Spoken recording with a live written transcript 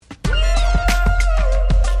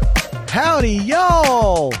Howdy,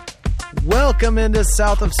 y'all! Welcome into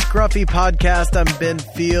South of Scruffy Podcast. I'm Ben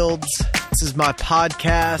Fields. This is my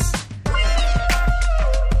podcast.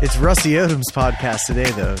 It's Rusty Odom's podcast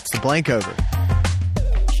today, though. It's the Blank Over.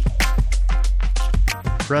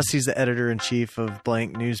 Rusty's the editor-in-chief of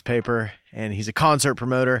Blank Newspaper, and he's a concert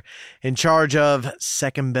promoter in charge of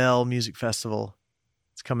Second Bell Music Festival.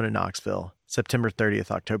 It's coming to Knoxville, September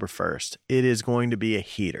 30th, October 1st. It is going to be a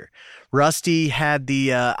heater. Rusty had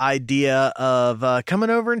the idea of coming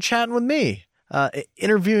over and chatting with me,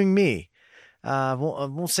 interviewing me. I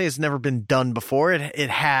won't say it's never been done before. It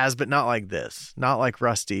has, but not like this. Not like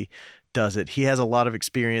Rusty does it. He has a lot of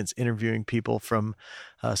experience interviewing people from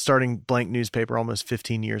starting Blank Newspaper almost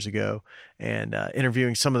 15 years ago and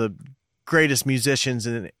interviewing some of the greatest musicians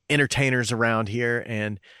and entertainers around here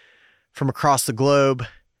and from across the globe.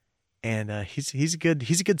 And he's a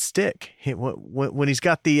good stick. When he's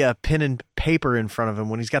got the pen and paper in front of him,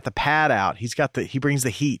 when he's got the pad out, he brings the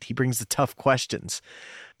heat. He brings the tough questions.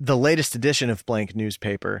 The latest edition of Blank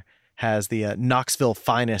Newspaper has the Knoxville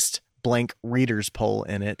Finest Blank Readers Poll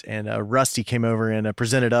in it, and Rusty came over and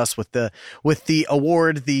presented us with the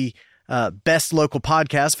award, the best local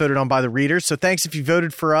podcast voted on by the readers. So thanks if you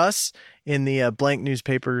voted for us in the Blank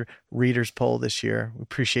Newspaper Readers Poll this year. We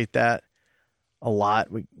appreciate that a lot.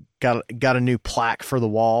 We got a new plaque for the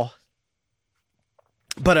wall.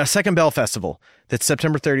 But a Second Bell Festival that's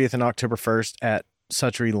September 30th and October 1st at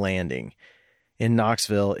Suttree Landing in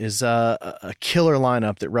Knoxville is a killer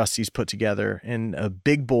lineup that Rusty's put together, and a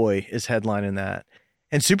Big Boy is headlining that.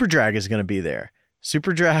 And Super Drag is going to be there.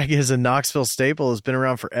 Super Drag is a Knoxville staple, has been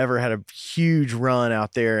around forever, had a huge run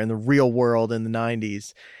out there in the real world in the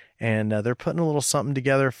 90s. And they're putting a little something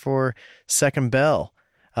together for Second Bell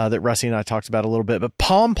that Rusty and I talked about a little bit. But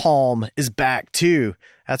Pom Pom is back too.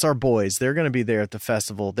 That's our boys. They're going to be there at the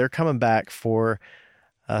festival. They're coming back for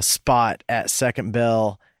a spot at Second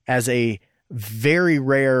Bell as a very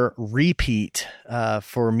rare repeat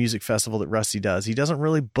for a music festival that Rusty does. He doesn't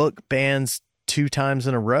really book bands 2 times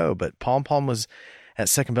in a row, but Pom Pom was at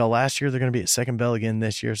Second Bell last year. They're going to be at Second Bell again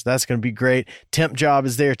this year, so that's going to be great. Temp Job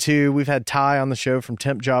is there too. We've had Ty on the show from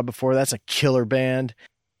Temp Job before. That's a killer band.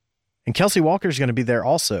 And Kelsey Walker is going to be there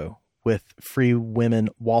also with Free Women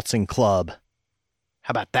Waltzing Club.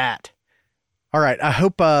 How about that? All right, I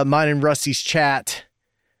hope mine and Rusty's chat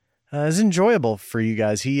is enjoyable for you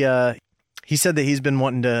guys. He said that he's been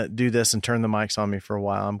wanting to do this and turn the mics on me for a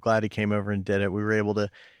while. I'm glad he came over and did it. We were able to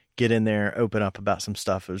get in there, open up about some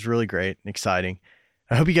stuff. It was really great and exciting.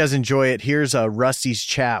 I hope you guys enjoy it. Here's Rusty's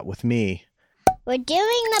chat with me. We're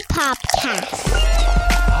doing the podcast.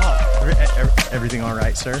 Oh, everything all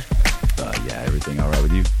right, sir? Yeah, everything all right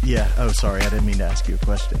with you? Yeah. Oh, sorry. I didn't mean to ask you a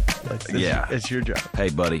question. It's your job. Hey,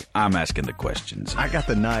 buddy, I'm asking the questions. I got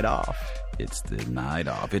the night off. It's the night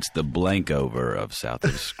off. It's the Blank Over of South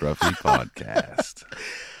of Scruffy Podcast.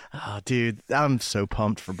 Oh, dude, I'm so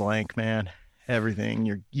pumped for Blank, man.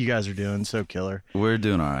 Everything you guys are doing so killer. We're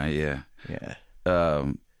doing all right, yeah. Yeah.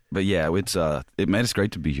 But yeah, it's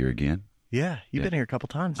great to be here again. Yeah, you've been here a couple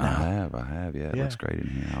times now. I have. Yeah, it looks great in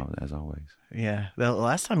here as always. Yeah, the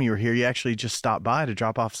last time you were here, you actually just stopped by to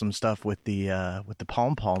drop off some stuff with the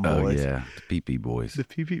Pom Pom boys. Oh yeah, the PP boys. The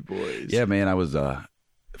PP boys. Yeah, man, I was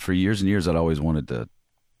for years and years I'd always wanted to.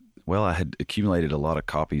 Well, I had accumulated a lot of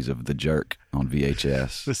copies of The Jerk on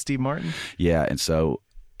VHS with Steve Martin. Yeah, and so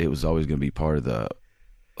it was always going to be part of the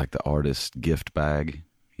artist gift bag,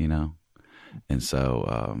 you know. And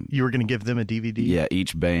so you were going to give them a DVD. Yeah,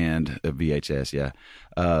 each band a VHS. Yeah,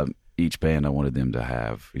 each band I wanted them to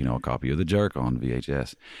have a copy of The Jerk on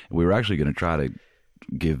VHS. And we were actually going to try to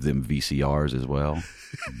give them VCRs as well,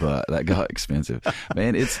 but that got expensive.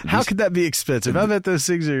 Man, how could that be expensive? I bet those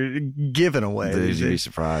things are given away. Dude, you'd be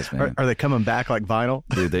surprised, man. Are they coming back like vinyl?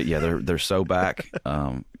 Dude, they're so back.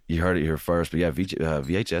 You heard it here first, but yeah,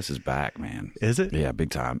 VHS is back, man. Is it? Yeah, big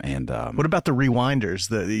time. And what about the rewinders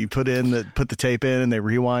that you put the tape in and they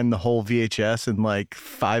rewind the whole VHS in like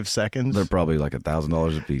 5 seconds? They're probably like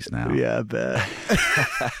 $1,000 a piece now. Yeah, I bet.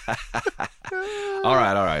 All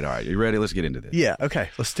right. You ready? Let's get into this. Yeah. Okay.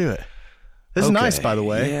 Let's do it. This is nice, by the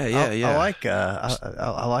way. Yeah.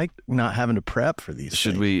 I like not having to prep for these.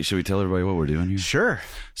 Should we tell everybody what we're doing here? Sure.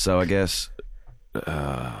 So I guess.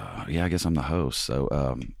 I guess I'm the host.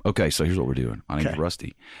 So, okay. So here's what we're doing. My name's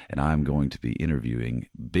Rusty, and I'm going to be interviewing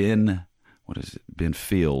Ben. What is it? Ben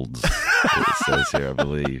Fields. It says here, I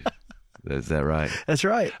believe. Is that right? That's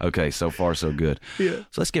right. Okay. So far, so good. Yeah.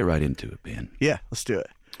 So let's get right into it, Ben. Yeah. Let's do it.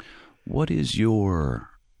 What is your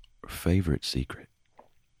favorite secret?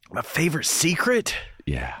 My favorite secret?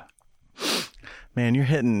 Yeah. Man, you're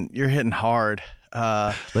hitting hard.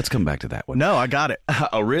 Let's come back to that one. No, I got it.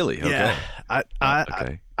 Oh, really? Okay. Yeah,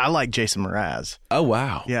 Okay. I like Jason Mraz. Oh,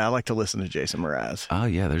 wow. Yeah, I like to listen to Jason Mraz. Oh,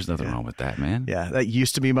 yeah. There's nothing wrong with that, man. Yeah, that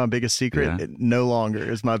used to be my biggest secret. Yeah. It no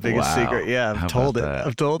longer is my biggest Wow. secret. Yeah, How I've told it. about that?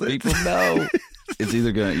 I've told it. People know. It's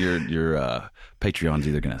either gonna your Patreon's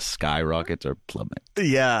either gonna skyrocket or plummet.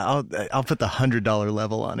 Yeah, I'll put the $100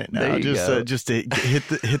 level on it now. There you go. Just to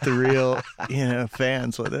hit the real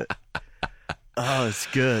fans with it. Oh, it's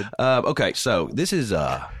good. Okay, so this is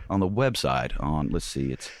on the website on, let's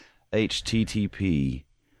see, it's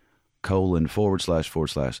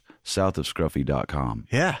http://southofscruffy.com.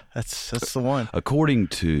 Yeah, that's the one. According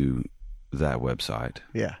to that website,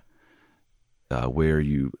 Yeah. where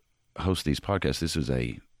you host these podcasts, this is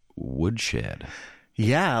a woodshed.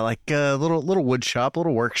 Yeah, like a little wood shop,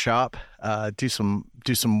 little workshop. Do some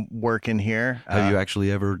work in here. Have you actually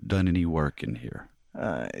ever done any work in here?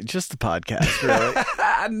 Just the podcast, really.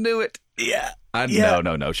 I knew it. Yeah.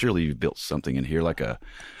 No. Surely you built something in here, like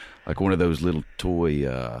one of those little toy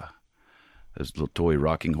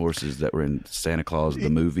rocking horses that were in Santa Claus the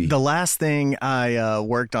movie. The last thing I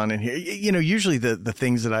worked on in here, usually the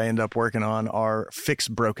things that I end up working on are fix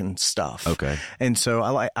broken stuff. Okay. And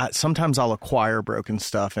so sometimes I'll acquire broken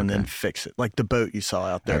stuff and then fix it, like the boat you saw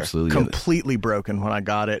out there. Absolutely. Completely broken when I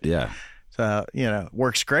got it. Yeah. So,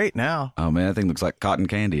 works great now. Oh man, that thing looks like cotton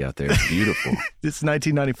candy out there. It's beautiful. It's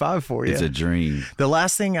 1995 for you. It's a dream. The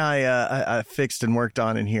last thing I fixed and worked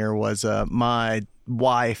on in here was my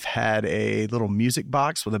wife had a little music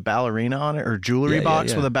box with a ballerina on it, or jewelry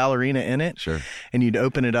box with a ballerina in it. Sure. And you'd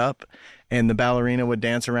open it up and the ballerina would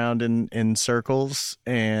dance around in circles,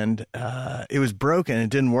 and it was broken. It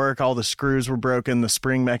didn't work. All the screws were broken. The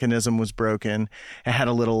spring mechanism was broken. It had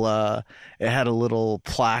a little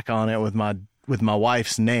plaque on it with my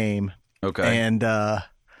wife's name. Okay.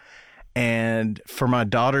 And for my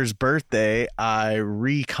daughter's birthday, I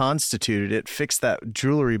reconstituted it, fixed that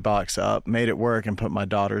jewelry box up, made it work, and put my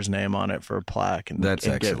daughter's name on it for a plaque. And That's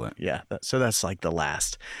excellent. So that's like the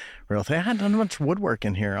last real thing. I hadn't done much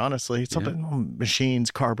woodworking here, honestly. Something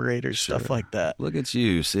machines, carburetors, stuff like that. Look at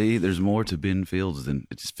you. See, there's more to Ben Fields than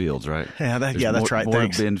it's Fields, right? Yeah, There's that's right. More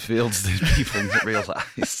Thanks. to Ben Fields than people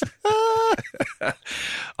realize.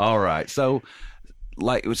 All right. So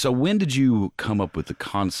when did you come up with the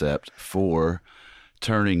concept for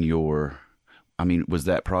turning was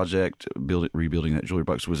that project, rebuilding that jewelry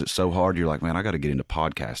box, was it so hard you're like, man, I got to get into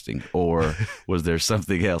podcasting? Or was there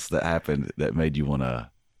something else that happened that made you want to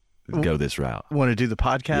go this route? Want to do the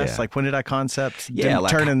podcast? Yeah. Like, when did I concept like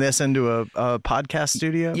turning this into a podcast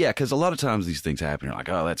studio? Yeah, because a lot of times these things happen. You're like,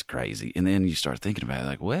 oh, that's crazy. And then you start thinking about it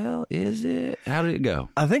like, well, is it? How did it go?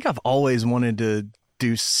 I think I've always wanted to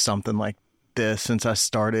do something like this since I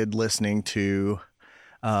started listening to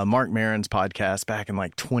Mark Maron's podcast back in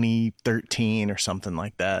like 2013 or something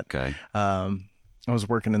like that. Okay. I was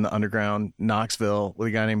working in the underground Knoxville with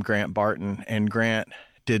a guy named Grant Barton, and Grant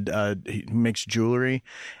he makes jewelry,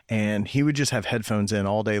 and he would just have headphones in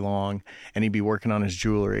all day long, and he'd be working on his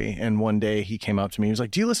jewelry. And one day he came up to me, he was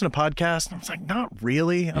like, do you listen to podcasts? And I was like, not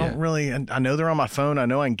really. I don't really. And I know they're on my phone. I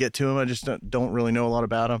know I can get to them. I just don't really know a lot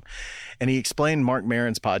about them. And he explained Mark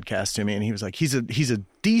Maron's podcast to me, and he was like, he's a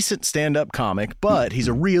decent stand-up comic, but he's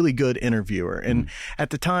a really good interviewer. And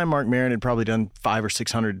at the time, Mark Maron had probably done 500 or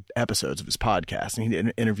 600 episodes of his podcast, and he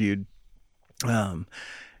interviewed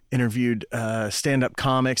stand-up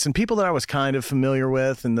comics and people that I was kind of familiar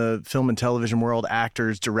with in the film and television world,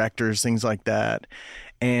 actors, directors, things like that.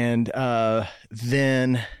 And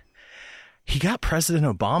then he got President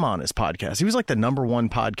Obama on his podcast. He was like the #1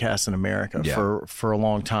 podcast in America for a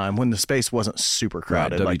long time when the space wasn't super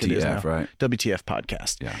crowded. Right, like it is now. right? WTF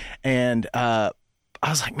podcast. Yeah. And I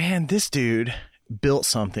was like, man, this dude built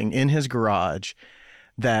something in his garage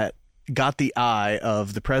that got the eye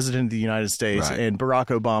of the president of the United States, Right. and Barack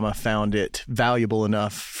Obama found it valuable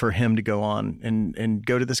enough for him to go on and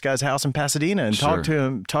go to this guy's house in Pasadena and talk to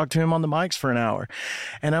him on the mics for an hour.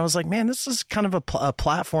 And I was like, man, this is kind of a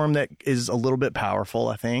platform that is a little bit powerful,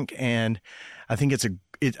 I think. And I think it's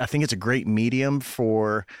a great medium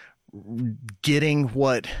for getting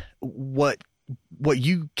what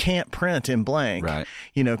you can't print in blank, Right.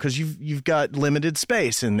 Because you've got limited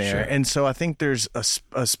space in there. Sure. And so I think there's a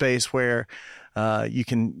space where you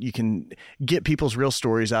can get people's real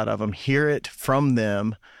stories out of them, hear it from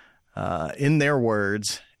them in their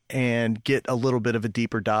words, and get a little bit of a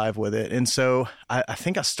deeper dive with it. And so I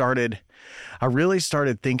think I really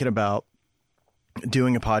started thinking about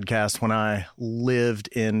doing a podcast when I lived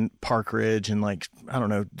in Park Ridge in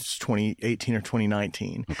 2018 or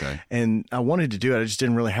 2019. Okay. And I wanted to do it. I just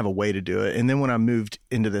didn't really have a way to do it. And then when I moved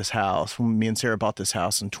into this house, when me and Sarah bought this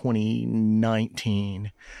house in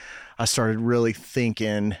 2019, I started really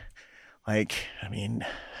thinking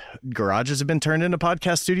garages have been turned into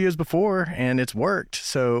podcast studios before and it's worked.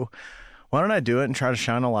 So why don't I do it and try to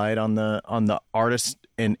shine a light on the artists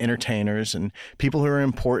and entertainers and people who are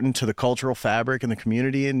important to the cultural fabric and the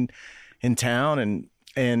community in town,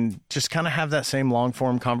 and just kind of have that same long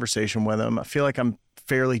form conversation with them. I feel like I'm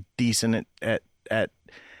fairly decent at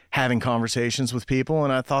having conversations with people,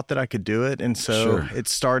 and I thought that I could do it. And so it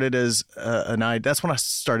started as that's when I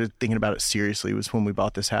started thinking about it seriously, was when we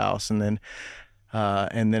bought this house. And then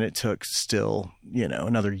it took still,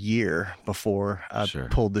 another year before I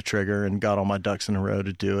pulled the trigger and got all my ducks in a row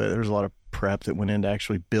to do it. There was a lot of prep that went into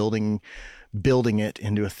actually building it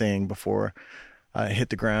into a thing before I hit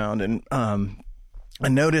the ground. And I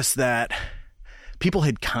noticed that people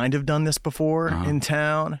had kind of done this before in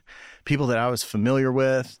town, people that I was familiar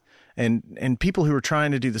with, and people who were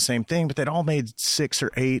trying to do the same thing, but they'd all made 6 or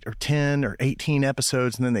 8 or 10 or 18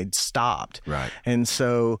 episodes, and then they'd stopped. Right. And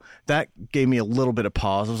so that gave me a little bit of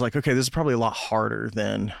pause. I was like, okay, this is probably a lot harder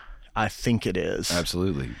than I think it is.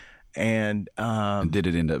 Absolutely. And did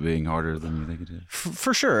it end up being harder than you think it did?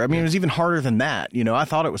 For sure. I mean, it was even harder than that. I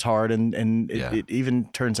thought it was hard, and it even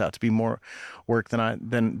turns out to be more work than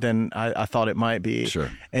I thought it might be. Sure.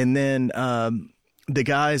 And then the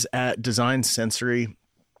guys at Design Sensory,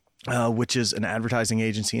 which is an advertising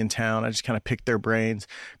agency in town, I just kind of picked their brains.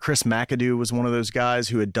 Chris McAdoo was one of those guys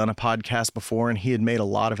who had done a podcast before, and he had made a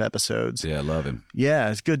lot of episodes. Yeah, I love him. Yeah,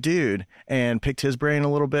 he's a good dude. And picked his brain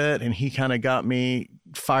a little bit, and he kind of got me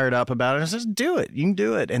fired up about it. I said, do it. You can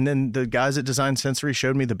do it. And then the guys at Design Sensory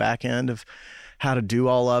showed me the back end of how to do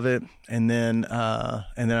all of it. And then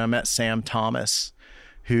I met Sam Thomas,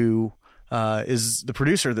 who is the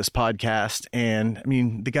producer of this podcast. And I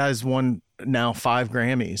mean, the guy's won now 5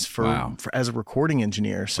 Grammys for as a recording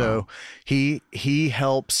engineer. So he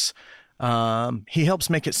helps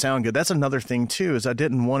make it sound good. That's another thing too, is I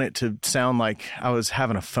didn't want it to sound like I was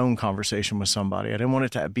having a phone conversation with somebody. I didn't want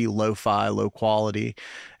it to be lo-fi, low quality.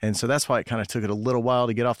 And so that's why it kind of took it a little while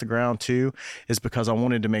to get off the ground too, is because I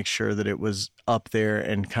wanted to make sure that it was up there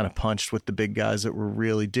and kind of punched with the big guys that were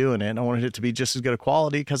really doing it. And I wanted it to be just as good a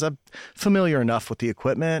quality because I'm familiar enough with the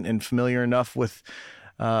equipment and familiar enough with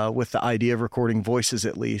the idea of recording voices,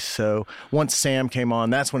 at least. So once Sam came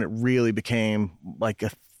on, that's when it really became like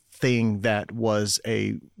a thing that was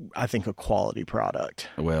I think a quality product.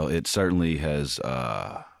 Well, it certainly has.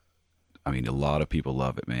 A lot of people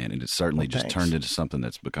love it, man, and it's certainly just turned into something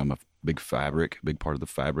that's become a big part of the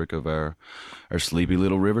fabric of our sleepy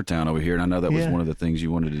little river town over here. And I know that was one of the things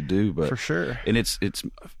you wanted to do, but for sure. And it's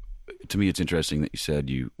to me, it's interesting that you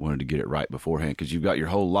said you wanted to get it right beforehand, because you've got your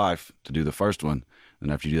whole life to do the first one.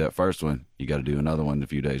 And after you do that first one, you got to do another one a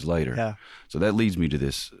few days later. Yeah. So that leads me to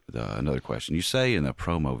this another question. You say in the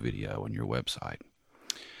promo video on your website,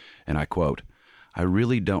 and I quote, "I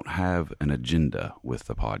really don't have an agenda with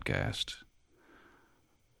the podcast."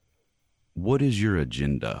 What is your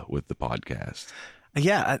agenda with the podcast?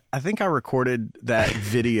 Yeah, I think I recorded that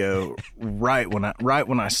video right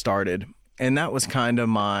when I started, and that was kind of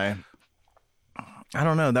my, I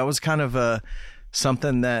don't know, that was kind of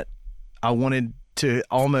something that I wanted to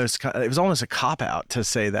it was almost a cop-out to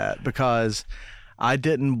say that, because I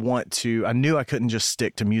didn't want to, I knew I couldn't just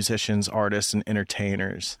stick to musicians, artists, and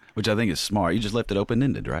entertainers. Which I think is smart. You just left it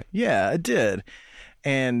open-ended, right? Yeah, I did.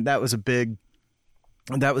 And that was a big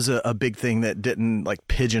thing that didn't like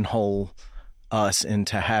pigeonhole us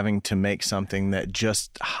into having to make something that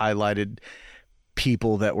just highlighted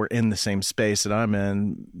people that were in the same space that I'm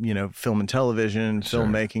in, film and television,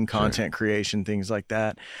 filmmaking, content creation, things like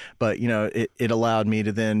that. But, it allowed me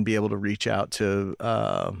to then be able to reach out to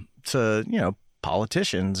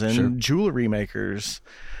politicians and jewelry makers,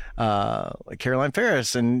 like Caroline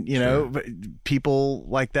Ferris and, people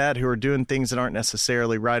like that who are doing things that aren't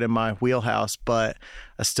necessarily right in my wheelhouse, but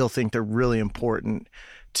I still think they're really important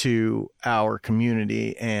to our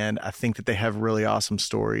community, and I think that they have really awesome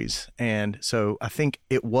stories. And so I think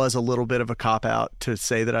it was a little bit of a cop-out to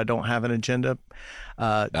say that I don't have an agenda.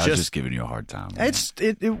 I was just giving you a hard time.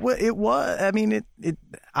 It was. I mean,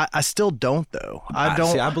 I still don't though. I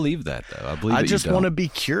don't. See, I believe that though. I just want to be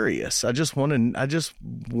curious. I just want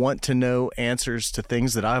to know answers to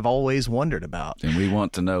things that I've always wondered about. And we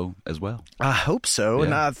want to know as well. I hope so. Yeah.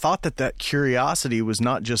 And I thought that curiosity was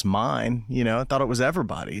not just mine. I thought it was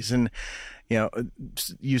everybody. nobodies. And,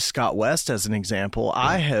 use Scott West as an example.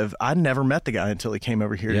 Yeah. I'd never met the guy until he came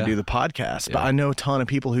over here to do the podcast, but I know a ton of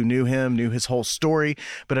people who knew him, knew his whole story,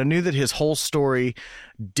 but I knew that his whole story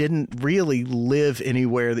didn't really live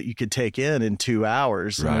anywhere that you could take in 2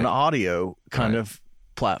 hours in an audio kind of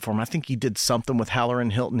platform. I think he did something with Haller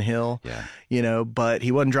and Hilton Hill, but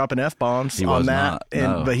he wasn't dropping F-bombs on that.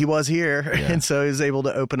 But he was here. And so he was able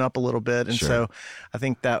to open up a little bit. And so I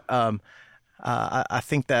think that, I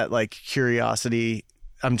think that like curiosity,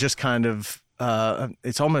 I'm just kind of,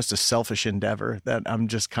 it's almost a selfish endeavor that I'm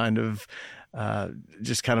just kind of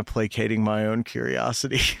placating my own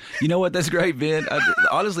curiosity. You know what? That's great, Ben.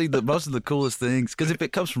 Honestly, most of the coolest things, because if it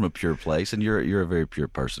comes from a pure place, and you're a very pure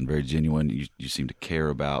person, very genuine, you seem to care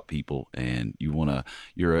about people, and you want to.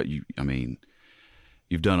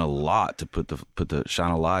 You've done a lot to put the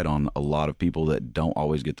shine a light on a lot of people that don't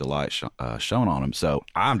always get the light shown on them. So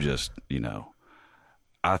I'm just,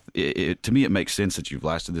 to me it makes sense that you've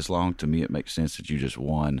lasted this long. To me, it makes sense that you just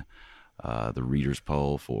won the Readers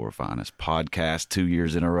Poll for Finest Podcast 2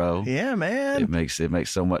 years in a row. Yeah, man. It makes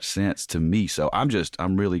so much sense to me. So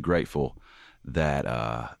I'm really grateful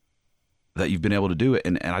that you've been able to do it,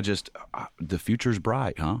 and the future's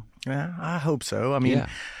bright, huh? Yeah, I hope so. I mean,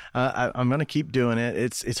 I'm going to keep doing it.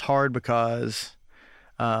 It's hard because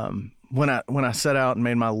when I set out and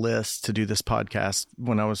made my list to do this podcast,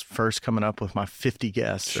 when I was first coming up with my 50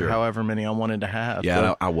 guests or however many I wanted to have.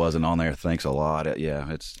 Yeah, I wasn't on there. Thanks a lot.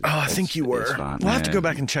 I think you were. We'll have to go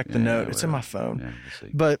back and check the note. It's in my phone. Yeah, we'll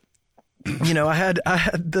see. But I had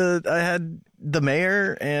the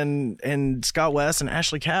mayor and Scott West and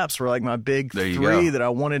Ashley Capps were like my big three that I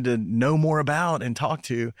wanted to know more about and talk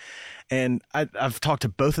to. And I've talked to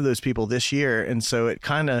both of those people this year. And so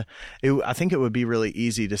I think it would be really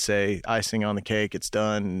easy to say icing on the cake, it's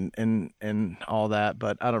done and all that.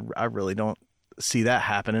 But I really don't see that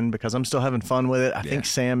happening because I'm still having fun with it. I think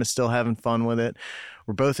Sam is still having fun with it.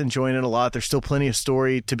 We're both enjoying it a lot. There's still plenty of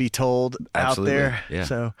story to be told out there. Yeah.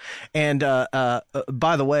 So, and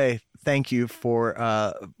by the way, thank you for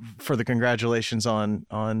the congratulations on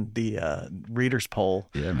the Readers Poll.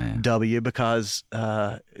 Yeah, man. Because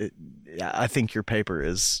I think your paper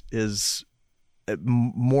is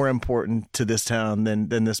more important to this town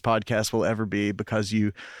than this podcast will ever be, because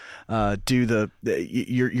you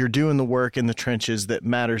you're doing the work in the trenches that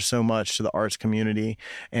matters so much to the arts community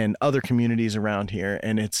and other communities around here,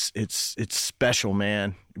 and it's special,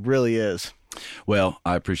 man. It really is. Well,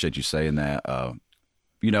 I appreciate you saying that.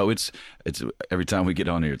 It's every time we get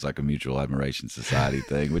on here, it's like a mutual admiration society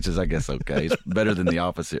thing, which is, I guess, okay. It's better than the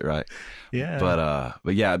opposite, right? Yeah.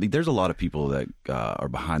 But yeah, I mean, there's a lot of people that are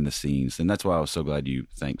behind the scenes, and that's why I was so glad you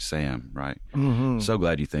thanked Sam, right? Mm-hmm. So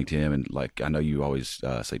glad you thanked him, and like I know you always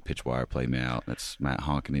say pitch wire, play me out. That's Matt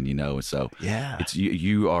Honkin, and so it's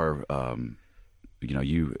you are.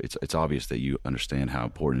 It's obvious that you understand how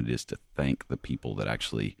important it is to thank the people that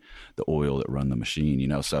actually, the oil that run the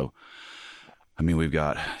machine, so. I mean, we've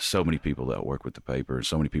got so many people that work with the paper,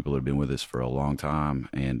 so many people that have been with us for a long time.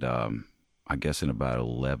 And I guess in about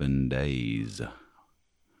 11 days,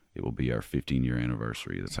 it will be our 15-year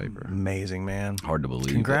anniversary of the paper. Amazing, man. Hard to believe.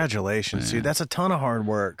 Congratulations, dude. That's a ton of hard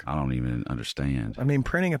work. I don't even understand. I mean,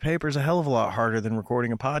 printing a paper is a hell of a lot harder than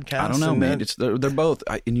recording a podcast. I don't know, man. They're both,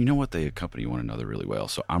 and you know what? They accompany one another really well.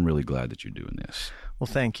 So I'm really glad that you're doing this. Well,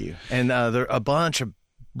 thank you. And there are a bunch of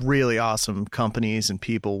really awesome companies and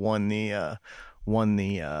people won the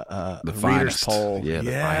Readers Poll. Yeah,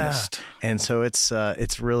 the finest. And so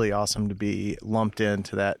it's really awesome to be lumped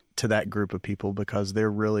into that group of people, because they're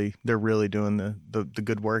really doing the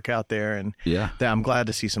good work out there. And I'm glad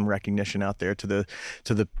to see some recognition out there to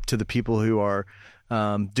the people who are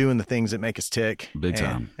doing the things that make us tick. Big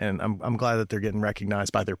time. And I'm glad that they're getting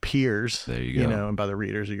recognized by their peers. There you go. And by the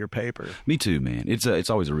readers of your paper. Me too, man. It's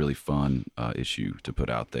always a really fun issue to put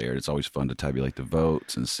out there. It's always fun to tabulate the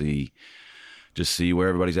votes and see where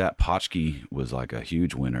everybody's at. Potchkey was like a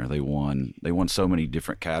huge winner. They won so many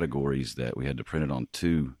different categories that we had to print it on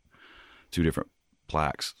two different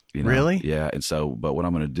plaques. Really? Yeah. And so, but what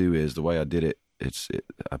I'm going to do is, the way I did it,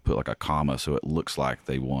 I put like a comma, so it looks like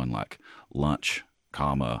they won like lunch,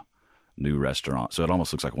 comma, new restaurant. So it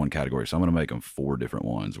almost looks like one category. So I'm going to make them 4 different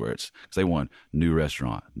ones where because they won new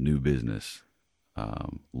restaurant, new business,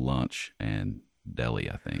 lunch, and deli,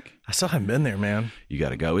 I think. I still haven't been there, man. You got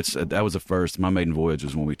to go. That was the first. My maiden voyage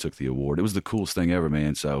was when we took the award. It was the coolest thing ever,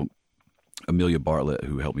 man. So Amelia Bartlett,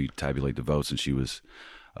 who helped me tabulate the votes, and she was,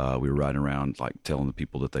 we were riding around like telling the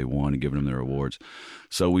people that they won and giving them their awards.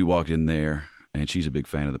 So we walked in there, and she's a big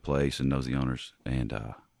fan of the place and knows the owners. And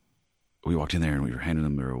we walked in there and we were handing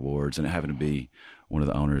them their awards, and it happened to be one of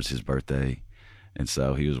the owners, his birthday. And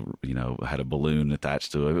so he was, had a balloon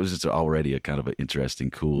attached to it. It was just already a kind of an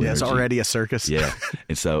interesting, cool. Yeah, it's energy. already a circus. Yeah.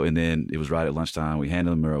 And then it was right at lunchtime. We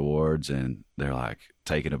handed them their awards, and they're like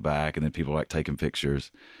taking it back. And then people are like taking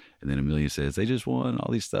pictures. And then Amelia says, they just won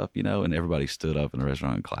all these stuff, and everybody stood up in the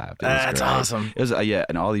restaurant and clapped. That's great. awesome. It was,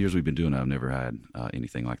 and all the years we've been doing it, I've never had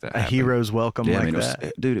anything like that. A hero's welcome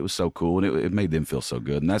that. Dude, it was so cool. And it made them feel so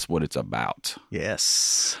good. And that's what it's about.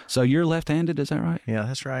 Yes. So you're left-handed, is that right? Yeah,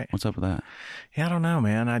 that's right. What's up with that? Yeah, I don't know,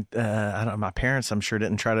 man. I don't. My parents, I'm sure,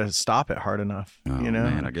 didn't try to stop it hard enough. Oh,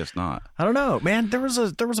 man, I guess not. I don't know, man. There was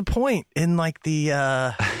a point in like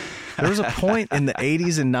the. There was a point in the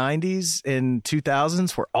 80s and 90s and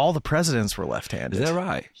 2000s where all the presidents were left-handed. Is that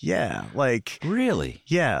right? Yeah, like really?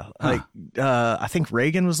 Yeah, like I think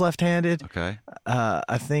Reagan was left-handed. Okay.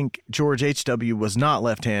 I think George H.W. was not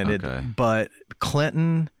left-handed, okay. But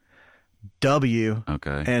Clinton, W,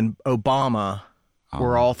 okay. and Obama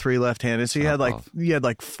were all three left-handed. So you had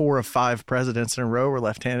like 4 or 5 presidents in a row were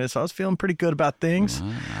left-handed. So I was feeling pretty good about things.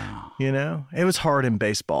 Wow. It was hard in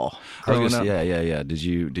baseball growing up. Yeah. Did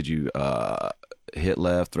you hit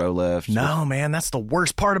left, throw left? No, man, that's the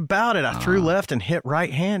worst part about it. I threw left and hit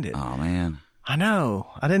right-handed. Oh man. I know.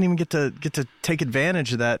 I didn't even get to take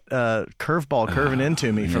advantage of that curveball curving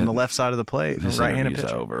into me from the left side of the plate. This right-handed pitch.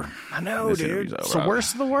 pitcher. Over. I know, dude. It's the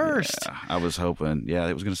worst of the worst. Yeah, I was hoping. Yeah,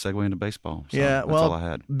 it was going to segue into baseball. So yeah, that's well, all I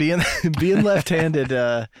had. being left-handed,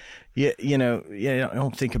 you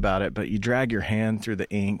don't think about it, but you drag your hand through the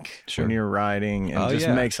ink when you're writing, and it just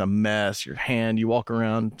makes a mess. Your hand, you walk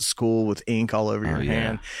around school with ink all over your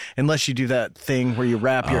hand, unless you do that thing where you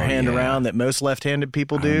wrap your hand around that most left-handed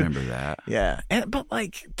people do. I remember that. Yeah, but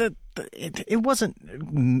like it wasn't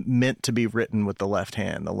meant to be written with the left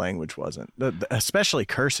hand. The language wasn't, especially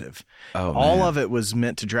cursive. All of it was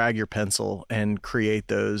meant to drag your pencil and create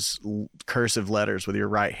those cursive letters with your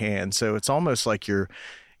right hand. So it's almost like you're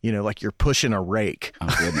pushing a rake.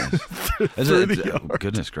 Oh, goodness.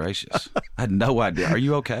 Goodness gracious. I had no idea. Are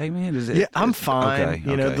you okay, man? I'm fine.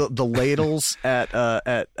 Okay. The ladles at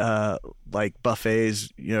like buffets,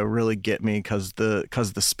 really get me because the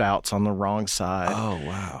spout's on the wrong side. Oh,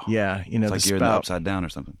 wow. Yeah. It's like you're in the upside down or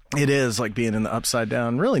something. It is like being in the upside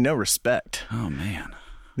down. Really no respect. Oh, man.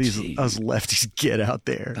 Us lefties get out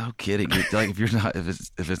there. No kidding. Like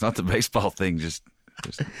if it's not the baseball thing, just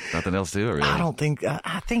there's nothing else to it, really.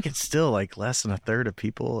 I think it's still like less than a third of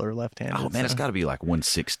people are left-handed. Oh man, it's got to be like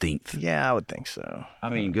 1/16. Yeah, I would think so. I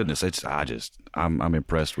mean, goodness, I'm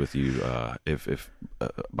impressed with you. If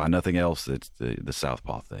by nothing else, it's the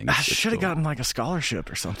southpaw thing. I should have gotten like a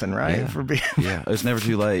scholarship or something, right? Yeah. For being it's never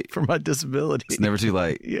too late for my disability. It's never too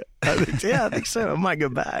late. Yeah, I think so. I might go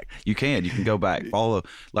back. You can go back. Follow.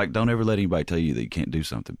 Like, don't ever let anybody tell you that you can't do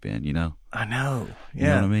something, Ben. I know. Yeah. You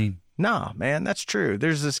know what I mean? No, man, that's true.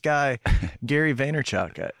 There's this guy, Gary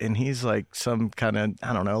Vaynerchuk, and he's like some kind of,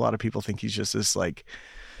 I don't know, a lot of people think he's just this like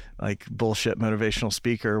bullshit motivational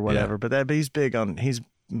speaker or whatever, but he's big on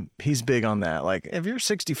that. Like, if you're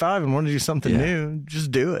 65 and want to do something new, just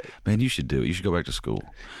do it. Man, you should do it. You should go back to school.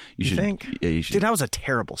 You think? Yeah, you should. Dude, I was a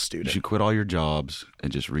terrible student. You should quit all your jobs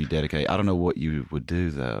and just rededicate. I don't know what you would do,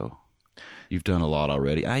 though. You've done a lot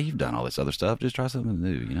already. You've done all this other stuff. Just try something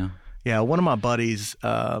new, Yeah, one of my buddies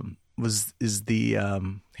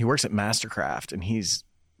he works at Mastercraft, and he's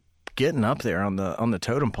getting up there on the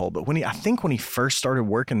totem pole. But when he first started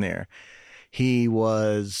working there, he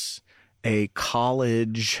was a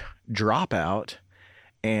college dropout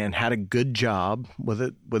and had a good job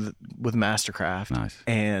with Mastercraft. Nice.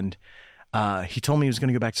 And he told me he was going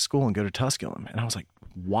to go back to school and go to Tusculum, and I was like,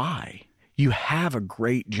 why? You have a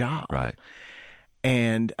great job, right?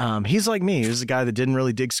 And he's like me. He was a guy that didn't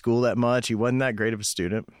really dig school that much. He wasn't that great of a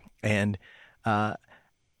student. And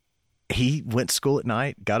he went to school at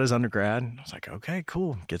night, got his undergrad. I was like, okay,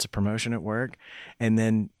 cool. Gets a promotion at work. And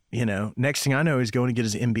then, next thing I know, he's going to get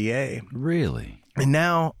his MBA. Really? And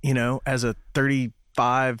now, as a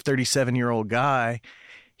 35, 37-year-old guy,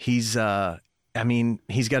 he's got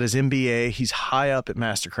his MBA. He's high up at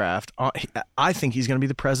Mastercraft. I think he's going to be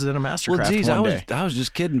the president of Mastercraft. Well, geez, one day. I was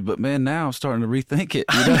just kidding, but man, now I'm starting to rethink it.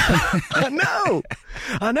 I know.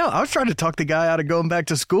 I was trying to talk the guy out of going back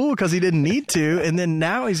to school because he didn't need to, and then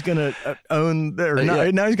now he's going to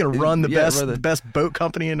now he's going to run the best boat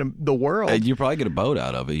company in the world. And you probably get a boat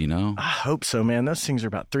out of it, I hope so, man. Those things are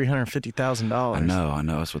about $350,000. I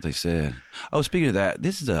know. That's what they said. Oh, speaking of that,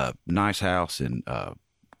 this is a nice house in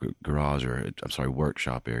garage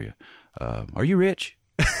workshop area. Are you rich?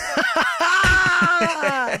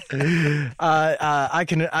 I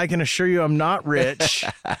can assure you I'm not rich.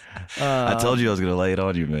 I told you I was going to lay it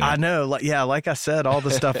on you, man. I know. Like I said, all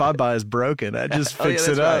the stuff I buy is broken. I just fix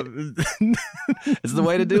it that's up. It's the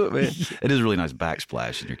way to do it, man. It is a really nice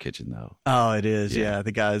backsplash in your kitchen, though. Oh, it is. Yeah.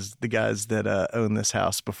 The guys that owned this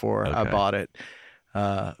house before I bought it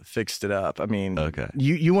fixed it up. I mean,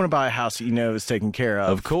 you want to buy a house that you know is taken care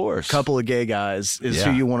of. Of course. A couple of gay guys is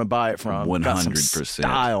who you want to buy it from. 100%. Got some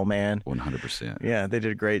style, man. 100%. Yeah, they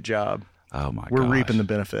did a great job. Oh my god, we're reaping the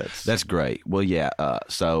benefits. That's great. Well, yeah.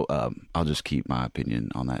 So I'll just keep my opinion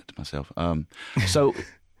on that to myself. So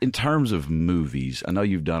in terms of movies, I know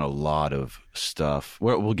you've done a lot of stuff.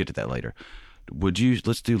 We'll get to that later.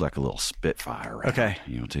 Let's do like a little Spitfire round. Okay.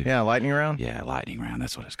 Yeah, lightning round. Yeah, lightning round.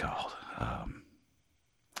 That's what it's called.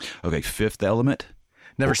 Okay, Fifth Element.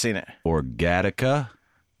 Never seen it. Or Gattaca.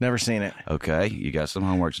 Never seen it. Okay, you got some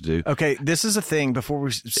homework to do. Okay, this is a thing. Before we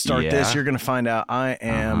start this, you're going to find out I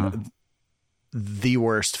am the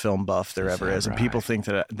worst film buff there ever is. And people think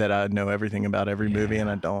that I know everything about every movie, and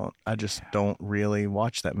I don't. I just don't really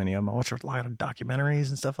watch that many of them. I watch a lot of documentaries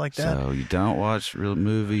and stuff like that. So you don't watch real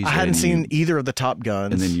movies? I hadn't seen either of the Top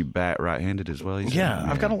Guns. And then you bat right-handed as well? Yeah,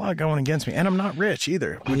 I've got a lot going against me. And I'm not rich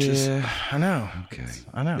either, which is, I know. Okay.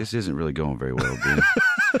 I know. This isn't really going very well,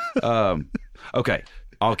 Ben. Okay,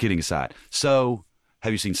 all kidding aside. So,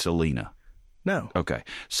 have you seen Selena? No. Okay.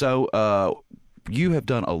 So, you have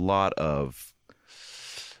done a lot of...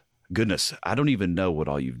 Goodness, I don't even know what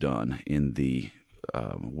all you've done in the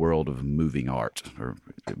world of moving art, or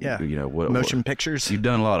motion pictures. You've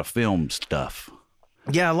done a lot of film stuff.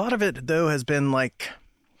 Yeah, a lot of it though has been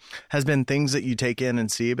things that you take in and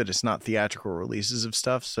see, but it's not theatrical releases of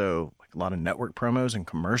stuff. So like a lot of network promos and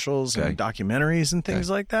commercials and documentaries and things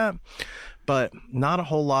like that. But not a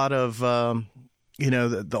whole lot of.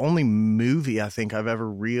 The only movie I think I've ever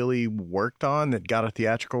really worked on that got a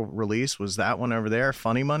theatrical release was that one over there,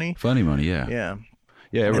 Funny Money. Funny Money, yeah. Yeah.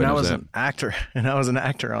 Yeah, and I was an actor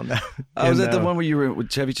on that. Oh, was that the one where you were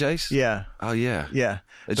with Chevy Chase? Yeah. Oh, yeah. Yeah.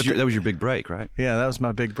 That was your big break, right? Yeah, that was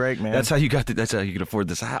my big break, man. That's how you could afford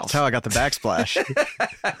this house. That's how I got the backsplash.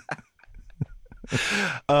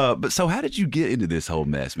 But so how did you get into this whole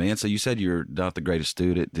mess, man? So you said you're not the greatest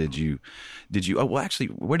student. Did you? Oh, well, actually,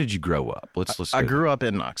 where did you grow up? Let's. I grew up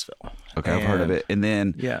in Knoxville. Okay, I've heard of it. And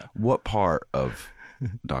then, what part of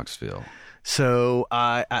Knoxville? So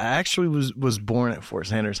I actually was born at Fort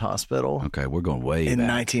Sanders Hospital. Okay, we're going way in back.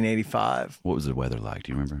 1985. What was the weather like?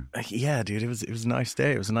 Do you remember? Yeah, dude, it was a nice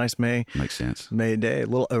day. It was a nice May. Makes sense. May day, a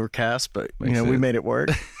little overcast, but Makes sense. We made it work.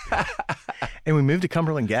 And we moved to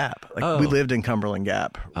Cumberland Gap. We lived in Cumberland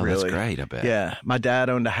Gap. Oh, really. That's great. I bet. Yeah, my dad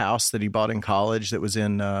owned a house that he bought in college that was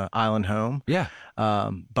in Island Home. Yeah.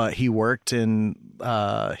 But he worked in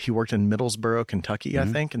Middlesboro, Kentucky, I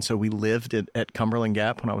think, and so we lived at Cumberland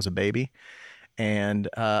Gap when I was a baby. And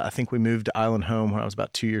I think we moved to Island Home when I was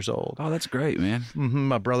about 2 years old. Oh, that's great, man. Mm-hmm.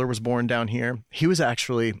 My brother was born down here.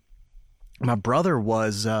 My brother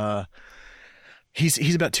was,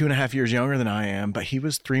 he's about 2.5 years younger than I am, but he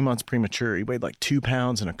was 3 months premature. He weighed like 2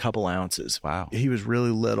 pounds and a couple ounces. Wow. He was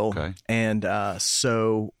really little. Okay. And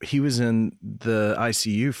so he was in the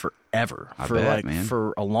ICU forever,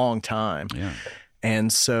 for a long time. Yeah.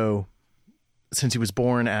 And so since he was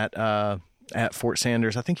born at Fort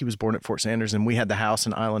Sanders, I think he was born at Fort Sanders, and we had the house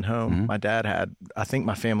in Island Home. Mm-hmm. My dad had, I think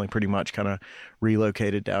my family pretty much kind of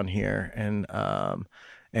relocated down here, and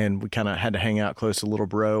we kind of had to hang out close to Little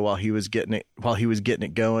Bro while he was getting it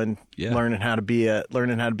going, learning how to be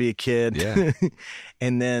a kid. Yeah.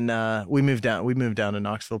 And then we moved down to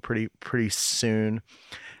Knoxville pretty soon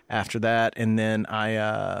after that, and then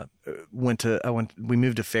we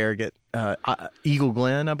moved to Farragut, Eagle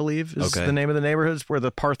Glen, I believe is the name of the neighborhood, where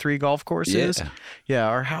the par 3 golf course is. Yeah,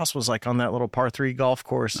 our house was like on that little par 3 golf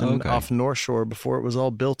course off North Shore before it was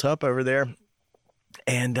all built up over there.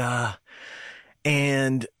 And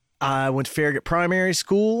I went to Farragut Primary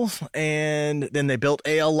School, and then they built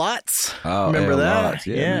AL Lots. Oh, remember AL that? Lots.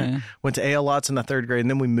 Yeah. Man. Went to AL Lots in the 3rd grade, and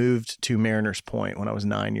then we moved to Mariners Point when I was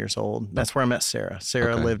 9 years old. That's where I met Sarah.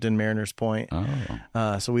 Sarah lived in Mariners Point.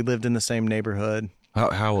 Oh. So we lived in the same neighborhood.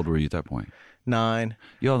 How old were you at that point? 9.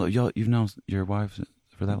 You've known your wife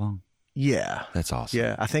for that long? Yeah. That's awesome.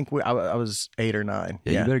 Yeah, I think I was 8 or 9.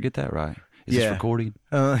 Yeah, you better get that right. Is this recording?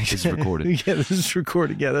 This is recorded. Yeah, this is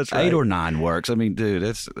recorded. Yeah, that's right. 8 or 9 works. I mean, dude,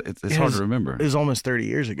 it's hard to remember. It was almost 30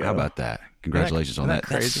 years ago. How about that? Congratulations on that.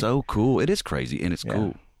 Crazy? That's so cool. It is crazy, and it's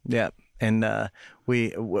cool. Yeah. And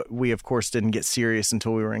we of course didn't get serious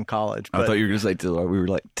until we were in college. But, I thought you were going to say till we were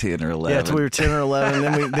like 10 or 11. Yeah, until we were 10 or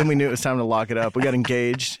 11. Then we knew it was time to lock it up. We got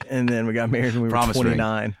engaged, and then we got married when we were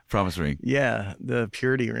 29. Promise ring. Yeah, the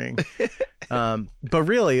purity ring. But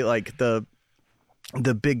really, like the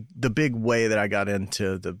big way that I got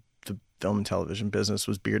into the film and television business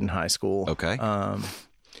was Bearden High School. Okay.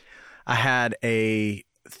 I had a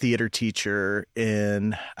theater teacher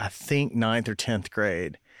in, I think, 9th or 10th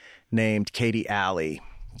grade named Katie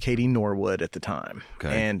Norwood at the time.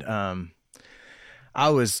 Okay. And I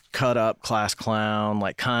was cut up class clown,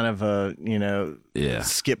 like kind of a,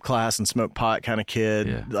 skip class and smoke pot kind of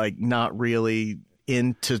kid, like not really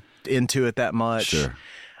into it that much. Sure.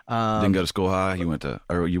 Didn't go to school high. You didn't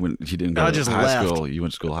go to high left. school. You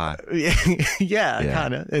went to school high. yeah.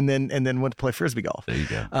 Kind of. And then went to play Frisbee golf. There you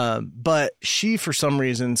go. But she, for some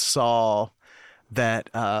reason, saw that,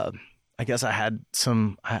 I guess I had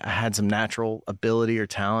some natural ability or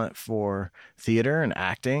talent for theater and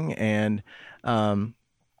acting, and I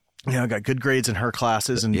got good grades in her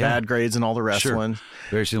classes and bad grades in all the rest ones.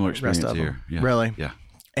 Very similar experience here. Yeah. Really? Yeah.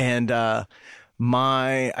 And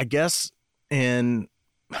I guess when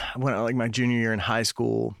my junior year in high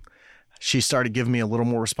school, she started giving me a little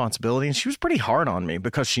more responsibility, and she was pretty hard on me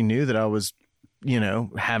because she knew that I was,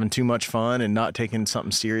 having too much fun and not taking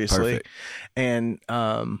something seriously. Perfect.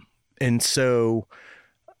 And so,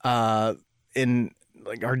 in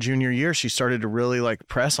like our junior year, she started to really like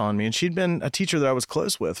press on me, and she'd been a teacher that I was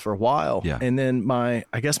close with for a while. Yeah. And then my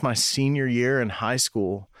senior year in high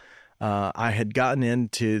school, I had gotten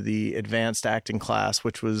into the advanced acting class,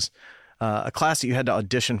 which was a class that you had to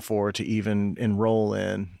audition for to even enroll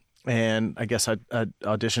in. And I guess I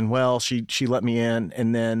auditioned well. She let me in,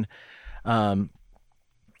 and then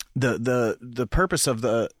the purpose of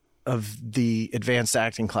the advanced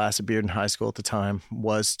acting class at Bearden High School at the time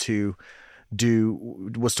was to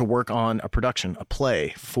work on a production, a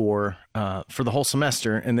play for the whole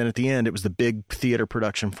semester, and then at the end it was the big theater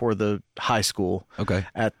production for the high school. Okay.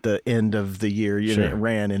 At the end of the year, Sure. It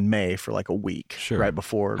ran in May for like a week, right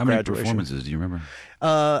before How many graduation. performances do you remember?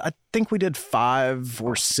 I think we did 5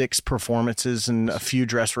 or 6 performances and a few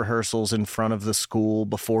dress rehearsals in front of the school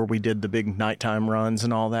before we did the big nighttime runs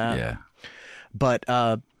and all that. Yeah. But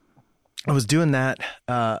I was doing that,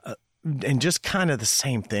 and just kind of the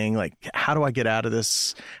same thing. Like, how do I get out of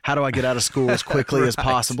this? How do I get out of school as quickly as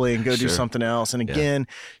possibly and go do something else? And again,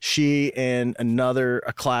 she and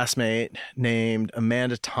a classmate named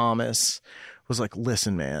Amanda Thomas was like,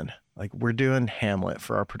 listen, man, like we're doing Hamlet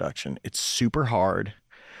for our production. It's super hard.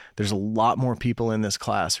 There's a lot more people in this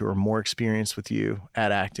class who are more experienced with you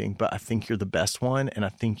at acting, but I think you're the best one, and I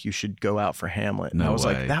think you should go out for Hamlet. And I was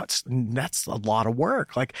like, that's a lot of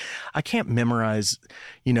work. Like, I can't memorize,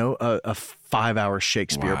 a 5-hour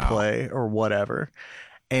Shakespeare play or whatever.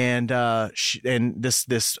 And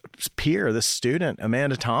this peer, this student,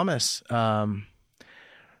 Amanda Thomas,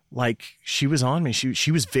 like she was on me.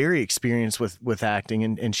 She was very experienced with acting,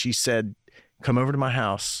 and she said, "Come over to my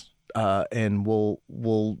house. And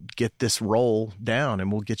we'll get this role down, and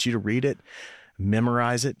we'll get you to read it,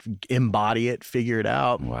 memorize it, embody it, figure it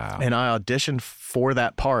out." Wow. And I auditioned for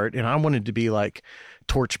that part, and I wanted to be like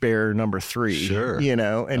torchbearer number 3, Sure.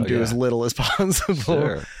 and do as little as possible.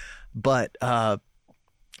 Sure. But I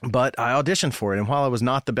auditioned for it, and while I was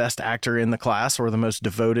not the best actor in the class or the most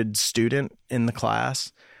devoted student in the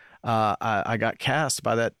class, I got cast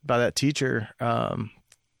by that teacher,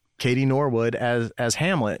 Katie Norwood, as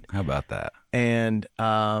Hamlet. How about that? And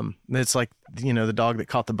it's like, the dog that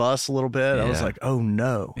caught the bus a little bit. I was Yeah. like, oh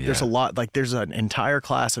no, Yeah. there's a lot, like there's an entire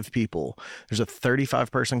class of people. There's a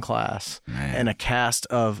 35-person class and a cast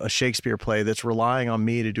of a Shakespeare play that's relying on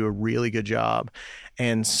me to do a really good job.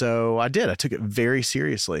 And so I took it very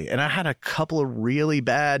seriously. And I had a couple of really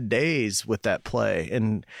bad days with that play.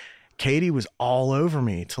 And Katie was all over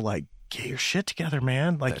me to like, get your shit together,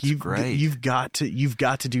 man. Like, great. you've got to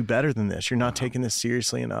do better than this. You're not taking this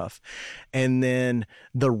seriously enough. And then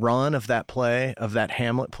the run of that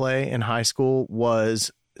Hamlet play in high school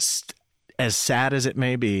was, as sad as it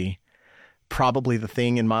may be, probably the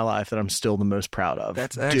thing in my life that I'm still the most proud of.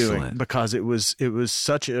 That's excellent. Because it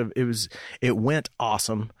went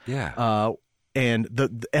awesome. Yeah. And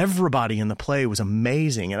everybody in the play was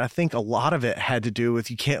amazing. And I think a lot of it had to do with,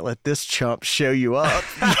 you can't let this chump show you up.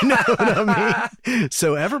 You know what I mean?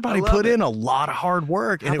 So everybody put in a lot of hard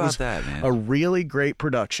work. And it was a really great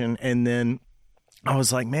production. And then I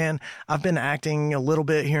was like, man, I've been acting a little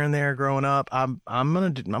bit here and there growing up. I'm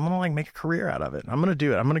gonna like make a career out of it. I'm gonna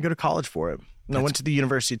do it. I'm gonna go to college for it. And I went to the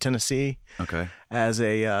University of Tennessee as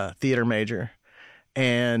a theater major.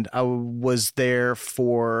 And I was there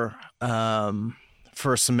for a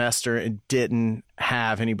semester and didn't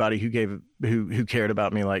have anybody who cared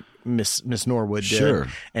about me like Miss Norwood did. Sure.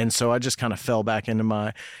 And so I just kind of fell back into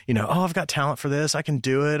my, I've got talent for this. I can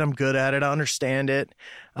do it. I'm good at it. I understand it.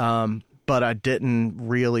 but I didn't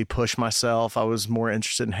really push myself. I was more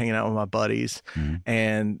interested in hanging out with my buddies.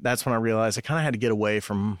 And that's when I realized I kind of had to get away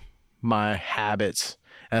from my habits.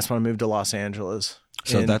 And that's when I moved to Los Angeles.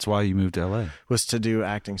 So that's why you moved to LA? Was to do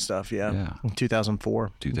acting stuff, in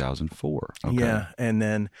 2004. 2004. Okay. Yeah, and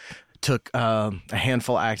then took a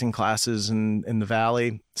handful of acting classes in the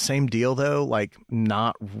Valley. Same deal, though, like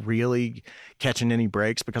not really catching any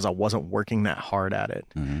breaks because I wasn't working that hard at it.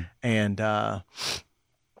 And I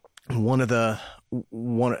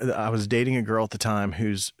was dating a girl at the time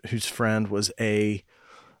whose friend was an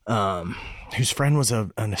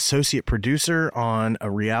associate producer on a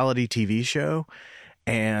reality TV show.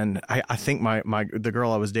 And I think the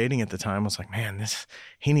girl I was dating at the time was like, man,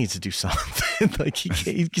 he needs to do something. Like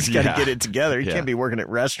he's got to get it together. He can't be working at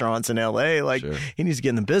restaurants in LA. Like he needs to get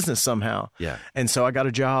in the business somehow. Yeah. And so I got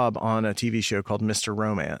a job on a TV show called Mr.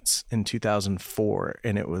 Romance in 2004.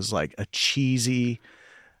 And it was like a cheesy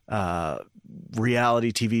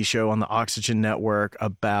reality TV show on the Oxygen Network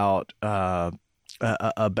about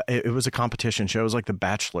it was a competition show. It was like The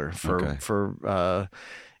Bachelor for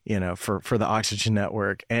the Oxygen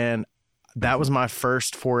Network. And that was my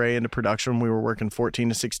first foray into production. We were working 14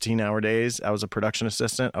 to 16-hour days. I was a production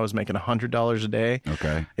assistant. I was making $100 a day.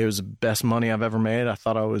 Okay. It was the best money I've ever made. I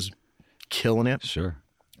thought I was killing it. Sure.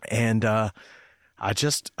 And I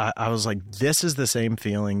was like, this is the same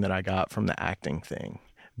feeling that I got from the acting thing.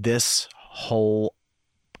 This whole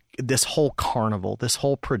carnival, this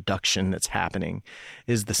whole production that's happening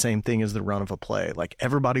is the same thing as the run of a play. Like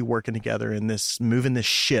everybody working together in this, moving this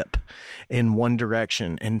ship in one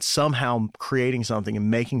direction and somehow creating something and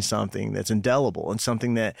making something that's indelible and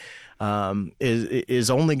something that is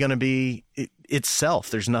only going to be itself.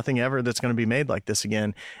 There's nothing ever that's going to be made like this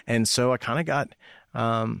again. And so I kind of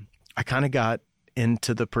got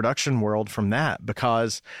into the production world from that,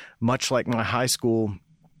 because much like my high school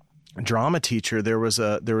drama teacher, there was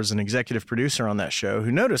an executive producer on that show who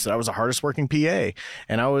noticed that I was the hardest working PA,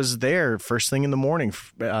 and I was there first thing in the morning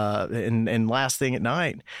and last thing at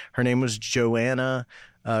night. Her name was Joanna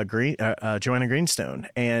Greenstone,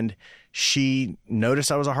 and she noticed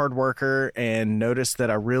I was a hard worker and noticed that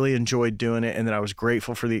I really enjoyed doing it and that I was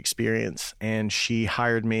grateful for the experience, and she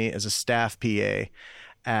hired me as a staff PA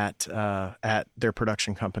at their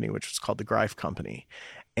production company, which was called the Greif Company.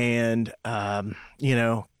 And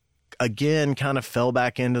again, kind of fell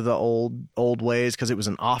back into the old ways because it was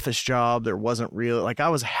an office job. There wasn't really, like, I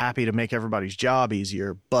was happy to make everybody's job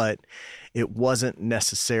easier, but it wasn't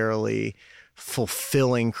necessarily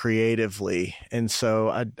fulfilling creatively. And so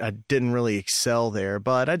I didn't really excel there,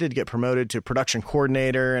 but I did get promoted to production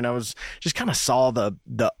coordinator, and I was just kind of saw the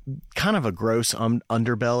kind of a gross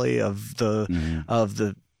underbelly of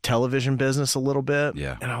the television business a little bit.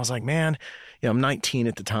 Yeah. And I was like, man, I'm 19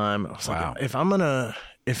 at the time. I was like, if I'm gonna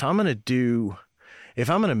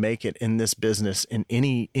make it in this business in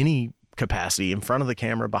any capacity, in front of the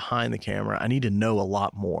camera, behind the camera, I need to know a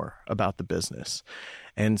lot more about the business.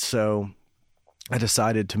 And so I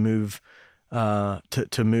decided to move back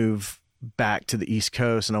to the East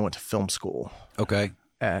Coast, and I went to film school. Okay.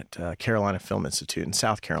 At Carolina Film Institute in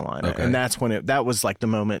South Carolina. Okay. And that's when that was like the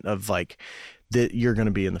moment of like, that you're going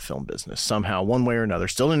to be in the film business somehow, one way or another.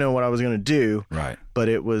 Still didn't know what I was going to do. Right. But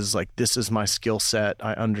it was like, this is my skill set.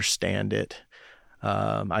 I understand it.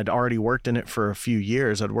 I'd already worked in it for a few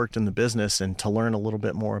years. I'd worked in the business, and to learn a little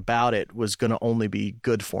bit more about it was going to only be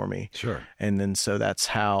good for me. Sure. And then, so that's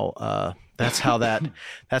how I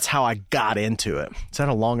got into it. Is that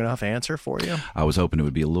a long enough answer for you? I was hoping it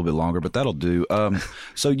would be a little bit longer, but that'll do.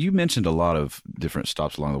 So you mentioned a lot of different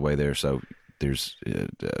stops along the way there. So there's,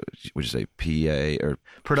 would you say PA or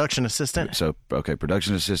production assistant? So, okay.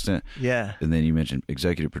 Production assistant. Yeah. And then you mentioned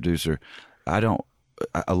executive producer. A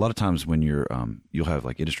lot of times when you're, you'll have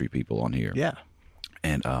like industry people on here. Yeah.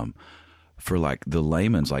 And, for like the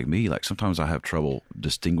layman's like me, like sometimes I have trouble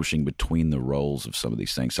distinguishing between the roles of some of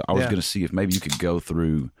these things. So I was going to see if maybe you could go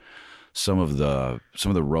through some of the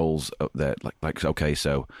roles that like okay,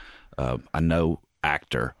 so I know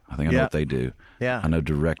actor. I think I know what they do. Yeah. I know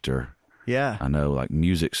director. Yeah. I know like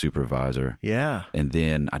music supervisor. Yeah. And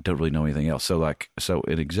then I don't really know anything else. So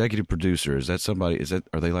an executive producer,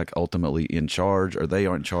 are they like ultimately in charge? Are they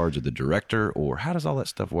in charge of the director, or how does all that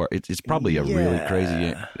stuff work? It's probably a really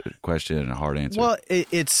crazy question and a hard answer. Well,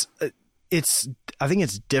 it's I think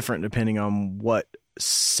it's different depending on what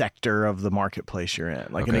sector of the marketplace you're in.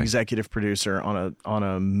 Like an executive producer on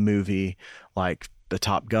a movie like the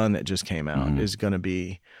Top Gun that just came out is going to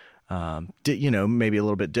be maybe a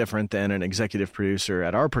little bit different than an executive producer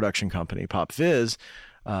at our production company, Pop Viz,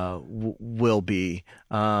 will be.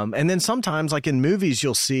 And then sometimes, like in movies,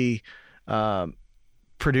 you'll see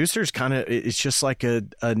producers it's just like a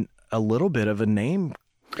little bit of a name.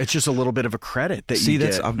 It's just a little bit of a credit that you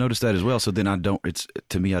get. I've noticed that as well. So then I don't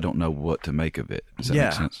know what to make of it. Does that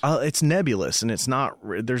make sense? It's nebulous, and it's not.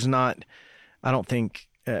 There's not. I don't think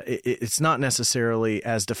it's not necessarily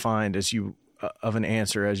as defined as you of an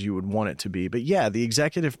answer as you would want it to be. But yeah, the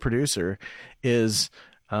executive producer is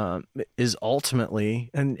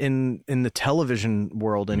ultimately, and in the television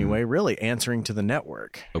world anyway, really answering to the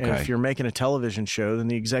network. Okay. And if you're making a television show, then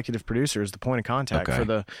the executive producer is the point of contact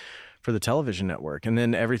for the television network, and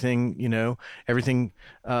then everything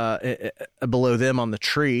below them on the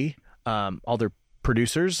tree, all their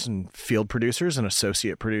producers and field producers and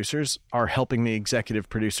associate producers are helping the executive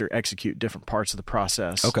producer execute different parts of the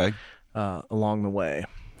process. Okay. Along the way.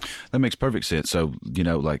 That makes perfect sense. So,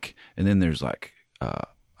 and then there's I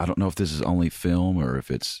don't know if this is only film or if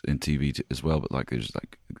it's in TV as well, but there's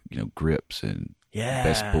Grips and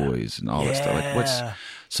Best Boys and all that stuff.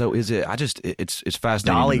 So is it? It's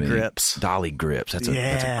fascinating. Dolly to me. Grips. Dolly Grips. That's a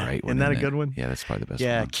great one. Isn't that a good one? Yeah, that's probably the best.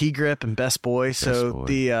 Yeah, one. Key Grip and Best Boy. So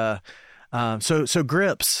so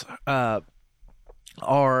Grips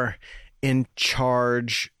are in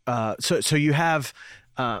charge. So you have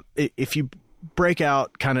if you break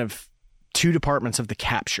out kind of two departments of the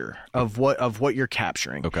capture of what you're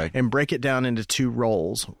capturing, okay, and break it down into two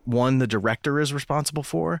roles. One, the director is responsible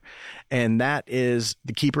for, and that is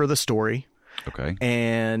the keeper of the story, okay,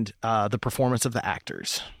 and the performance of the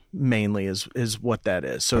actors mainly is what that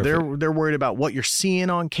is. So Perfect. they're worried about what you're seeing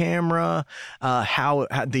on camera, how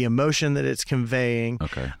the emotion that it's conveying.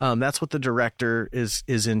 Okay, that's what the director is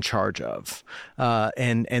in charge of,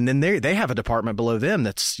 and then they have a department below them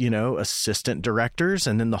that's assistant directors,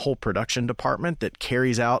 and then the whole production department that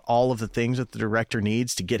carries out all of the things that the director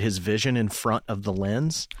needs to get his vision in front of the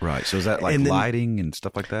lens. Right. So is that lighting and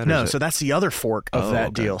stuff like that? No. So that's the other fork of that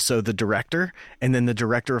okay. deal. So the director, and then the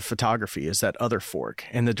director of photography is that other fork,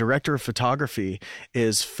 and the director of photography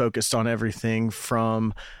is focused on everything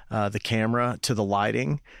from the camera to the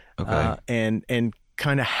lighting, okay, and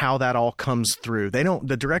kind of how that all comes through.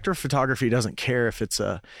 The director of photography doesn't care if it's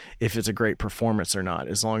a great performance or not,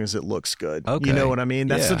 as long as it looks good. Okay. You know what I mean?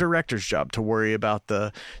 That's the Yeah. director's job to worry about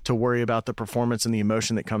the performance and the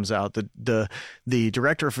emotion that comes out. The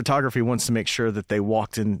director of photography wants to make sure that they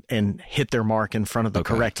walked in and hit their mark in front of the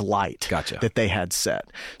Okay. correct light Gotcha. that they had set.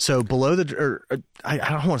 So below I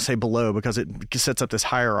don't want to say below because it sets up this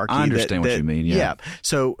hierarchy. I understand what you mean. Yeah.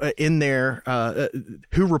 So in there,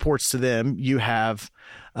 who reports to them? You have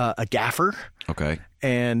a gaffer, Okay.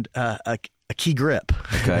 and a key grip.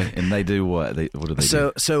 Okay. And they do what? What do they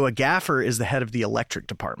do? So a gaffer is the head of the electric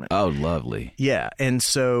department. Oh, lovely. Yeah, and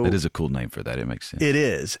so That is a cool name for that. It makes sense. it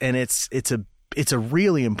is, and it's a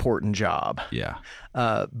really important job. Yeah.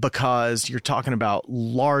 Because you're talking about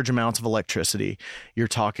large amounts of electricity. You're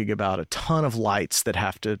talking about a ton of lights that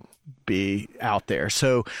have to be out there.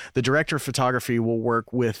 So the director of photography will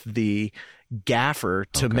work with the gaffer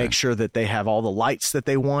to Okay. make sure that they have all the lights that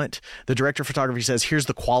they want. The director of photography says, here's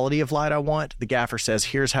the quality of light I want. The gaffer says,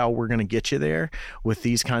 here's how we're going to get you there with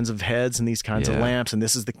these kinds of heads and these kinds of Yeah. lamps. And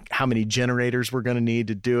this is how many generators we're going to need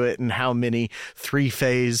to do it, and how many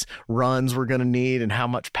 3-phase runs we're going to need, and how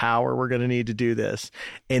much power we're going to need to do this.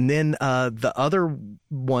 And then the other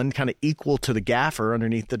one, kind of equal to the gaffer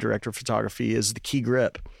underneath the director of photography, is the key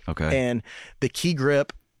grip. Okay. And the key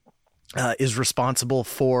grip is responsible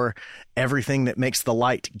for everything that makes the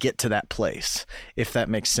light get to that place, if that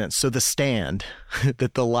makes sense. So the stand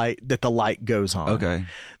that the light goes on, Okay.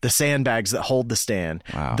 the sandbags that hold the stand,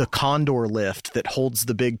 Wow. the condor lift that holds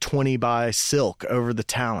the big 20 by silk over the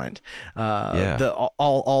talent, Yeah.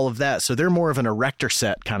 all of that. So they're more of an erector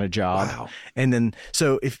set kind of job. Wow. And then,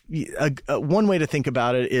 so if one way to think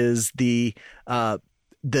about it is the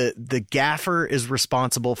gaffer is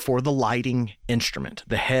responsible for the lighting instrument,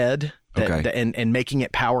 the head, Okay. and making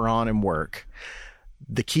it power on and work.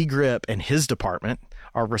 The key grip and his department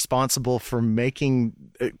are responsible for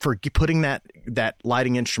putting that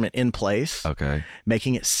lighting instrument in place, Okay.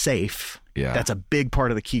 making it safe. Yeah. That's a big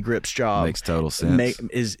part of the key grip's job. Makes total sense.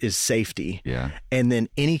 Is safety. Yeah. And then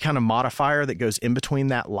any kind of modifier that goes in between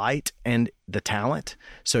that light and the talent.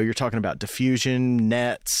 So you're talking about diffusion,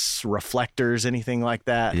 nets, reflectors, anything like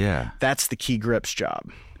that. Yeah. That's the key grip's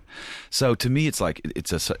job. So to me, it's like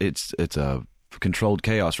it's a controlled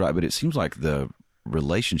chaos, right? But it seems like the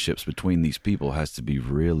relationships between these people has to be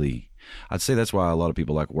really. I'd say that's why a lot of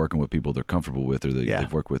people like working with people they're comfortable with or that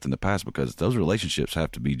they've worked with in the past, because those relationships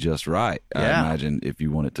have to be just right. Yeah. I imagine if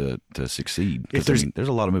you want it to succeed. If Because there's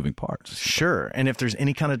a lot of moving parts. Sure. And if there's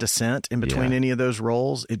any kind of dissent in between Yeah. any of those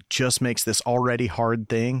roles, it just makes this already hard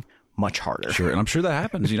thing much harder. Sure. And I'm sure that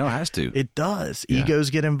happens. It has to. It does. Yeah. Egos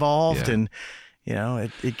get involved, Yeah.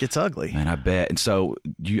 and it gets ugly. Man, I bet. And so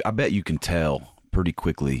I bet you can tell pretty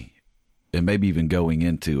quickly, and maybe even going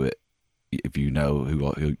into it, if you know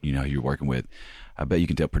who you're working with, I bet you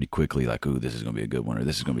can tell pretty quickly, like, ooh, this is going to be a good one, or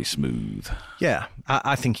this is going to be smooth. Yeah,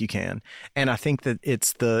 I think you can, and I think that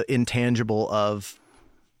it's the intangible of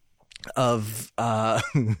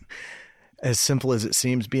as simple as it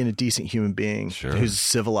seems, being a decent human being who's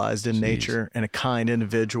civilized in nature and a kind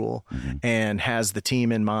individual, and has the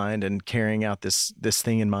team in mind and carrying out this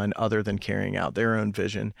thing in mind other than carrying out their own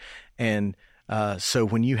vision. And so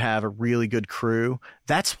when you have a really good crew,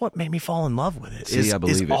 that's what made me fall in love with it. I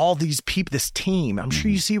believe it. All these people, this team. I'm sure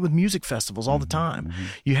you see it with music festivals all the time.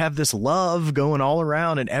 You have this love going all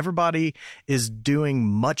around, and everybody is doing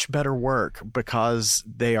much better work because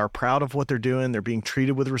they are proud of what they're doing. They're being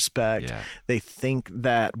treated with respect. Yeah. They think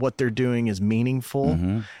that what they're doing is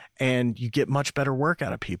meaningful. And you get much better work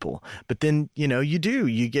out of people. But then, you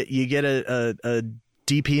get a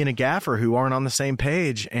DP and a gaffer who aren't on the same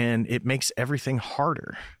page, and it makes everything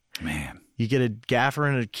harder. Man, you get a gaffer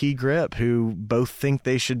and a key grip who both think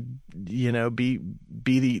they should, be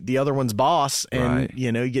the other one's boss, and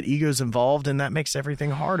you get egos involved, and that makes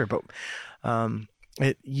everything harder. But when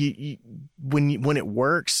it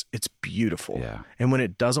works, it's beautiful. Yeah. And when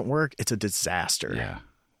it doesn't work, it's a disaster. Yeah.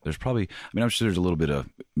 There's probably, I'm sure there's a little bit of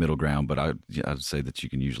middle ground, but I'd say that you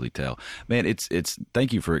can usually tell. Man, it's.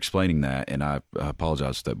 Thank you for explaining that, and I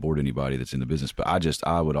apologize if that bored anybody that's in the business. But I've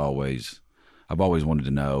always wanted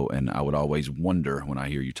to know, and I would always wonder when I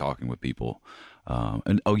hear you talking with people.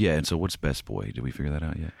 And so what's Best Boy? Did we figure that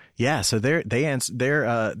out yet? Yeah, so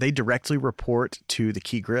they directly report to the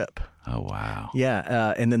key grip. Oh wow.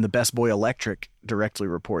 Yeah, and then the Best Boy Electric directly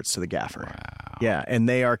reports to the gaffer. Wow. Yeah, and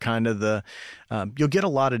they are kind of the you'll get a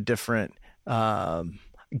lot of different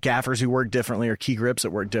gaffers who work differently, or key grips that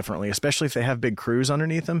work differently, especially if they have big crews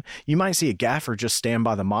underneath them. You might see a gaffer just stand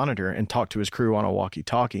by the monitor and talk to his crew on a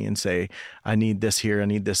walkie-talkie and say, I need this here, I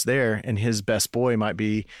need this there. And his best boy might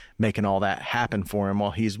be making all that happen for him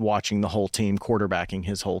while he's watching the whole team, quarterbacking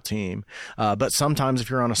his whole team. But sometimes if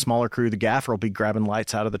you're on a smaller crew, the gaffer will be grabbing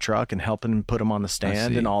lights out of the truck and helping put them on the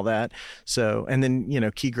stand and all that. So, and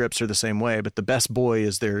then, key grips are the same way, but the best boy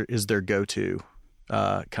is their go-to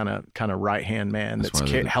kind of right hand man that's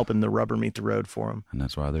helping the rubber meet the road for them. And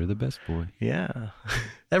that's why they're the best boy. Yeah.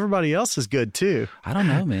 Everybody else is good too. I don't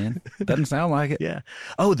know, man. Doesn't sound like it. Yeah.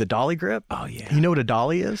 Oh, the dolly grip? Oh, yeah. You know what a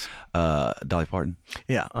dolly is? Dolly Parton.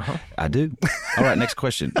 Yeah. Uh-huh. I do. All right, next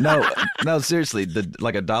question. No, seriously,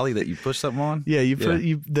 like a dolly that you push something on? Yeah,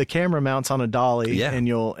 the camera mounts on a dolly, and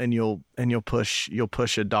you'll push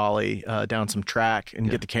a dolly down some track and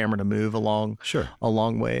get the camera to move along a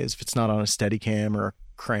long ways if it's not on a steady cam or a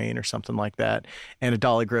crane or something like that. And a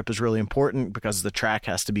dolly grip is really important because the track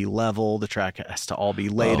has to be level, the track has to all be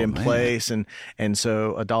laid in place, and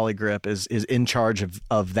so a dolly grip is in charge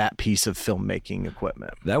of that piece of filmmaking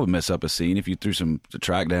equipment. That would mess up a scene if you threw the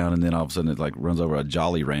track down and then all of a sudden it like runs over a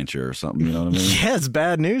Jolly Rancher or something, you know what I mean? Yeah, it's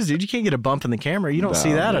bad news, dude. You can't get a bump in the camera. You don't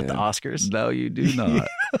see that at the Oscars. No, you do not.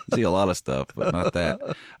 See a lot of stuff, but not that.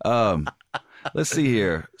 Let's see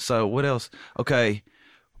here. So what else? Okay.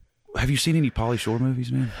 Have you seen any Pauly Shore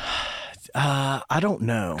movies, man? I don't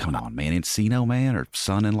know. Come on, man. Encino Man or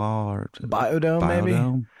Son-in-Law or Biodome,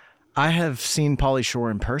 maybe? I have seen Pauly Shore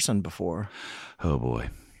in person before. Oh, boy.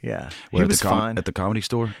 Yeah. He was fine. At the Comedy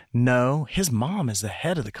Store? No. His mom is the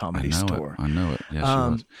head of the Comedy Store. I know it.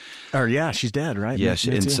 Yeah, she was. She's dead, right? Yeah,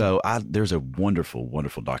 so there's a wonderful,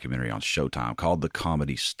 wonderful documentary on Showtime called The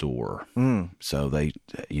Comedy Store. So they,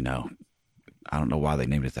 I don't know why they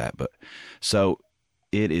named it that, but so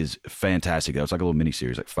it is fantastic. It's like a little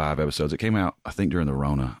miniseries, like 5 episodes. It came out, I think, during the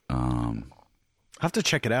Rona. I'll have to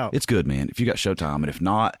check it out. It's good, man. If you got Showtime, and if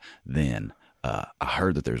not, then I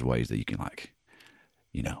heard that there's ways that you can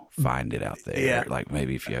find it out there. Yeah. Like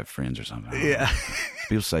maybe if you have friends or something. Yeah.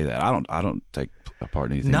 People say that. I don't take a part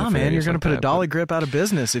in anything. No, man, you're going to put a dolly grip out of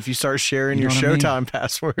business if you start sharing your Showtime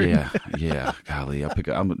password. Yeah. Golly,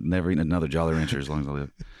 I'm never eating another Jolly Rancher as long as I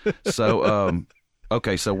live. So,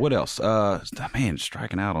 okay, so what else? Man,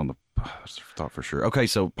 striking out on the thought for sure. Okay,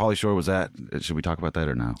 so Pauly Shore, was that? Should we talk about that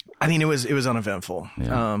or no? I mean, it was uneventful.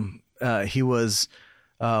 Yeah. He was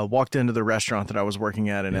walked into the restaurant that I was working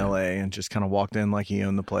at in L.A. and just kind of walked in like he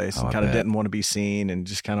owned the place and kind of didn't want to be seen and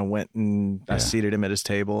just kind of went and I seated him at his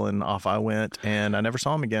table and off I went and I never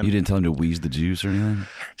saw him again. You didn't tell him to wheeze the juice or anything?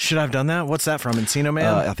 Should I have done that? What's that from? Encino Man?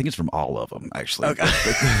 I think it's from all of them, actually. Okay.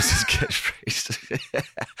 That's his catchphrase.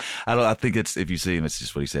 I think it's, if you see him, it's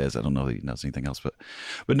just what he says. I don't know if he knows anything else. But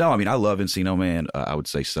no, I mean, I love Encino Man. I would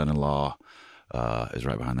say Son-in-Law. is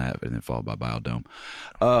right behind that, and then followed by Biodome.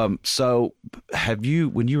 So have you,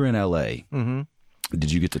 when you were in LA,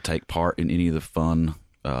 did you get to take part in any of the fun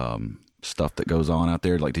stuff that goes on out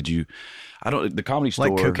there? Like, did you, the Comedy Store.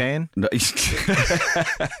 Like cocaine? No,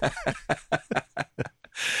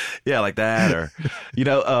 yeah, like that, or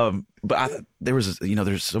but there's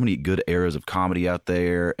so many good eras of comedy out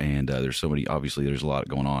there, and there's so many. Obviously, there's a lot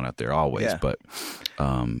going on out there always. Yeah. But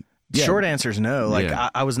short answer is no. Like Yeah.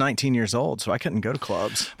 I was 19 years old, so I couldn't go to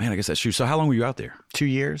clubs. Man, I guess that's true. So how long were you out there? 2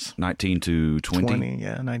 years. 19 to 20? 20,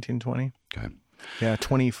 yeah, 19, 20. Okay. Yeah,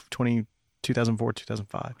 2004,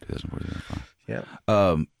 2005. 2004, 2005. Yeah.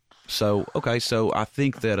 So I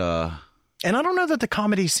think that And I don't know that the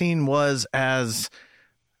comedy scene was as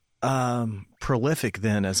prolific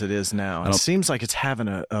then as it is now. It seems like it's having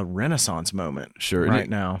a renaissance moment right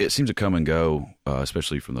now. It seems to come and go,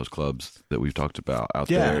 especially from those clubs that we've talked about out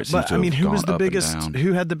there. It seems but to I mean, have who was gone the up and biggest? down.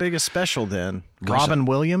 Who had the biggest special then? Gosh, Robin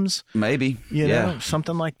Williams, Maybe. you know,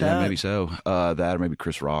 something like that. Yeah, maybe so. That or maybe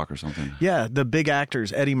Chris Rock or something. Yeah, the big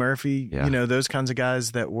actors, Eddie Murphy, Yeah. you know, those kinds of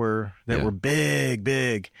guys that were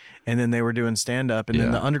big, and then they were doing stand up, and then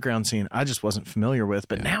Yeah. the underground scene I just wasn't familiar with.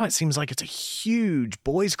 But now it seems like it's a huge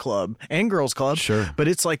boys club and girls club. Sure. But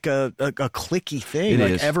it's like a cliquey thing. It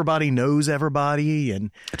like is. everybody knows everybody, and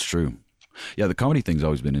It's true. Yeah, the comedy thing's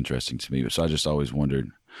always been interesting to me. So I just always wondered.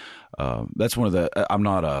 That's one of the. I'm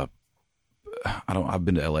not a. I don't. I've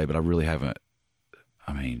been to LA, but I really haven't.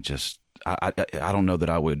 I mean, just I don't know that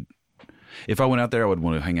I would. If I went out there, I would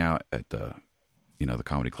want to hang out at the, the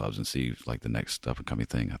comedy clubs and see like the next up and coming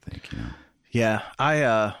thing. I think. yeah,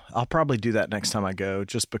 I'll probably do that next time I go,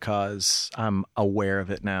 just because I'm aware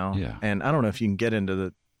of it now. Yeah. And I don't know if you can get into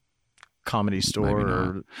the Comedy Store Maybe not.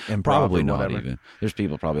 or improv Probably or not whatever. even. There's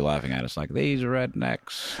people probably laughing at us like, these are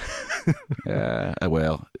rednecks. Yeah.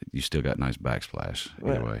 Well, you still got nice backsplash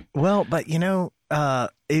either way. Well, but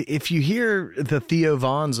if you hear the Theo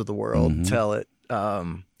Vaughns of the world tell it,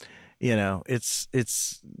 it's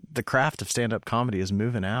the craft of stand-up comedy is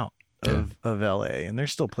moving out of LA, and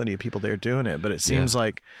there's still plenty of people there doing it. But it seems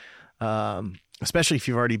like, especially if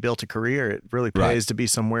you've already built a career, it really pays to be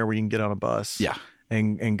somewhere where you can get on a bus. Yeah.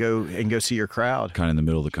 And go see your crowd. Kind of in the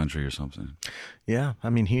middle of the country or something. Yeah, I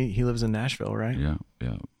mean he lives in Nashville, right? Yeah.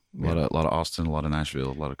 Yeah. A lot of Austin, a lot of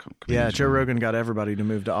Nashville, a lot of Yeah, comedians Joe around. Rogan got everybody to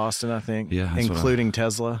move to Austin, I think. Yeah, that's what including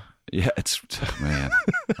Tesla. Yeah, it's man,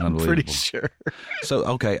 unbelievable. Pretty sure. So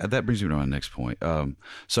okay, that brings me to my next point.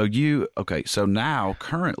 So now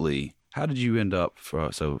currently, how did you end up?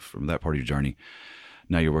 So from that part of your journey,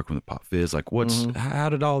 now you're working with Pop Fizz. Like, how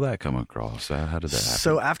did all that come across? How did that happen?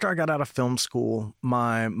 So after I got out of film school,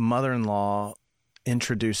 my mother-in-law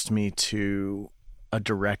introduced me to a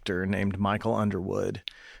director named Michael Underwood,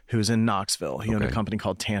 who's in Knoxville. He owned a company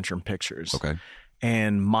called Tantrum Pictures. Okay.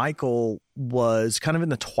 And Michael was kind of in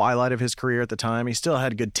the twilight of his career at the time. He still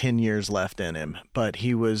had a good 10 years left in him, but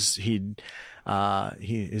he is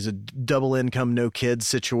a double income, no kids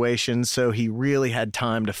situation. So he really had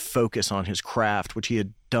time to focus on his craft, which he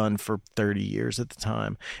had done for 30 years at the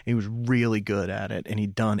time. And he was really good at it. And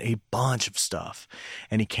he'd done a bunch of stuff.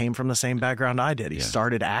 And he came from the same background I did. He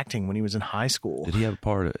started acting when he was in high school. Did he have a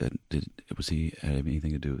part? Was he had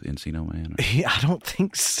anything to do with Encino Man? I don't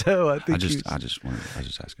think so. I think I just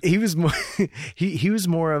asking. he was more he was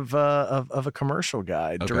more of a commercial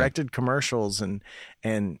guy, directed commercials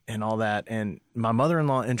and all that. And my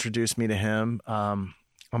mother-in-law introduced me to him.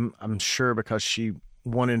 I'm sure because she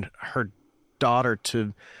wanted her daughter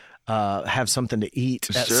to have something to eat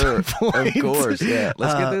at some point. Of course, yeah.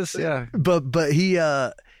 Let's get this, yeah. But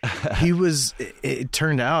he was. It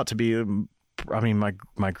turned out to be,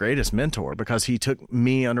 my greatest mentor, because he took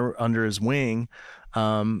me under his wing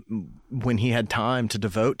when he had time to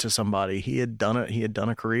devote to somebody. He had done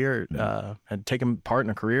a career, had taken part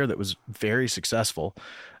in a career that was very successful.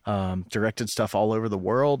 Directed stuff all over the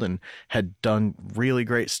world and had done really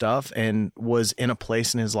great stuff, and was in a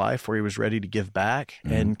place in his life where he was ready to give back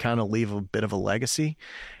and kind of leave a bit of a legacy.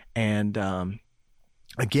 And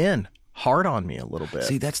again, hard on me a little bit.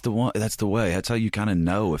 See, that's the one. That's the way. That's how you kind of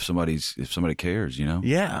know if somebody cares.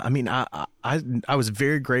 Yeah, I mean, I was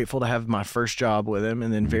very grateful to have my first job with him,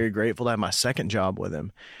 and then very grateful to have my second job with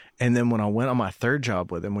him. And then when I went on my third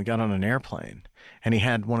job with him, we got on an airplane, and he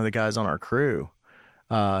had one of the guys on our crew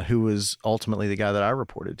who was ultimately the guy that I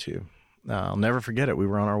reported to. I'll never forget it. We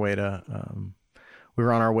were on our way to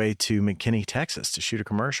McKinney, Texas, to shoot a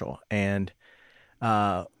commercial, and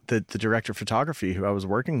the director of photography who I was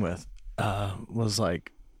working with was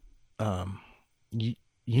like, "You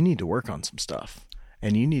need to work on some stuff."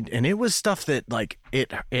 And it was stuff that, like,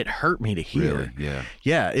 it hurt me to hear. Really? Yeah.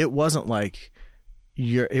 Yeah. It wasn't like,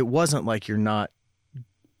 it wasn't like you're not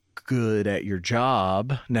good at your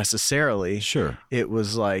job necessarily. Sure. It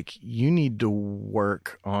was like you need to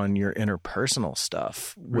work on your interpersonal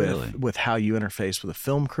stuff with how you interface with a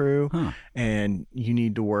film crew, and you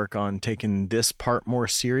need to work on taking this part more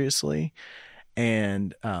seriously.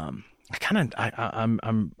 And I'm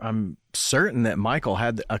certain that Michael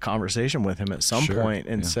had a conversation with him at some point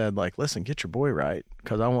and said, like, listen, get your boy right,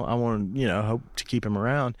 because I want hope to keep him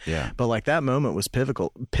around. Yeah. But like that moment was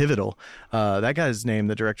pivotal. That guy's name,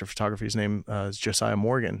 the director of photography's name, is Josiah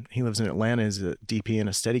Morgan. He lives in Atlanta. He's a DP and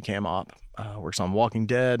a Steadicam op. Works on Walking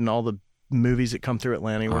Dead and all the movies that come through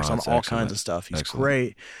Atlanta. He works on all kinds of stuff. He's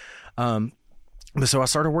great. So I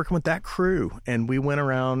started working with that crew, and we went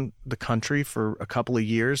around the country for a couple of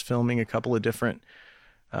years, filming a couple of different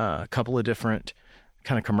kind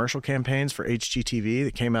of commercial campaigns for HGTV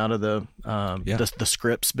that came out of the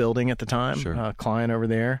Scripps building at the time, client over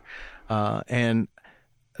there. And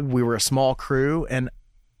we were a small crew, and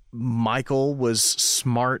Michael was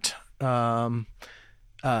smart with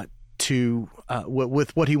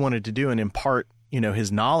what he wanted to do and impart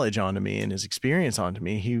his knowledge onto me and his experience onto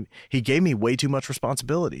me. He gave me way too much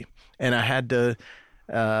responsibility, and I had to.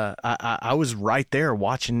 I was right there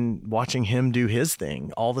watching him do his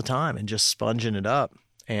thing all the time and just sponging it up.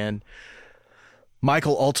 And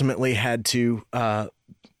Michael ultimately had to.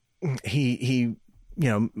 He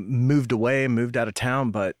moved away and moved out of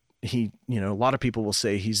town, but he, a lot of people will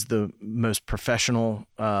say he's the most professional,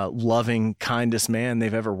 loving, kindest man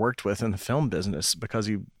they've ever worked with in the film business, because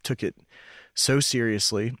he took it so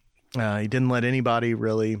seriously. He didn't let anybody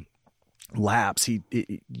really lapse.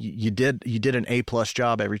 You did an A+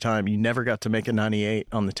 job every time. You never got to make a 98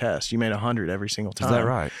 on the test. You made 100 every single time. Is that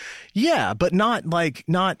right? Yeah, but not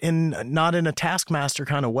in a taskmaster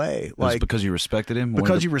kind of way. Like, because you respected him.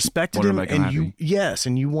 Because you respected him, and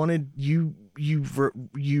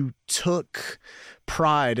you took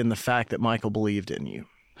pride in the fact that Michael believed in you.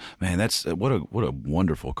 Man, that's what a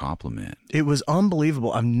wonderful compliment. It was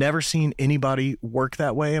unbelievable. I've never seen anybody work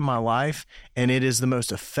that way in my life, and it is the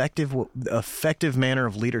most effective manner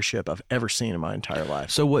of leadership I've ever seen in my entire life.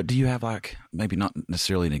 So, what do you have, like, maybe not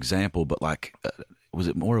necessarily an example, but like, was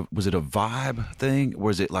it a vibe thing?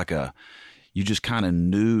 Was it like you just kind of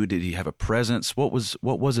knew? Did he have a presence? What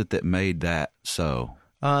was it that made that so?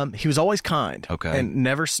 He was always kind, and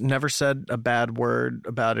never said a bad word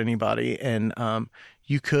about anybody, and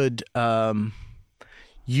you could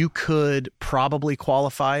probably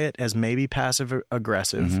qualify it as maybe passive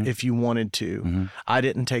aggressive if you wanted to. Mm-hmm. I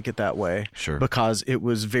didn't take it that way, because it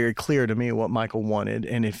was very clear to me what Michael wanted,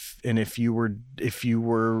 and if you were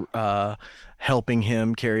helping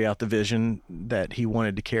him carry out the vision that he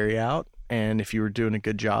wanted to carry out, and if you were doing a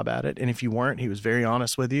good job at it, and if you weren't, he was very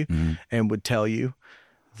honest with you and would tell you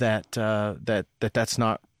that that's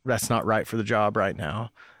not right for the job right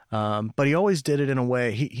now. But he always did it in a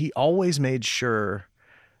way. He always made sure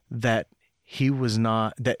that he was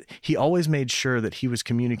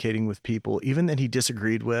communicating with people, even that he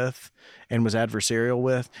disagreed with and was adversarial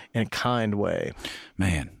with, in a kind way.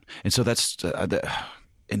 Man, and so that's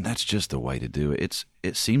just the way to do it.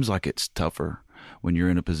 It seems like it's tougher when you're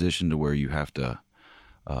in a position to where you have to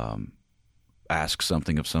ask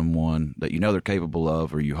something of someone that they're capable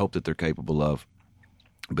of, or you hope that they're capable of.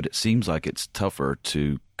 But it seems like it's tougher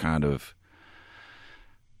to kind of,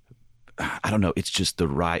 I don't know, it's just the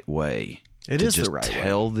right way. It is the right way.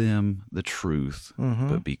 Tell them the truth,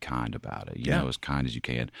 but be kind about it. As kind as you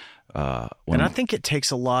can. And I think it takes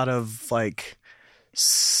a lot of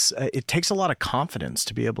confidence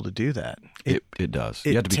to be able to do that. It does.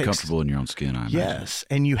 You have to be comfortable in your own skin, I imagine. Yes,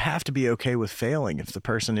 and you have to be okay with failing if the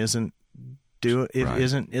person isn't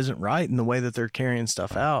right in the way that they're carrying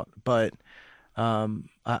stuff out. But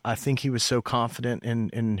I think he was so confident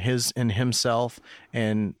in himself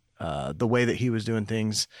and the way that he was doing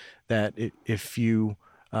things that if you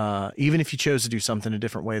even if you chose to do something a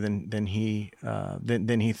different way than he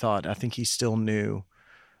thought, I think he still knew.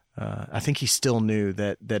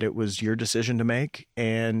 That it was your decision to make,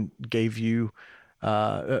 and gave you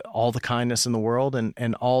all the kindness in the world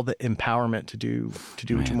and all the empowerment to do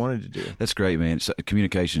what you wanted to do. That's great, man.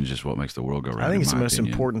 Communication is just what makes the world go round. I think it's the most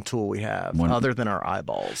important tool we have, other than our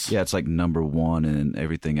eyeballs. Yeah, it's like number one, and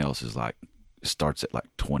everything else is like starts at like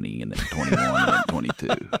 20 and then 21 and then 22.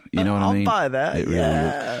 You know what I mean? I'll buy that. It really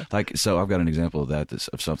is. Like, so I've got an example of that.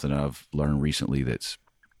 Of something I've learned recently that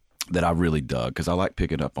I really dug, because I like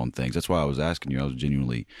picking up on things. That's why I was asking you. I was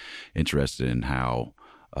genuinely interested in how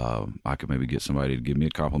I could maybe get somebody to give me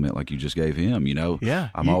a compliment like you just gave him. Yeah,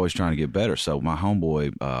 I'm always trying to get better. So my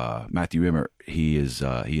homeboy Matthew Emmert, he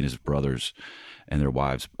and his brothers and their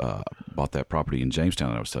wives bought that property in Jamestown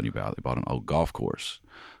that I was telling you about. They bought an old golf course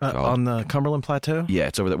on the Cumberland Plateau. Yeah,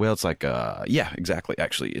 it's over there. Well, it's like yeah, exactly.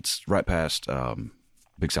 Actually, it's right past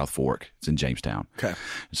Big South Fork. It's in Jamestown. Okay.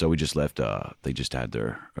 So we just left. They just had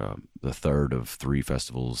their the third of 3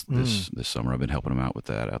 festivals this summer. I've been helping them out with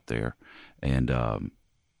that out there, and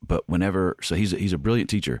but whenever, so he's a brilliant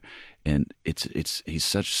teacher, and he's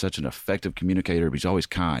such an effective communicator. But he's always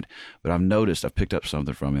kind. But I've picked up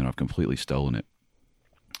something from him. I've completely stolen it.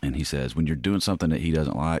 And he says, when you're doing something that he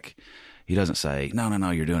doesn't like, he doesn't say, no,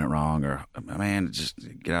 you're doing it wrong, or man, just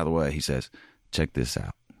get out of the way. He says, check this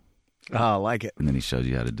out. Oh, I like it. And then he shows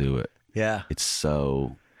you how to do it. Yeah. It's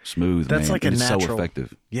so smooth, that's man. Like it's so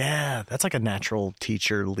effective. Yeah, that's like a natural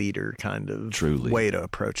teacher leader kind of Truly. way to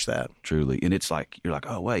approach that. Truly. And it's like, you're like,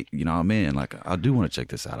 oh, wait, I'm in. Like, I do want to check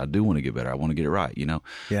this out. I do want to get better. I want to get it right,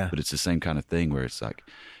 Yeah. But it's the same kind of thing where it's like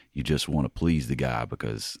you just want to please the guy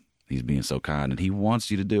because he's being so kind and he wants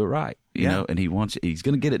you to do it right, you know, and he's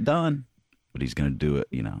going to get it done, but he's going to do it,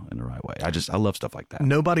 in the right way. I love stuff like that.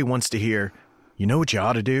 Nobody wants to hear, you know what you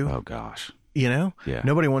ought to do? Oh, gosh. Yeah.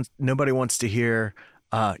 Nobody wants to hear,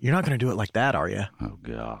 you're not going to do it like that, are you? Oh,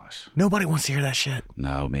 gosh. Nobody wants to hear that shit.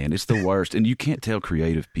 No, man, it's the worst. And you can't tell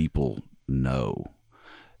creative people no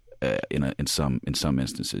in some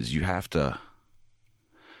instances. You have to,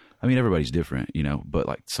 everybody's different, but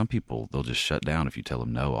like some people, they'll just shut down if you tell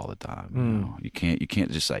them no all the time. You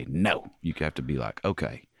can't just say no. You have to be like,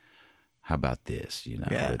 okay, how about this?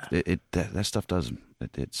 Yeah. That stuff does,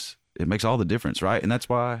 it makes all the difference, right? And that's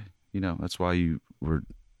why, you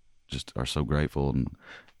are so grateful. And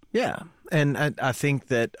yeah. And I think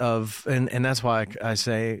that and that's why I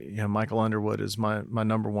say, Michael Underwood is my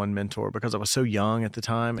number one mentor, because I was so young at the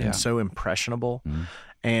time and so impressionable. Mm-hmm.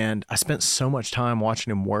 And I spent so much time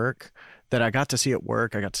watching him work that I got to see it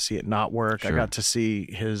work. I got to see it not work. Sure. I got to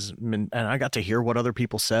see and I got to hear what other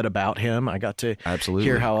people said about him. I got to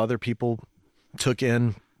hear how other people took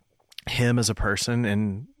in him as a person.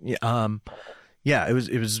 And it was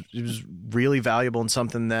really valuable and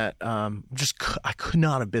something that I could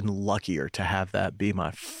not have been luckier to have that be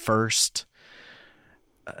my first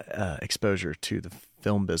exposure to the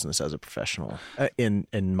film business as a professional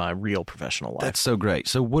in my real professional life. That's so great.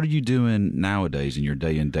 So what are you doing nowadays in your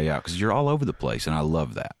day in, day out? Because you're all over the place, and I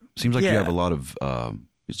love that. Seems like you have a lot of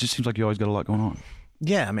it just seems like you always got a lot going on.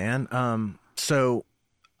 Yeah, man. So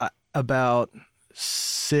about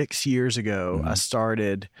 6 years ago, I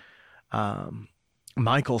started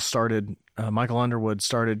Michael Underwood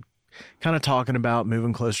started kind of talking about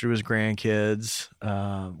moving closer to his grandkids,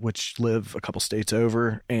 which live a couple states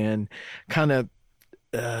over, and kind of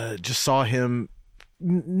just saw him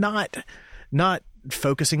not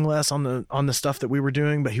focusing less on the stuff that we were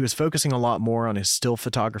doing, but he was focusing a lot more on his still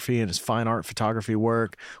photography and his fine art photography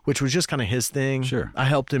work, which was just kind of his thing. Sure. I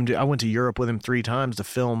helped him I went to Europe with him 3 times to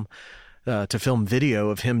film video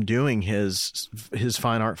of him doing his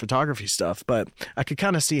fine art photography stuff. But I could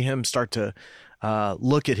kind of see him start to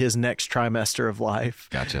look at his next trimester of life.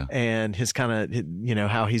 Gotcha. And his kind of,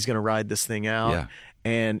 how he's going to ride this thing out. Yeah.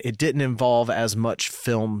 And it didn't involve as much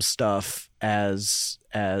film stuff as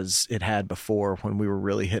it had before when we were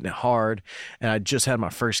really hitting it hard. And I just had my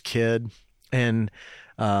first kid, and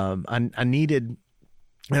I needed,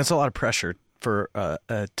 and it's a lot of pressure for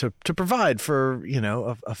to provide for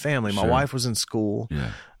a family. My wife was in school,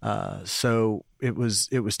 so it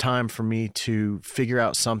was time for me to figure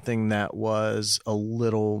out something that was a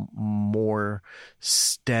little more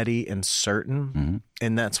steady and certain,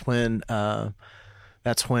 and that's when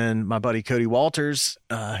my buddy Cody Walters,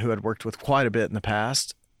 who I'd worked with quite a bit in the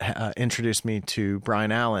past, introduced me to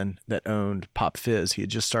Brian Allen that owned Pop Fizz. He had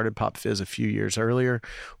just started Pop Fizz a few years earlier,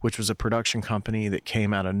 which was a production company that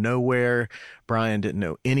came out of nowhere. Brian didn't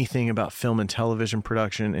know anything about film and television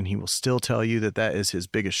production, and he will still tell you that is his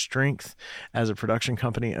biggest strength as a production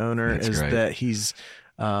company owner. That's great. That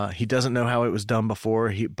he doesn't know how it was done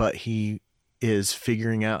before, but he is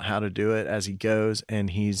figuring out how to do it as he goes, and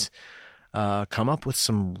he's come up with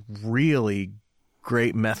some really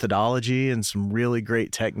great methodology and some really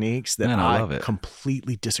great techniques that I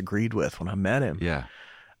completely disagreed with when I met him. Yeah.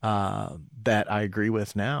 That I agree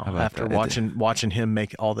with now after watching him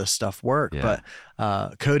make all this stuff work. Yeah.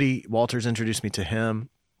 But Cody Walters introduced me to him.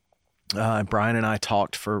 Brian and I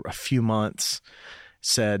talked for a few months.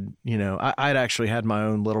 Said, I'd actually had my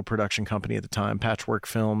own little production company at the time, Patchwork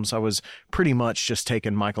Films. I was pretty much just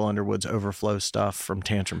taking Michael Underwood's overflow stuff from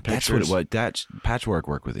Tantrum Pictures. That's what it was. Patchwork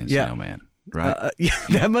work with Encino, man. right? Yeah,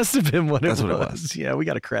 that must have been what That's it was. what it was. Yeah, we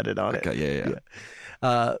got a credit on it. Okay,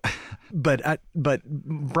 yeah. But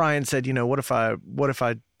Brian said, what if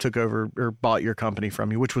I took over or bought your company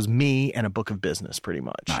from you, which was me and a book of business, pretty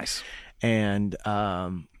much. Nice. And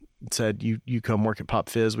said, you come work at Pop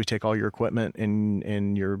Fizz. We take all your equipment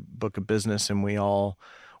and your book of business, and we all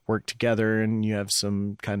work together. And you have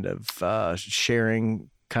some kind of sharing.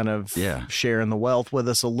 Sharing the wealth with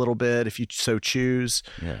us a little bit if you so choose.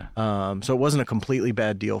 Yeah. So it wasn't a completely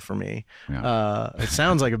bad deal for me. Yeah. It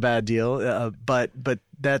sounds like a bad deal, but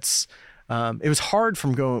that's it was hard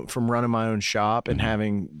from running my own shop and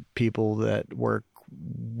having people that work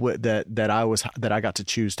that I got to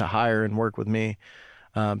choose to hire and work with me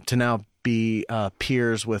to now be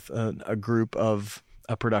peers with a group of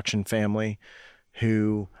a production family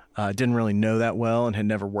who didn't really know that well and had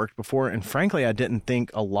never worked before. And frankly, I didn't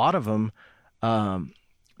think a lot of them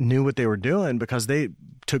knew what they were doing because they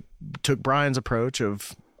took Brian's approach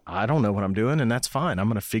of, I don't know what I'm doing, and that's fine. I'm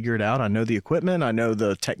going to figure it out. I know the equipment. I know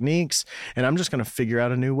the techniques, and I'm just going to figure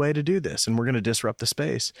out a new way to do this, and we're going to disrupt the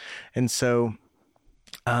space. And so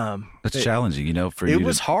it's challenging, for you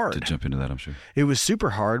was hard to jump into that, I'm sure. It was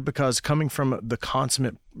super hard because coming from the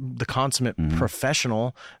consummate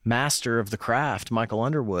professional master of the craft, Michael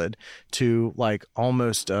Underwood, to like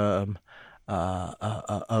almost a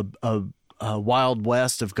Wild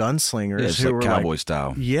West of gunslingers who were cowboy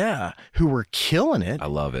style. Yeah, who were killing it. I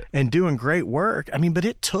love it. And doing great work. I mean, but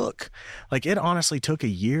it honestly took a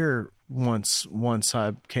year once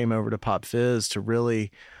I came over to Pop Fizz to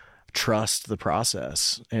really trust the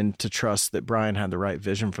process and to trust that Brian had the right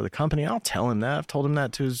vision for the company. I'll tell him that. I've told him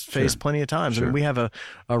that to his face plenty of times. Sure. And we have a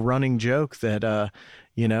running joke that,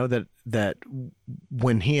 that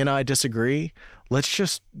when he and I disagree, let's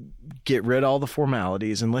just get rid of all the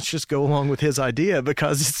formalities and let's just go along with his idea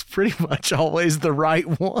because it's pretty much always the right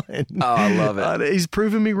one. Oh, I love it. He's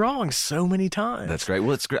proven me wrong so many times. That's great.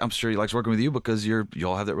 Well, it's great. I'm sure he likes working with you because you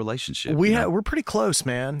all have that relationship. We're pretty close,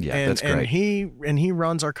 man. Yeah, that's great. And he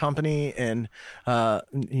runs our company, and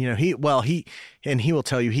he will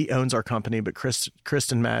tell you he owns our company, but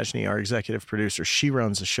Kristen Majny, our executive producer, she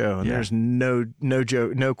runs the show, and there's no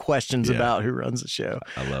joke, no questions about who runs the show.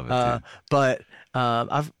 I love it too. But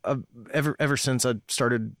I've ever since I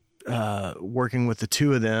started working with the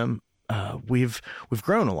two of them, we've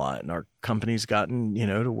grown a lot, and our company's gotten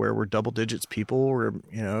to where we're double digits people. We're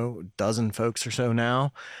a dozen folks or so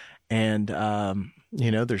now, and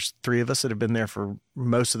there's three of us that have been there for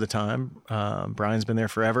most of the time. Brian's been there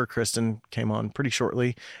forever. Kristen came on pretty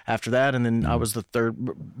shortly after that, and then I was the third.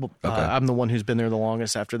 I'm the one who's been there the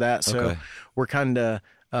longest after that. So we're kind of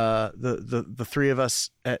the three of us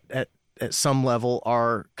at some level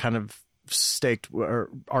are kind of staked,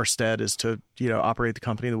 or our stead is to operate the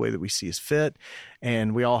company the way that we see as fit,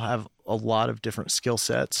 and we all have a lot of different skill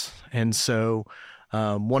sets. And so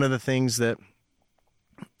one of the things that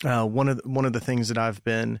I've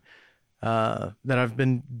been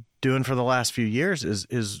doing for the last few years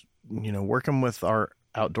is working with our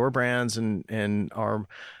outdoor brands and our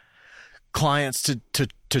clients to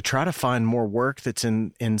try to find more work that's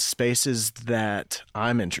in spaces that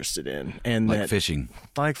I'm interested in, and like fishing,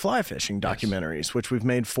 like fly fishing documentaries, which we've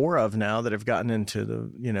made 4 of now that have gotten into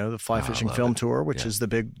the fly fishing film tour, which is the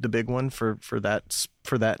big one for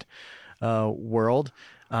that world.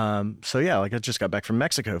 So yeah, like I just got back from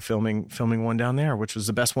Mexico filming one down there, which was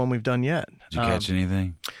the best one we've done yet. Did you catch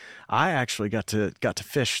anything? I actually got to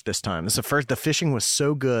fish this time. This is the fishing was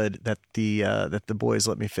so good that the boys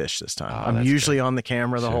let me fish this time. I'm usually on the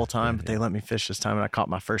camera the whole time, but they let me fish this time, and I caught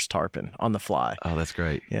my first tarpon on the fly. Oh, that's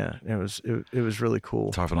great. Yeah, it was really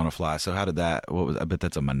cool. Tarpon on a fly. So how did that? I bet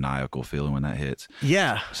that's a maniacal feeling when that hits.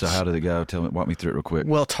 Yeah. So how did it go? Walk me through it real quick.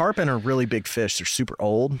 Well, tarpon are really big fish. They're super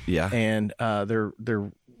old. Yeah. And they're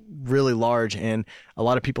really large, and a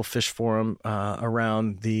lot of people fish for them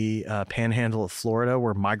around the panhandle of Florida,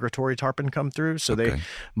 where migratory tarpon come through. So they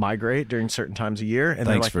migrate during certain times of year. And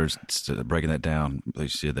thanks for breaking that down. You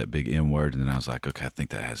said that big M word, and then I was like, okay, I think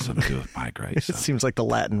that has something to do with migrate. So. It seems like the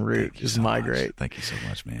Latin root is migrate. Much. Thank you so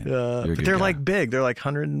much, man. But they're like big. They're like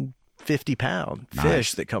 150-pound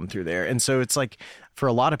fish that come through there, and so it's like for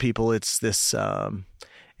a lot of people, it's this.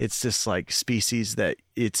 It's this like species that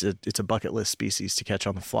it's a bucket list species to catch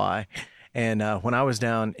on the fly. And when I was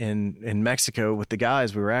down in Mexico with the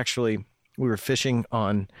guys, we were fishing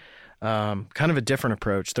on kind of a different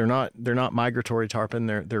approach. They're not migratory tarpon.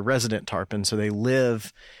 They're resident tarpon. So they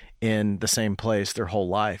live in the same place their whole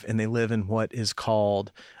life, and they live in what is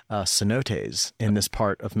called cenotes in this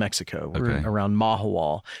part of Mexico, around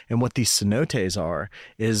Mahahual. And what these cenotes are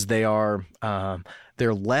is they're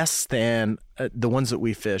they're less than the ones that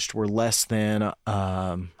we fished were less than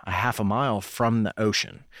a half a mile from the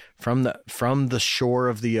ocean, from the shore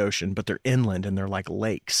of the ocean, but they're inland and they're like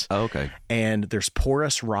lakes. Oh, okay. And there's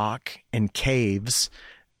porous rock and caves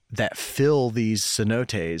that fill these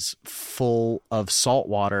cenotes full of salt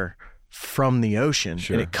water from the ocean.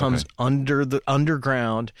 Sure. And it comes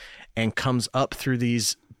underground and comes up through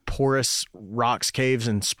these porous rocks, caves,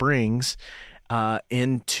 and springs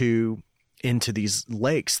into these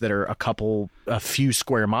lakes that are a few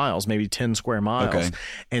square miles, maybe 10 square miles. Okay.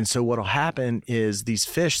 And so what'll happen is these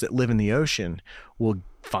fish that live in the ocean will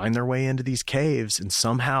find their way into these caves and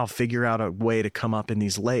somehow figure out a way to come up in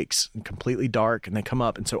these lakes, completely dark, and they come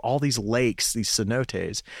up. And so all these lakes, these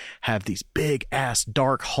cenotes, have these big ass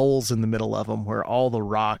dark holes in the middle of them where all the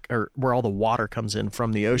water comes in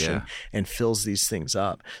from the ocean and fills these things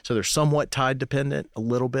up. So they're somewhat tide dependent a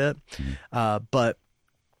little bit, but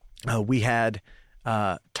we had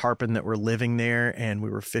tarpon that were living there, and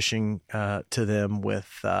we were fishing to them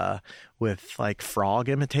with like frog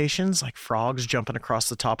imitations, like frogs jumping across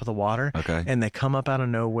the top of the water. Okay. And they come up out of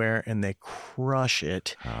nowhere and they crush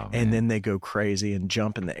it, and then they go crazy and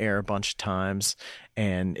jump in the air a bunch of times,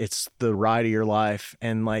 and it's the ride of your life.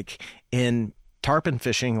 And like in tarpon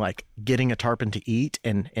fishing, like getting a tarpon to eat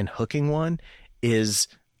and hooking one is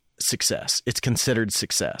success. It's considered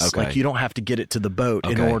success. Okay. Like you don't have to get it to the boat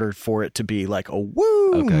in order for it to be like a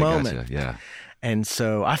woo moment. Gotcha. Yeah. And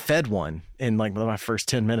so I fed one in like my first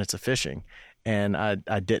 10 minutes of fishing, and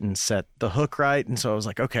I didn't set the hook right. And so I was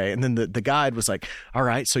like, okay. And then the guide was like, all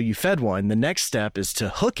right, so you fed one. The next step is to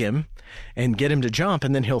hook him and get him to jump,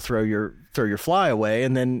 and then he'll throw your fly away.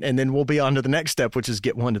 And then we'll be on to the next step, which is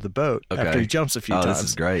get one to the boat after he jumps a few times. This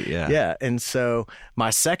is great. Yeah. Yeah. And so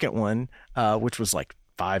my second one, which was like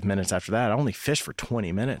 5 minutes after that, I only fished for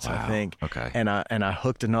 20 minutes, I think. Okay. And I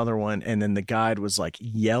hooked another one, and then the guide was like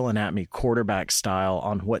yelling at me quarterback style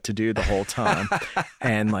on what to do the whole time.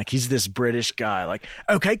 And like he's this British guy, like,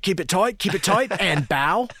 okay, keep it tight, and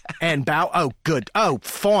bow. Oh, good. Oh,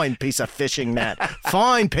 fine piece of fishing net.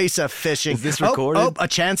 Fine piece of fishing. Is this recorded? Oh, a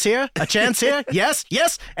chance here.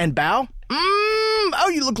 Yes, and bow. Oh,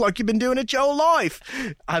 you look like you've been doing it your life.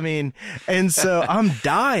 I mean, and so I'm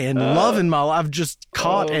dying, loving my life. I've just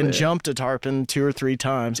caught and jumped a tarpon 2 or 3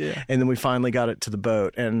 times, and then we finally got it to the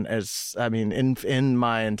boat. And in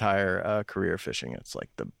my entire career fishing, it's like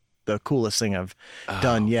the coolest thing I've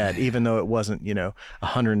done yet, even though it wasn't,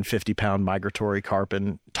 150-pound migratory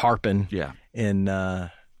tarpon in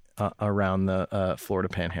around the Florida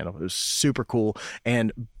Panhandle. It was super cool.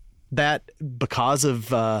 And that because of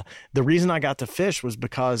the reason I got to fish was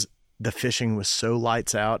because the fishing was so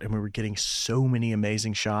lights out and we were getting so many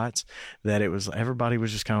amazing shots that everybody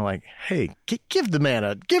was just kind of like, hey, give the man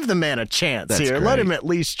a chance. That's here. Great. Let him at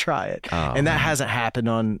least try it. Oh, and that hasn't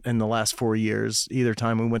happened in the last 4 years, either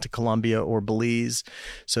time we went to Colombia or Belize.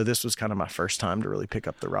 So this was kind of my first time to really pick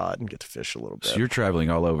up the rod and get to fish a little bit. So you're traveling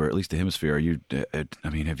all over, at least the hemisphere. It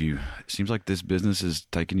seems like this business is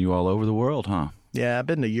taking you all over the world, huh? Yeah, I've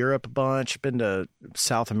been to Europe a bunch, been to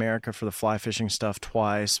South America for the fly fishing stuff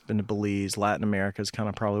twice, been to Belize. Latin America is kind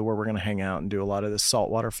of probably where we're going to hang out and do a lot of this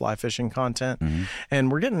saltwater fly fishing content. Mm-hmm.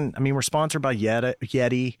 And we're sponsored by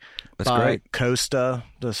Yeti. That's by great. Costa,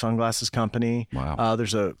 the sunglasses company. Wow.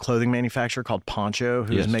 There's a clothing manufacturer called Poncho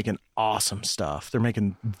who is making awesome stuff. They're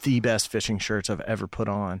making the best fishing shirts I've ever put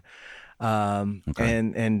on.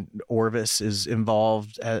 And Orvis is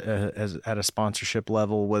involved at a sponsorship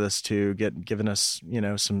level with us too, giving us,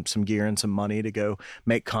 some gear and some money to go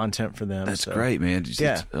make content for them. That's great, man.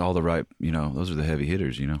 It's all the right, those are the heavy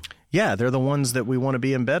hitters, Yeah, they're the ones that we want to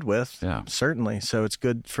be in bed with. Yeah. Certainly. So it's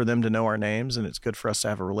good for them to know our names, and it's good for us to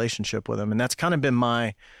have a relationship with them. And that's kind of been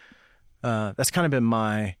my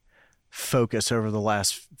focus over the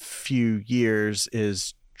last few years,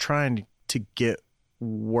 is trying to get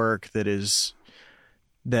work that is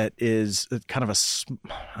kind of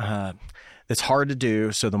that's hard to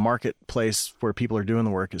do. So the marketplace where people are doing the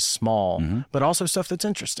work is small, but also stuff that's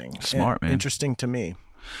interesting. Smart, man. Interesting to me.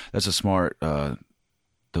 That's a smart.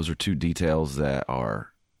 Those are two details that are.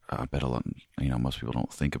 I bet a lot. Most people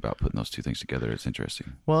don't think about putting those two things together. It's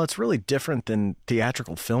interesting. Well, it's really different than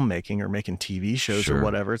theatrical filmmaking or making TV shows or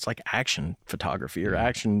whatever. It's like action photography or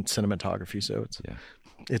action cinematography. So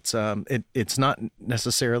it's not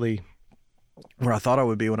necessarily where I thought I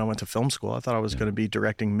would be when I went to film school. I thought I was going to be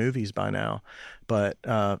directing movies by now, but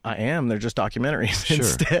I am. They're just documentaries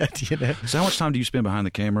instead. So how much time do you spend behind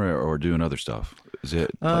the camera or doing other stuff? Is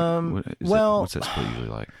it what's that split usually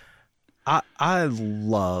like? I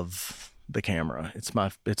love the camera. It's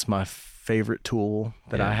my favorite tool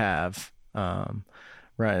that I have.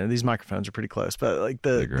 Right. These microphones are pretty close, but like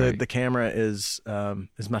They're great. the camera is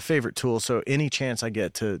my favorite tool. So any chance I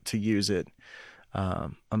get to use it,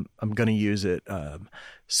 I'm going to use it.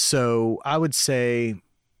 So I would say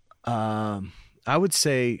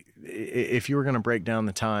if you were going to break down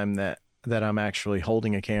the time that I'm actually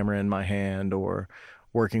holding a camera in my hand or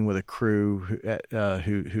working with a crew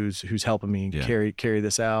who's helping me carry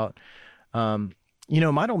this out,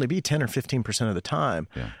 it might only be 10 or 15% of the time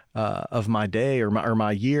of my day or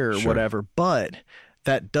my year or whatever, but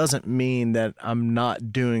that doesn't mean that I'm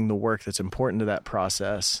not doing the work that's important to that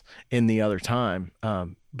process in the other time.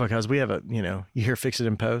 Because we have you hear fix it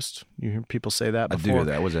in post. You hear people say that before. I do hear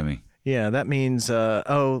that. What does that mean? Yeah, that means,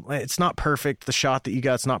 it's not perfect. The shot that you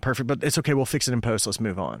got's not perfect, but it's okay. We'll fix it in post. Let's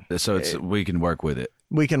move on. So we can work with it.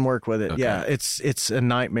 We can work with it. Okay. Yeah, it's a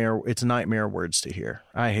nightmare. It's nightmare words to hear.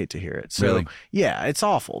 I hate to hear it. So, Really? Yeah, it's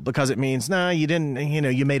awful because it means, you didn't,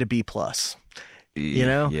 you made a B+.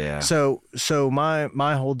 Yeah. So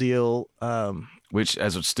my whole deal, which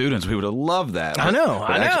as students, we would have loved that. I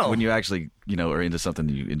know. When you actually, are into something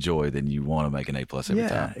you enjoy, then you want to make an A+ every time.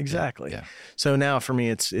 Yeah, exactly. Yeah. So now for me,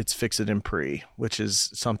 it's Fix It in Pre, which is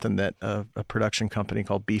something that a production company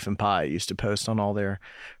called Beef and Pie used to post on all their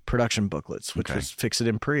production booklets, which was Fix It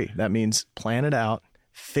in Pre. That means plan it out,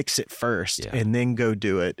 fix it first, and then go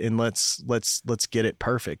do it, and let's get it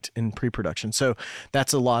perfect in pre-production. So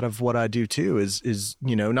that's a lot of what I do too. Is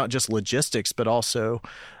not just logistics, but also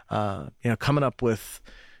coming up with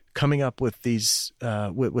these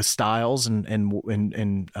with styles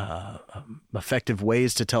and effective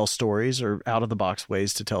ways to tell stories or out of the box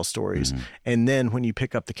ways to tell stories. Mm-hmm. And then when you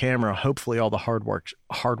pick up the camera, hopefully all the hard work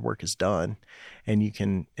is done, and you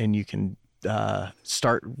can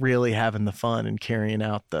start really having the fun and carrying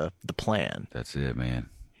out the plan. That's it, man.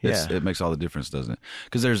 Yeah. It makes all the difference, doesn't it?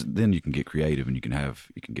 Because then you can get creative and you can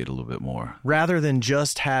get a little bit more. Rather than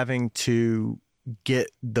just having to get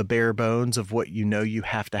the bare bones of what you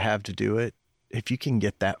have to do it, if you can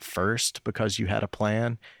get that first because you had a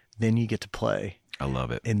plan, then you get to play. I love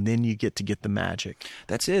it. And then you get the magic.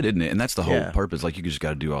 That's it, isn't it? And that's the whole purpose. Like, you just got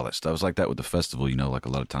to do all that stuff. It's like that with the festival, like a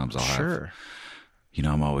lot of times I'll have...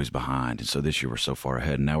 I'm always behind. And so this year we're so far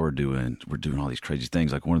ahead, and now we're doing all these crazy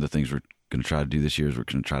things. Like, one of the things we're going to try to do this year is we're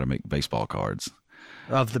going to try to make baseball cards.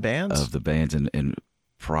 Of the bands? Of the bands, and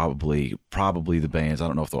probably the bands. I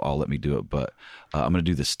don't know if they'll all let me do it, but I'm going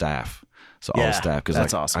to do the staff. So all the staff, because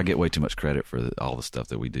that's awesome. I get way too much credit for all the stuff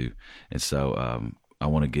that we do. And so I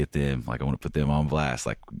want to get them, I want to put them on blast,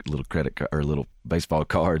 like little or little baseball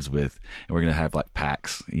cards and we're going to have like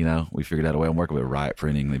packs, we figured out a way. I'm working with Riot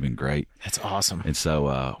Printing. They've been great. That's awesome. And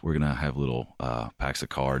so we're going to have little packs of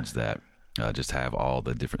cards that just have all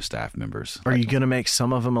the different staff members. Are you going to make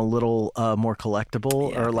some of them a little more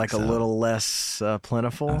collectible or like a little less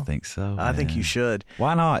plentiful? I think so. I think you should.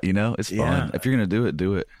 Why not? It's fun. Yeah. If you're going to do it,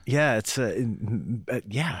 do it. Yeah, it's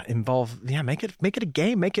involve. Yeah, make it a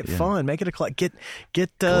game. Make it fun. Make it a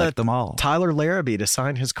collect them all. Tyler Larrabee to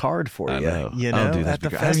sign his card for you. Oh, dude, at the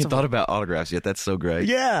festival. I haven't even thought about autographs yet. That's so great.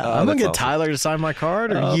 Yeah, I'm gonna get Tyler to sign my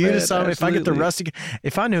card, or you to sign. If I get the Rusty,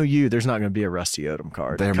 if I know you, there's not going to be a Rusty Odom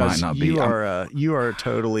card. There might not be. You are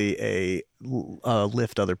totally a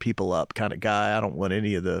lift other people up kind of guy. I don't want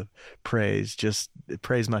any of the praise. Just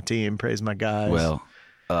praise my team, praise my guys. Well,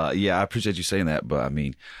 I appreciate you saying that, but I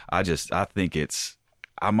mean, I think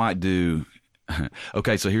I might do.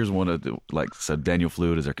 Okay, so here's one of so Daniel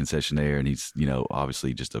Fluid is our concessionaire, and he's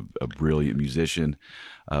obviously just a brilliant musician.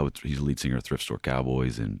 He's the lead singer of Thrift Store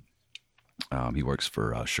Cowboys, and he works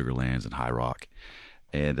for Sugarlands and High Rock,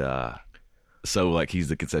 and so he's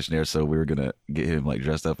the concessionaire. So we were gonna get him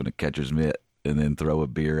dressed up in a catcher's mitt and then throw a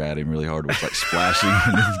beer at him really hard with splashing,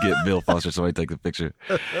 and then get Bill Foster somebody take the picture,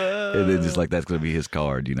 and then just that's gonna be his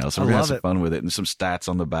card, So we're gonna have some fun with it, and some stats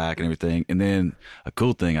on the back and everything. And then a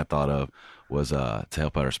cool thing I thought of was to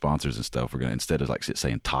help out our sponsors and stuff. We're gonna, instead of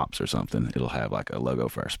saying Tops or something, it'll have a logo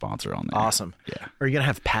for our sponsor on there. Awesome. Yeah. Are you gonna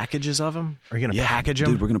have packages of them? Are you gonna package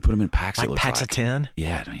them? Dude, we're gonna put them in packs. Like packs of 10.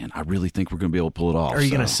 Yeah, man. I really think we're gonna be able to pull it off. Are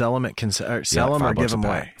you gonna sell them at sell them or give them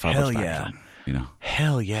away? Hell yeah.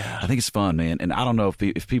 Hell yeah. I think it's fun, man. And I don't know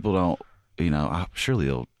if people don't, surely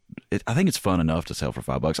they'll. I think it's fun enough to sell for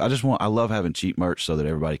 $5. I love having cheap merch so that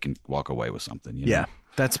everybody can walk away with something. Yeah.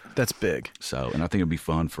 That's big. So, and I think it'd be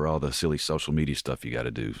fun for all the silly social media stuff you got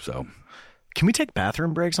to do. So, can we take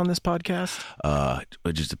bathroom breaks on this podcast?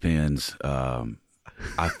 It just depends.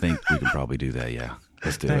 I think we can probably do that. Yeah,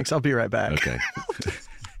 let's do it. Thanks. I'll be right back. Okay.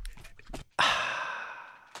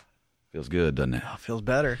 Feels good, doesn't it? Oh, feels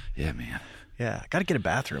better. Yeah, man. Yeah, got to get a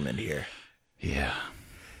bathroom in here. Yeah.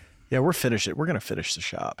 Yeah, we're gonna finish the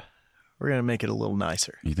shop. We're gonna make it a little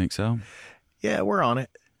nicer. You think so? Yeah, we're on it.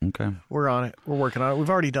 Okay. We're on it. We're working on it. We've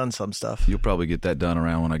already done some stuff. You'll probably get that done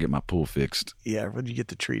around when I get my pool fixed. Yeah, when you get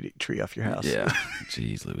the tree off your house. Yeah.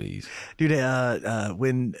 Jeez Louise. Dude,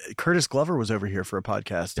 when Curtis Glover was over here for a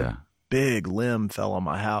podcast, Yeah. a big limb fell on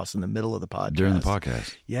my house in the middle of the podcast. During the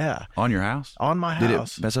podcast? Yeah. On your house? On my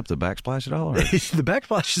house. Did it mess up the backsplash at all? Or? The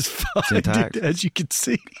backsplash is fine, It's intact? dude, as you can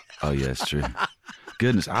see. Oh, yeah, it's true.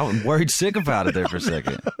 Goodness, I was worried sick about it there for a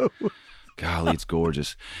second. Golly, it's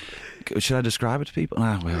gorgeous. Should I describe it to people?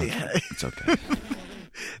 Nah, well, it's okay.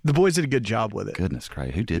 The boys did a good job with it. Goodness,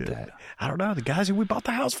 Christ, who did that? I don't know. The guys who we bought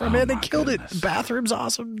the house from, Oh, man, they my killed goodness. it. The bathroom's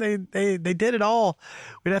awesome. They did it all.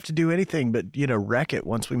 We'd have to do anything but, wreck it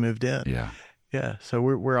once we moved in. Yeah. Yeah. So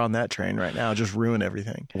we're on that train right now. Just ruin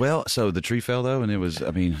everything. Well, so the tree fell though, and it was. I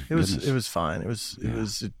mean, It was goodness. fine.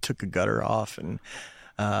 It took a gutter off and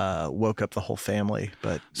woke up the whole family.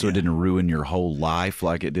 But So it didn't ruin your whole life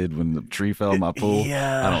like it did when the tree fell in my pool.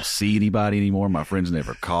 Yeah. I don't see anybody anymore. My friends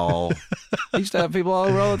never call. I used to have people all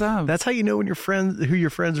over all the time. That's how you know when who your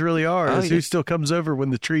friends really are. Oh, Is yeah. who still comes over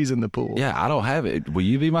when the tree's in the pool. Yeah, I don't have it. Will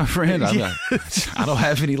you be my friend? I don't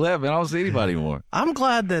have any left, man. I don't see anybody anymore. I'm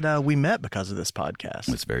glad that we met because of this podcast.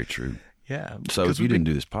 That's very true. Yeah. So if you didn't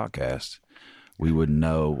do this podcast, we wouldn't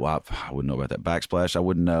know. Well, I wouldn't know about that backsplash. I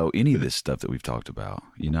wouldn't know any of this stuff that we've talked about.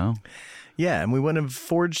 You know, Yeah, and we wouldn't have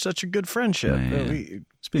forged such a good friendship. Man.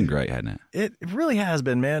 It's been great, hasn't it? It really has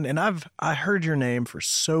been, man. And I heard your name for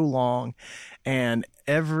so long, and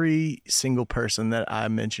every single person that I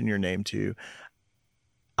mention your name to,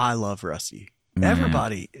 I love Rusty. Man.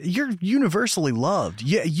 Everybody, you're universally loved.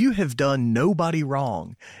 Yeah, you have done nobody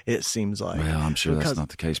wrong. It seems like. Well, I'm sure that's Because not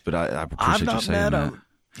the case, but I I've appreciate you not saying met that. him.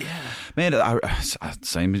 Yeah. Man,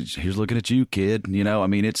 same as here's looking at you, kid. You know, I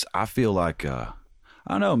mean, I feel like, I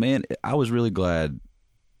don't know, man. I was really glad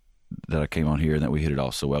that I came on here and that we hit it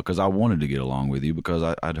off so well because I wanted to get along with you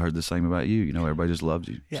because I'd heard the same about you. You know, everybody just loves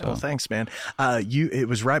you. Yeah, so. well, thanks, man. It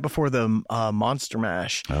was right before the Monster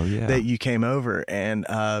Mash Oh, yeah. that you came over, and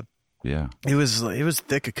Yeah. it was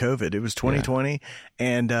thick of COVID. It was 2020,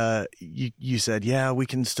 and you said, yeah, we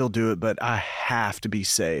can still do it, but I have to be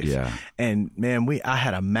safe. Yeah. And man, I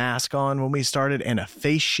had a mask on when we started and a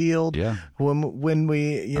face shield. Yeah. When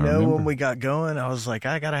we remember. when we got going, I was like,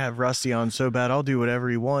 I gotta have Rusty on so bad. I'll do whatever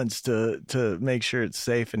he wants to make sure it's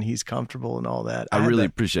safe and he's comfortable and all that. I had really that-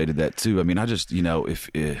 appreciated that too. I mean, I just, if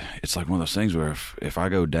it's like one of those things where if I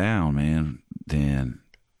go down, man, then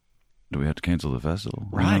do we have to cancel the festival?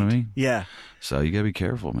 You right. know what I mean? Yeah. So you got to be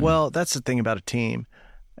careful, man. Well, that's the thing about a team,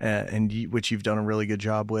 which you've done a really good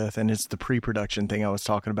job with, and it's the pre-production thing I was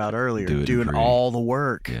talking about earlier, Do it in doing pre. all the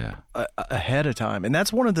work yeah. ahead of time. And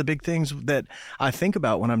that's one of the big things that I think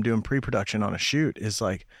about when I'm doing pre-production on a shoot is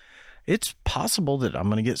like, it's possible that I'm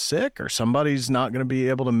going to get sick or somebody's not going to be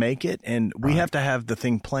able to make it. And we have to have the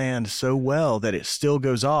thing planned so well that it still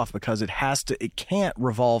goes off because it can't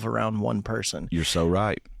revolve around one person. You're so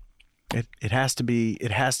right. It has to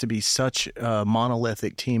be such a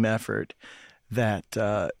monolithic team effort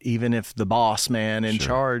that even if the boss man in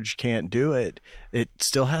charge can't do it, it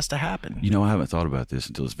still has to happen. You know, I haven't thought about this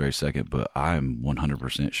until this very second, but I'm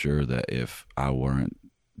 100% sure that if I weren't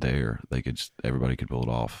there, everybody could pull it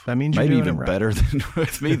off. That means you're maybe doing even it right. better than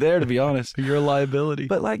with me there, to be honest. You're a liability.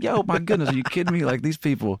 But like, yo, my goodness, are you kidding me? Like these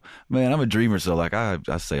people, man, I'm a dreamer, so like I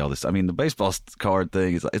say all this. I mean, the baseball card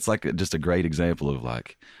thing it's like just a great example of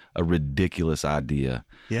like a ridiculous idea.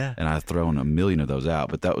 Yeah. And I've thrown a million of those out,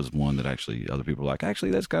 but that was one that actually other people were like,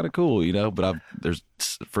 actually, that's kind of cool, you know. But there's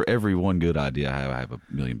for every one good idea I have a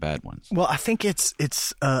million bad ones. Well, I think it's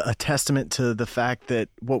a testament to the fact that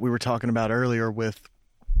what we were talking about earlier with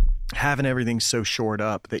having everything so shored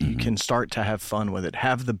up that you can start to have fun with it.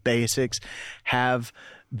 Have the basics, have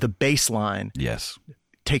the baseline Yes.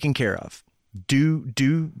 taken care of.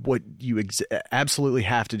 Do what you absolutely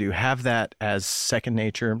have to do. Have that as second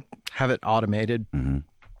nature. Have it automated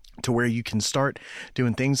to where you can start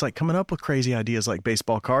doing things like coming up with crazy ideas like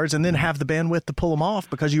baseball cards, and then have the bandwidth to pull them off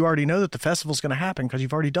because you already know that the festival's going to happen because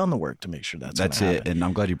you've already done the work to make sure that's That's gonna it. happen. And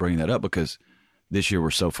I'm glad you bring that up because this year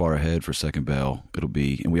we're so far ahead for Second Bell. It'll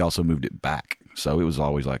be, and we also moved it back. So it was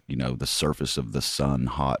always like, the surface of the sun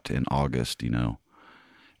hot in August,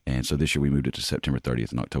 And so this year we moved it to September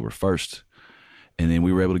 30th and October 1st. And then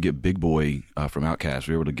we were able to get Big Boy from Outkast.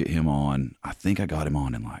 We were able to get him on. I think I got him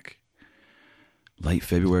on in like late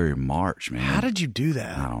February or March, man. How did you do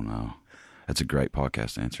that? I don't know. That's a great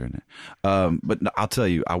podcast answer, isn't it? But I'll tell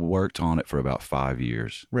you, I worked on it for about 5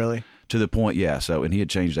 years. Really? To the point, yeah. So, and he had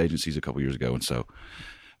changed agencies a couple years ago. And so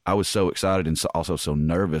I was so excited and also so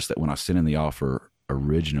nervous that when I sent in the offer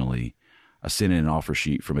originally, I sent in an offer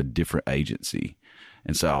sheet from a different agency.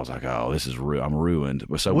 And so I was like, oh, this is I'm ruined.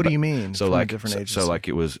 So What do you mean? So from a like, different agency? so like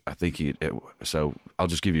it was, I think so I'll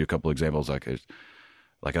just give you a couple examples, like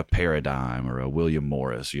a Paradigm or a William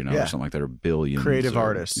Morris, or something like that, or Billions. Creative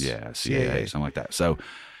artists. Yeah, CAA, something like that. So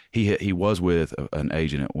he was with an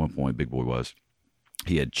agent at one point, Big Boy was.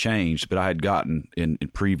 He had changed, but I had gotten, in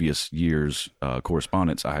previous years'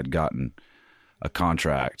 correspondence, I had gotten a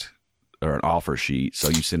contract or an offer sheet. So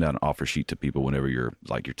you send out an offer sheet to people whenever you're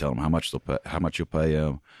telling them how much you'll pay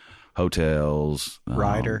them, hotels,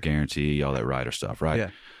 rider guarantee, all that rider stuff, right? Yeah.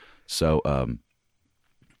 So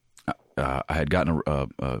I had gotten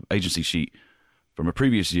a agency sheet from a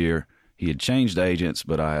previous year. He had changed agents,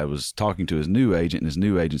 but I was talking to his new agent and his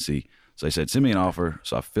new agency. So they said, send me an offer.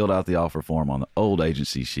 So I filled out the offer form on the old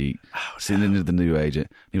agency sheet, sent it to the new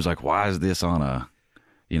agent. He was like, why is this on a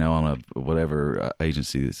whatever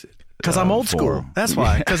agency that's because I'm old school. That's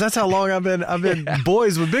why. Because that's how long I've been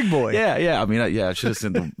boys with Big Boy. Yeah. I mean, I should have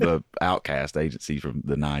sent the Outcast agency from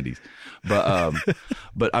the 90s.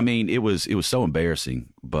 But I mean, it was so embarrassing.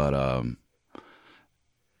 But I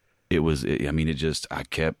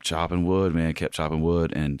kept chopping wood, man.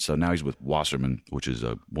 And so now he's with Wasserman, which is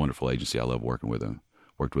a wonderful agency. I love working with him.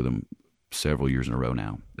 Worked with him several years in a row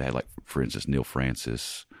now. They had, like, for instance, Neil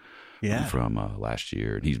Francis from last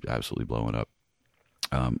year, and he's absolutely blowing up.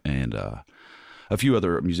 And a few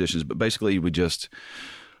other musicians, but basically we just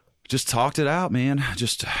talked it out, man.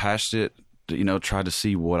 Just hashed it, tried to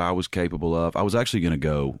see what I was capable of. I was actually going to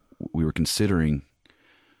go. We were considering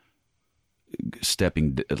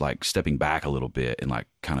stepping back a little bit and like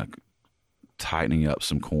kind of tightening up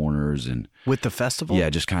some corners and with the festival. Yeah,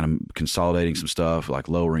 just kind of consolidating some stuff, like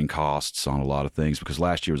lowering costs on a lot of things, because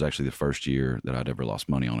last year was actually the first year that I'd ever lost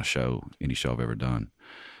money on a show, any show I've ever done.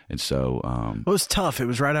 And so it was tough. It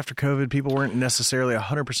was right after COVID. People weren't necessarily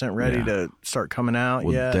 100% ready to start coming out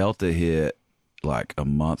yet. Delta hit like a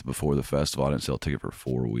month before the festival. I didn't sell a ticket for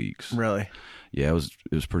 4 weeks. Really? Yeah, it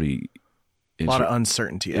was pretty. A lot of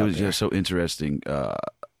uncertainty. It was just so interesting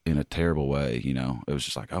in a terrible way. It was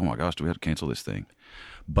just like, oh my gosh, do we have to cancel this thing?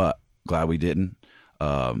 But glad we didn't.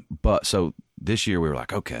 But so this year we were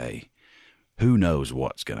like, okay, who knows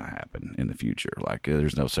what's going to happen in the future? Like,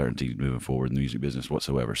 there's no certainty moving forward in the music business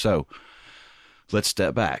whatsoever. So let's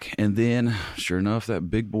step back. And then, sure enough,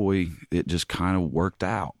 that Big Boy, it just kind of worked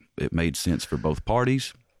out. It made sense for both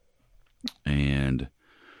parties. And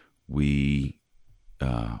we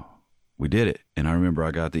did it. And I remember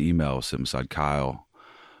I got the email sitting beside Kyle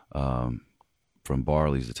from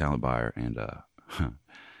Barley's, the talent buyer, and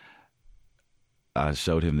I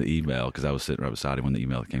showed him the email because I was sitting right beside him when the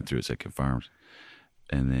email came through. It said confirmed.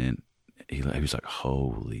 And then he was like,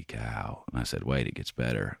 holy cow. And I said, wait, it gets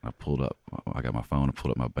better. And I got my phone and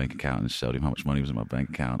pulled up my bank account and showed him how much money was in my bank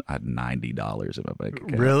account. I had $90 in my bank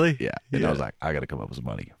account. Really? Yeah. And I was like, I got to come up with some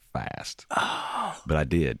money fast. But I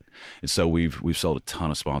did. And so we've sold a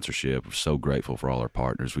ton of sponsorship. We're so grateful for all our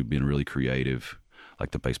partners. We've been really creative,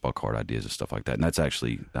 like the baseball card ideas and stuff like that. And that's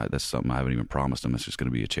actually, that's something I haven't even promised them. It's just going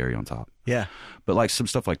to be a cherry on top. Yeah. But like some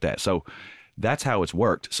stuff like that. So that's how it's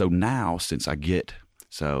worked. So now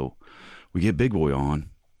we get Big Boy on,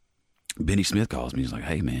 Benny Smith calls me. He's like,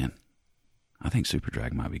 hey man, I think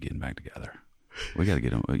Superdrag might be getting back together. We got to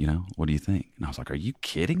get them, what do you think? And I was like, are you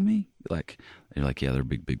kidding me? Like, they're like, yeah, they're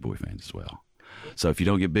big Boy fans as well. So if you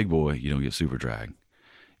don't get Big Boy, you don't get Superdrag.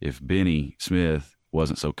 If Benny Smith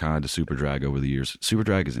wasn't so kind to Superdrag over the years,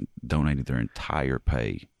 Superdrag has donated their entire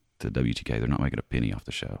pay to WTK. They're not making a penny off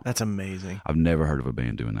the show. That's amazing. I've never heard of a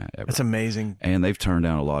band doing that ever. That's amazing. And they've turned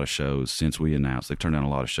down a lot of shows since we announced. They've turned down a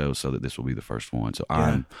lot of shows so that this will be the first one. So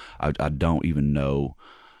I don't even know.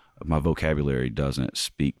 My vocabulary doesn't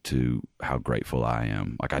speak to how grateful I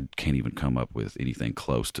am. Like, I can't even come up with anything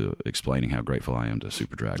close to explaining how grateful I am to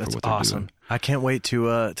Superdrag for what they're doing. I can't wait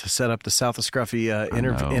to set up the South of Scruffy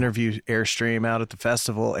interview Airstream out at the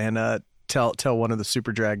festival and tell one of the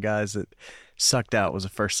Superdrag guys that Sucked Out was the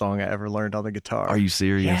first song I ever learned on the guitar. Are you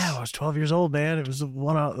serious? Yeah, I was 12 years old, man. It was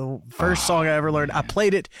the first song I ever learned. I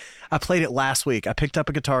played it last week. I picked up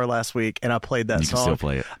a guitar last week and I played that song. You can still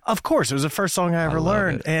play it? Of course. It was the first song I ever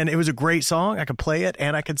learned. And it was a great song. I could play it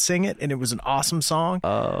and I could sing it, and it was an awesome song.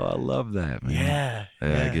 Oh, I love that, man.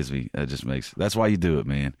 Yeah. That's why you do it,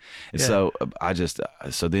 man. And so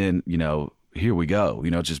so then, here we go.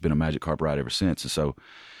 It's just been a magic carpet ride ever since. And so,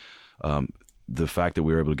 the fact that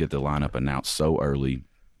we were able to get the lineup announced so early,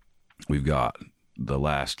 we've got the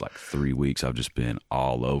last 3 weeks, I've just been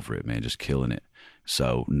all over it, man, just killing it.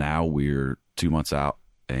 So now we're 2 months out,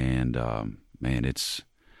 and man,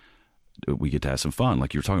 we get to have some fun,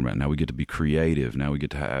 like you were talking about. Now we get to be creative. Now we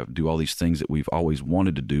get to do all these things that we've always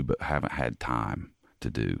wanted to do but haven't had time to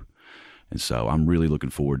do. And so I'm really looking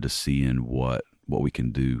forward to seeing what we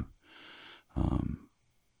can do. We're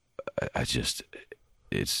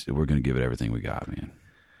going to give it everything we got, man.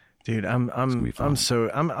 Dude, I'm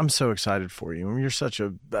so excited for you. You're such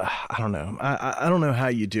a I don't know. I don't know how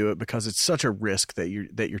you do it because it's such a risk that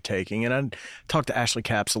you're taking. And I talked to Ashley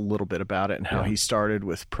Capps a little bit about it and how he started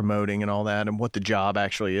with promoting and all that and what the job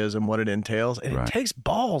actually is and what it entails. And it takes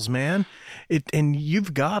balls, man. And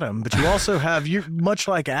you've got them, but you also have much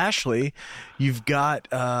like Ashley, you've got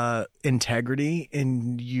integrity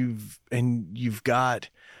and you've got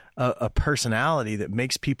a personality that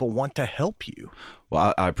makes people want to help you.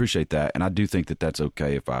 Well, I appreciate that, and I do think that that's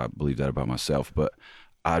okay if I believe that about myself. But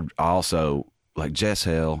I also, like Jess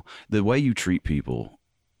Hell, the way you treat people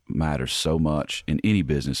matters so much in any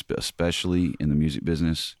business, but especially in the music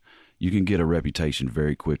business. You can get a reputation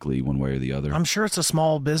very quickly one way or the other. I'm sure it's a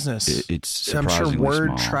small business. It's surprisingly I'm sure word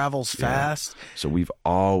small. travels fast. So we've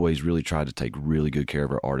always really tried to take really good care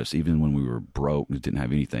of our artists, even when we were broke and didn't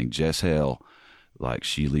have anything. Jess Hell, like,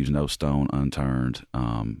 she leaves no stone unturned.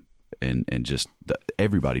 And just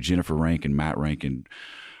everybody, Jennifer Rankin, Matt Rankin,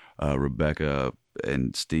 Rebecca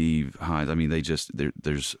and Steve Hines. I mean,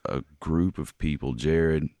 there's a group of people,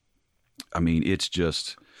 Jared. I mean, it's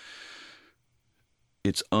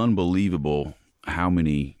unbelievable how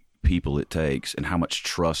many people it takes and how much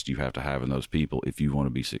trust you have to have in those people if you want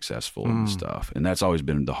to be successful in stuff. And that's always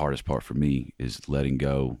been the hardest part for me, is letting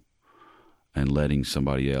go and letting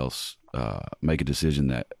somebody else make a decision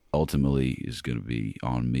that ultimately is going to be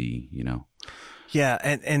on me, you know? Yeah.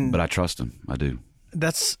 And but I trust them. I do.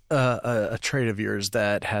 That's a trait of yours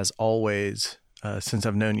that has always, since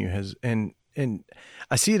I've known you, and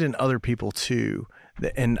I see it in other people too,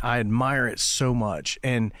 and I admire it so much.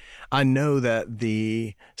 And I know that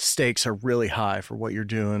the stakes are really high for what you're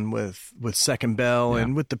doing with Second Bell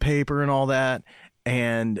and with the paper and all that.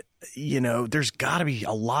 And, you know, there's got to be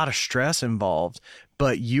a lot of stress involved,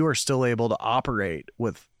 but you are still able to operate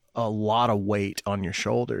with a lot of weight on your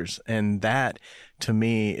shoulders. And that, to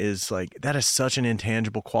me, is like, that is such an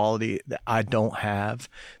intangible quality that I don't have,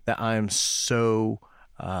 that I am so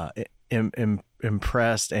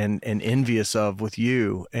impressed and envious of with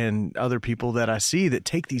you and other people that I see that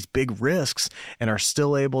take these big risks and are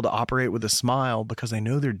still able to operate with a smile because they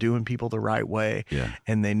know they're doing people the right way. Yeah.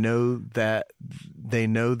 And they know that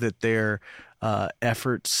their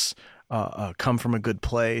efforts come from a good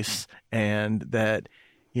place, and that,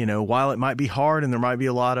 you know, while it might be hard and there might be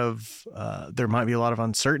a lot of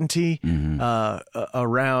uncertainty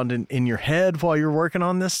around in your head while you're working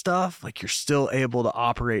on this stuff, like, you're still able to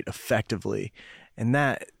operate effectively. And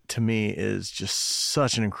that, to me, is just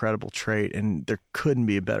such an incredible trait. And there couldn't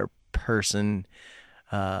be a better person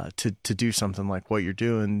to do something like what you're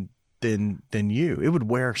doing than you. It would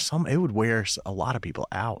wear a lot of people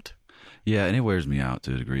out. Yeah, and it wears me out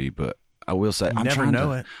to a degree, but I will say, I'm never trying know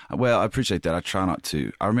to, it. Well, I appreciate that. I try not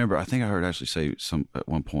to. I remember, I think I heard Ashley say at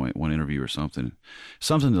one point, one interview or something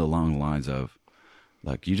along the lines of,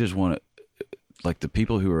 like, you just want to, like, the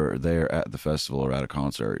people who are there at the festival or at a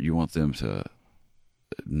concert, you want them to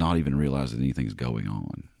not even realize that anything's going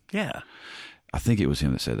on. Yeah. I think it was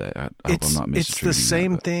him that said that. I hope I'm not misattributing. It's the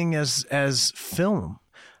same thing as film.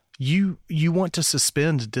 You want to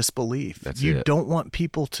suspend disbelief. That's you it. don't want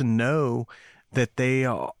people to know that they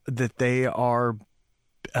are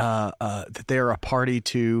a party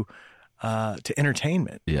to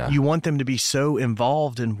entertainment. Yeah. You want them to be so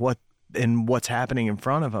involved in what's happening in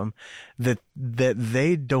front of them that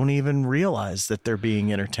they don't even realize that they're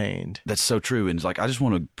being entertained. That's so true. And it's like, I just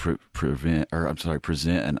want to present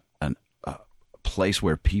a place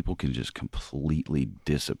where people can just completely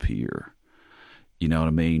disappear. You know what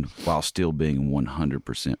I mean? While still being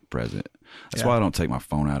 100% present. That's why I don't take my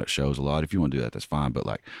phone out at shows a lot. If you want to do that, that's fine. But,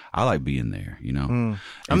 like, I like being there, you know?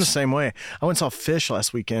 I'm the same way. I went and saw Fish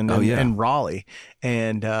last weekend in Raleigh,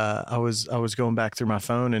 and I was going back through my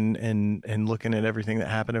phone and looking at everything that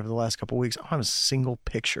happened over the last couple of weeks. I don't have a single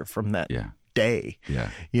picture from that day.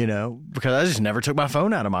 Yeah. You know, because I just never took my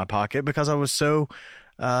phone out of my pocket because I was so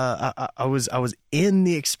I was in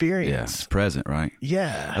the experience. Yeah, it's present, right?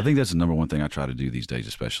 Yeah. I think that's the number one thing I try to do these days,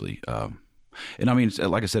 especially. And I mean,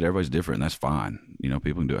 like I said, everybody's different, and that's fine. You know,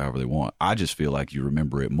 people can do it however they want. I just feel like you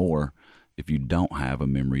remember it more if you don't have a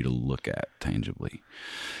memory to look at tangibly.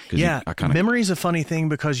 Yeah, memory is a funny thing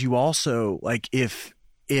because you also, like, if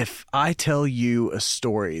I tell you a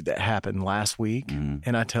story that happened last week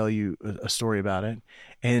and I tell you a story about it,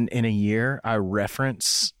 and in a year I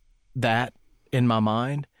reference that in my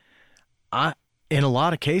mind, in a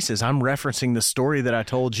lot of cases, I'm referencing the story that I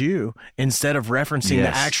told you instead of referencing the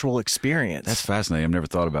actual experience. That's fascinating. I've never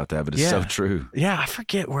thought about that, but it's so true. Yeah, I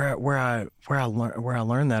forget where I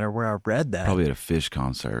learned that or where I read that. Probably at a Fish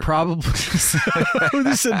concert. Probably.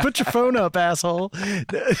 They said, "Put your phone up, asshole."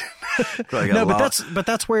 No, but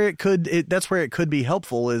that's where it could be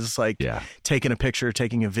helpful. Is like taking a picture,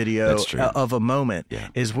 taking a video of a moment. Yeah.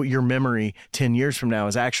 Is what your memory 10 years from now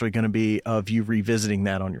is actually going to be of you revisiting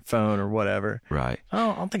that on your phone or whatever. Right. I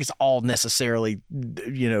don't think it's all necessarily,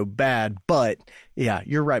 bad, but yeah,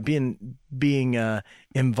 you're right. Being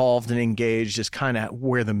involved and engaged is kind of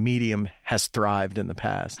where the medium has thrived in the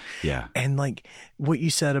past. Yeah. And like what you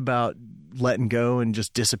said about letting go and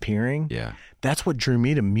just disappearing. Yeah. That's what drew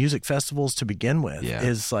me to music festivals to begin with. Yeah.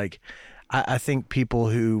 Is like, I think people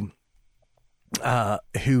who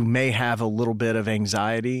may have a little bit of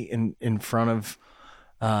anxiety in front of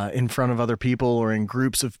other people or in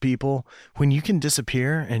groups of people, when you can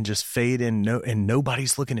disappear and just fade in, and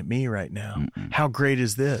nobody's looking at me right now. Mm-mm. How great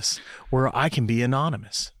is this? Where I can be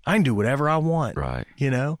anonymous. I can do whatever I want. Right.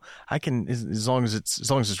 I can, as long as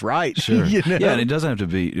it's right. Sure. Yeah. And it doesn't have to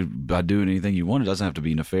be by doing anything you want. It doesn't have to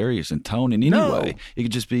be nefarious in tone in any way. It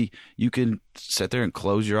could just be, you can sit there and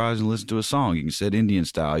close your eyes and listen to a song. You can sit Indian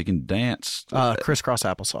style. You can dance. Crisscross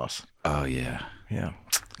applesauce. Oh yeah. Yeah.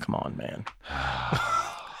 Come on, man.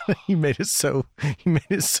 You made it so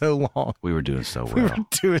long. We were doing so well. We were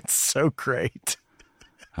doing so great.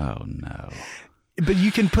 Oh no. But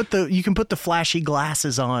you can put the flashy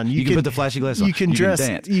glasses on. You can put the flashy glasses on. You can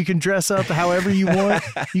dress up however you want.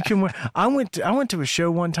 You can wear. I went to a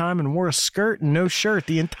show one time and wore a skirt and no shirt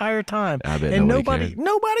the entire time. I bet and nobody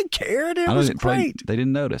cared. It was great. They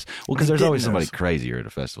didn't notice. Well, because there's always somebody crazier at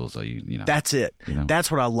a festival, so you know. That's it.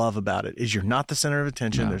 That's what I love about it. Is you're not the center of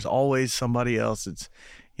attention. No. There's always somebody else that's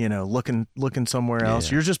looking somewhere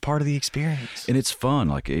else. You're just part of the experience. And it's fun.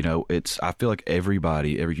 Like, I feel like every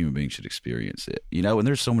human being should experience it. And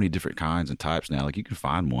there's so many different kinds and types now. Like, you can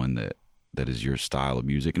find one that is your style of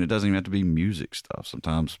music, and it doesn't even have to be music stuff.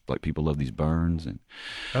 Sometimes, like, people love these burns and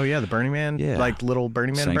the Burning Man, like little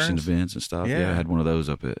Burning Man sanctioned burns? Events and stuff. Yeah, I had one of those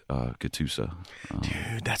up at Catoosa.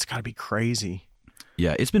 Dude, that's got to be crazy.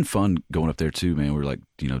 Yeah, it's been fun going up there too, man. We're like,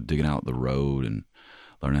 digging out the road and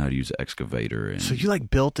learning how to use an excavator. And so you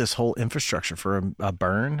built this whole infrastructure for a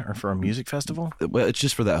burn or for a music festival? Well, it's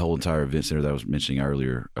just for that whole entire event center that I was mentioning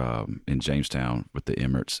earlier in Jamestown with the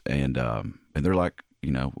Emirates, and they're like,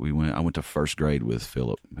 I went to first grade with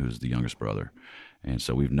Philip, who's the youngest brother, and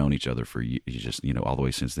so we've known each other for just all the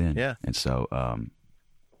way since then. Yeah, and so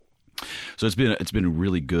it's been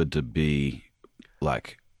really good to be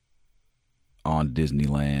like on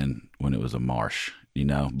Disneyland when it was a marsh.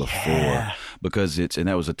 Before, because and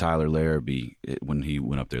that was a Tyler Larrabee when he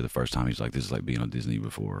went up there the first time. He's like, this is like being on Disney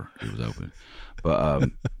before it was open. But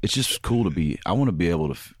it's just cool to be. I want to be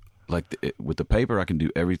able to, with the paper, I can do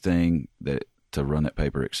everything to run that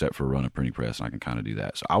paper except for run a printing press, and I can kind of do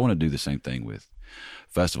that. So I want to do the same thing with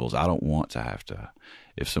festivals. I don't want to have to.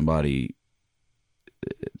 If somebody,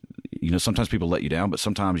 sometimes people let you down, but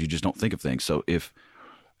sometimes you just don't think of things. So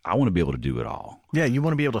I want to be able to do it all. Yeah, you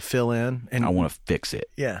want to be able to fill in, and I want to fix it.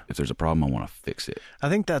 Yeah, if there's a problem, I want to fix it. I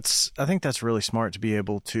think that's really smart to be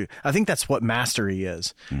able to. I think that's what mastery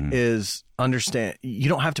is. Mm-hmm. Is understand. You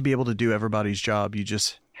don't have to be able to do everybody's job. You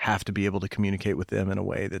just have to be able to communicate with them in a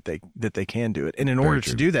way that they can do it. And in order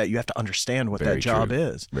to do that, you have to understand what that job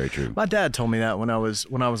is. Very true. My dad told me that when I was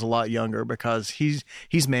a lot younger, because he's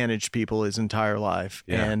managed people his entire life,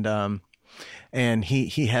 and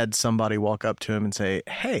he had somebody walk up to him and say,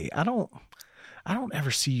 "Hey, I don't ever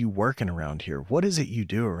see you working around here. What is it you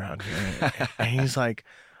do around here?" And he's like,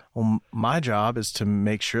 "Well, my job is to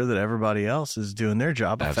make sure that everybody else is doing their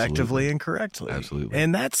job effectively and correctly." Absolutely.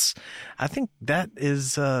 And I think that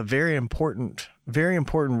is a very important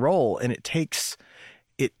role, and it takes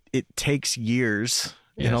years.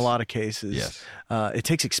 Yes. In a lot of cases, yes. It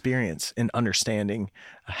takes experience in understanding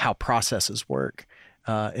how processes work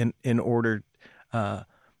in order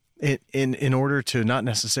to not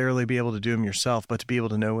necessarily be able to do them yourself, but to be able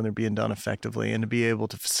to know when they're being done effectively and to be able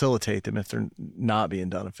to facilitate them if they're not being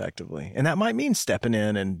done effectively. And that might mean stepping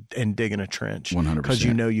in and digging a trench 100%. Because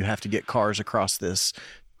you have to get cars across this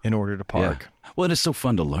in order to park. Yeah. Well, and it's so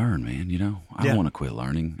fun to learn, man. I don't want to quit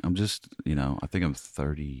learning. I'm just, I think I'm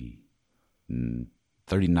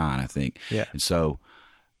 39, I think. Yeah. And so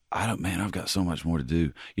I've got so much more to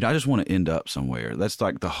do. I just want to end up somewhere. That's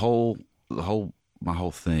like my whole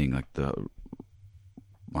thing, like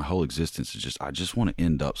my whole existence is I just want to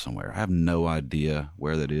end up somewhere. I have no idea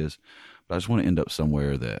where that is, but I just want to end up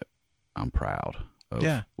somewhere that I'm proud of.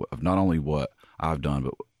 Yeah. Of not only what I've done,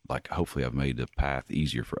 but like hopefully I've made the path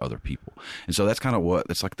easier for other people. And so that's kind of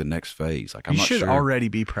that's like the next phase. Like I'm you not should sure. already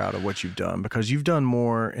be proud of what you've done, because you've done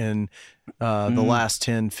more in the last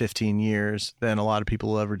 10, 15 years than a lot of people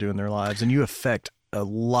will ever do in their lives. And you affect a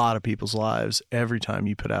lot of people's lives every time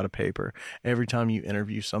you put out a paper, every time you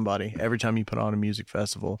interview somebody, every time you put on a music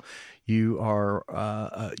festival. You are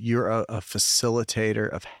you're a facilitator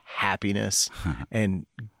of happiness and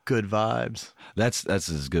good vibes. That's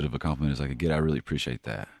as good of a compliment as I could get. I really appreciate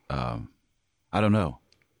that. I don't know.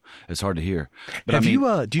 It's hard to hear. But do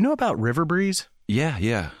you know about River Breeze?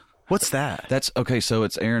 Yeah. What's that? That's okay. So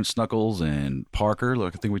it's Aaron Snuckles and Parker.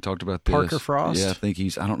 Look, I think we talked about this. Parker Frost? Yeah,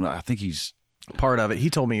 I don't know. I think he's part of it. He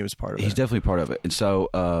told me he was part of it. He's definitely part of it. And so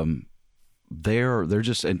they're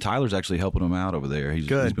just, and Tyler's actually helping him out over there. He's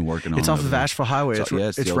been working on it. It's off of Asheville Highway. It's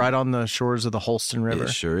old, right on the shores of the Holston River. It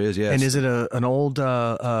sure is, yes. And is it an old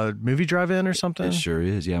movie drive-in or something? It sure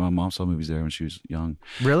is. Yeah, my mom saw movies there when she was young.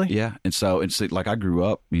 Really? Yeah. And so it's like I grew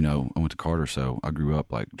up, I went to Carter, so I grew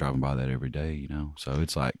up like driving by that every day, So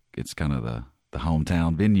it's like, it's kind of the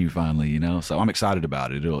hometown venue finally, So I'm excited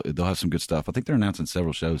about it. They'll have some good stuff. I think they're announcing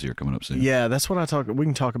several shows here coming up soon. Yeah, that's what we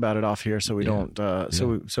can talk about it off here, so we don't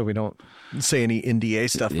so we don't say any NDA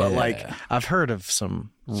stuff. But like I've heard of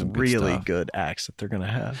some really good acts that they're going to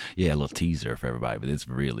have. Yeah, a little teaser for everybody, but it's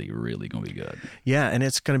really, really going to be good. Yeah, and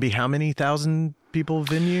it's going to be how many thousand people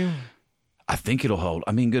venue? I think it'll hold.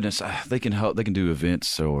 I mean, goodness, they can do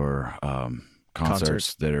events or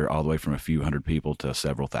concerts that are all the way from a few hundred people to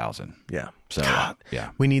several thousand. Yeah. So,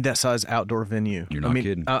 yeah. We need that size outdoor venue. You're not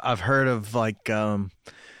kidding. I've heard of like,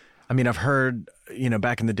 I've heard,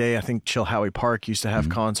 back in the day, I think Chilhowie Park used to have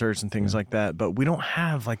concerts and things like that, but we don't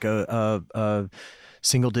have like a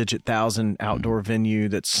single digit thousand outdoor venue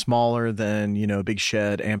that's smaller than, a big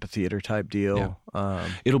shed amphitheater type deal. Yeah.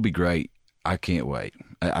 It'll be great. I can't wait.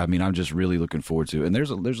 I'm just really looking forward to it. And there's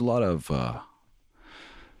a lot of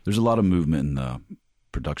movement in the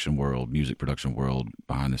production world, music production world,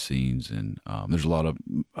 behind the scenes, and there's a lot of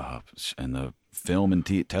in the film and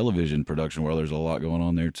television production world. There's a lot going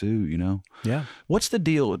on there too. Yeah. What's the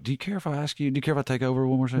deal? Do you care if I ask you? Do you care if I take over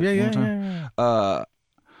one more time? Yeah.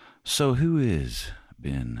 So who is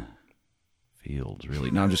Ben Fields?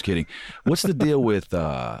 Really? No, I'm just kidding. What's the deal with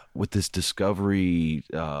this Discovery?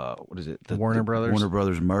 What is it? The Warner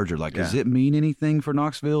Brothers merger. Like, does it mean anything for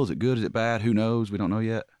Knoxville? Is it good? Is it bad? Who knows? We don't know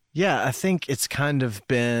yet. Yeah, I think it's kind of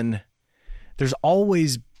been. There's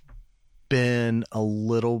always been a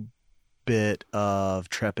little bit of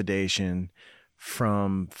trepidation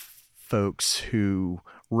from folks who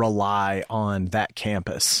rely on that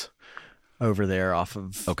campus over there off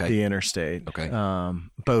of the interstate. Okay.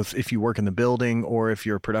 Both if you work in the building or if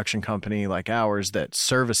you're a production company like ours that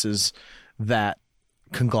services that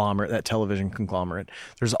conglomerate, that television conglomerate,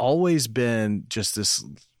 there's always been just this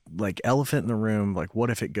like elephant in the room. Like, what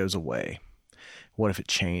if it goes away? What if it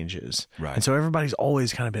changes? Right. And so everybody's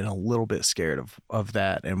always kind of been a little bit scared of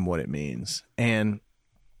that and what it means. And,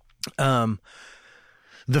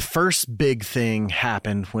 the first big thing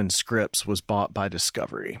happened when Scripps was bought by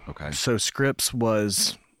Discovery. Okay. So Scripps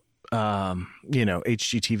was,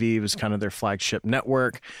 HGTV was kind of their flagship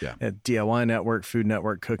network. Yeah. DIY Network, Food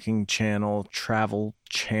Network, Cooking Channel, Travel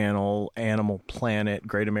Channel, Animal Planet,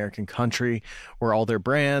 Great American Country were all their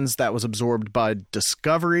brands. That was absorbed by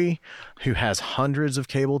Discovery, who has hundreds of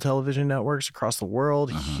cable television networks across the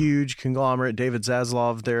world. Huge conglomerate. David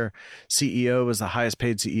Zaslav, their CEO, was the highest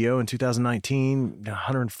paid CEO in 2019,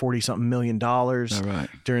 $140-something million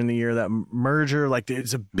during the year of that merger. Like,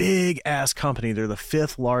 it's a big ass company. They're the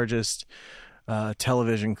fifth largest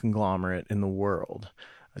television conglomerate in the world.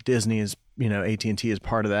 Disney is, AT&T is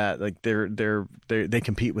part of that. Like they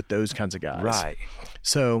compete with those kinds of guys. Right.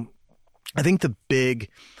 So I think the big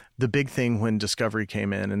thing when Discovery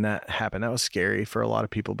came in and that happened, that was scary for a lot of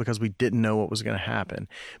people because we didn't know what was going to happen.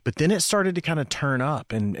 But then it started to kind of turn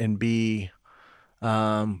up and be,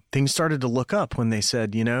 things started to look up when they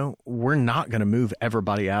said, we're not going to move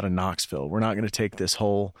everybody out of Knoxville. We're not going to take this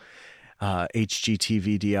whole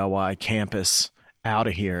HGTV DIY campus out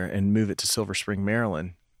of here and move it to Silver Spring,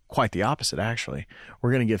 Maryland. Quite the opposite, actually.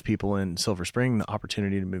 We're going to give people in Silver Spring the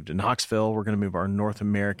opportunity to move to Knoxville. We're going to move our North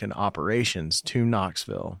American operations to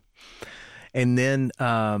Knoxville. And then,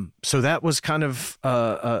 so that was kind of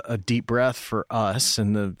a deep breath for us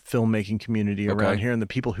and the filmmaking community around here and the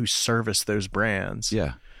people who service those brands.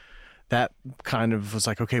 Yeah. That kind of was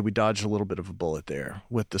like, okay, we dodged a little bit of a bullet there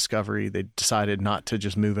with Discovery. They decided not to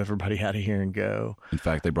just move everybody out of here and go. In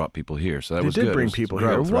fact, they brought people here, so that was good. They did bring people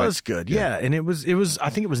here. It was good, yeah. And it was. I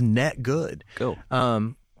think it was net good. Cool.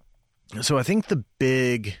 So I think the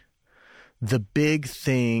big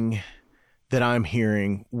thing that I'm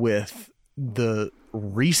hearing with the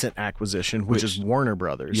recent acquisition, which is Warner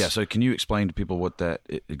Brothers. Yeah, so can you explain to people what that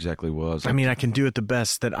exactly was? I mean, I can do it the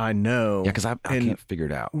best that I know. Yeah, because I can't figure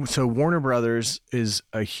it out. So Warner Brothers is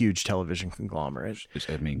a huge television conglomerate.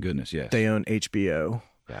 I mean, goodness, yes. They own HBO.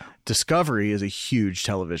 Yeah. Discovery is a huge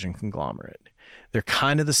television conglomerate. They're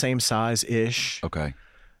kind of the same size-ish. Okay.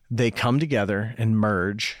 They come together and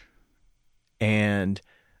merge, and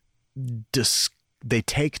they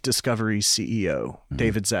take Discovery's CEO,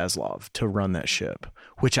 David Zaslav, to run that ship,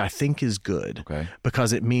 which I think is good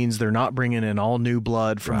because it means they're not bringing in all new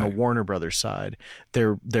blood from the Warner Brothers side.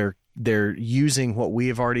 They're using what we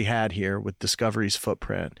have already had here with Discovery's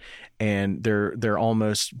footprint, and they're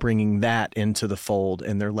almost bringing that into the fold,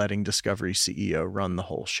 and they're letting Discovery's CEO run the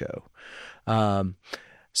whole show.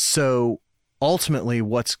 So ultimately,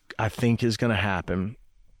 what's I think is going to happen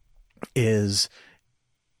is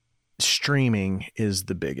streaming is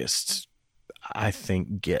the biggest, I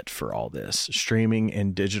think, get for all this. Streaming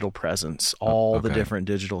and digital presence, all the different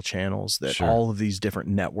digital channels that all of these different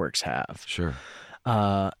networks have. Sure.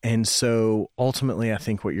 And so ultimately, I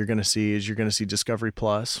think what you're going to see is you're going to see Discovery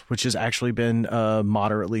Plus, which has actually been a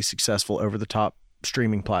moderately successful over-the-top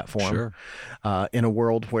streaming platform. Sure. In a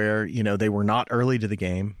world where, they were not early to the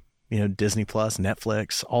game. Disney Plus,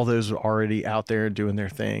 Netflix, all those are already out there doing their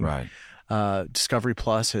thing. Right. Discovery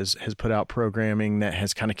Plus has put out programming that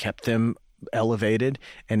has kind of kept them elevated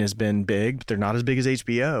and has been big, but they're not as big as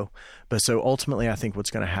HBO. But so ultimately, I think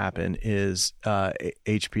what's going to happen is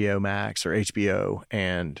HBO Max or HBO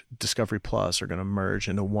and Discovery Plus are going to merge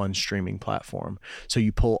into one streaming platform. So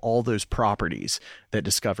you pull all those properties that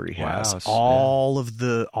Discovery has, all of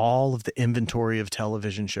the inventory of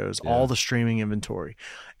television shows, all the streaming inventory,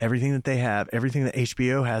 everything that they have, everything that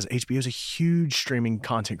HBO has. HBO is a huge streaming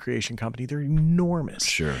content creation company. They're enormous.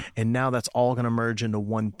 Sure. And now that's all going to merge into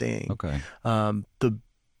one thing. Okay.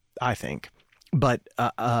 I think, but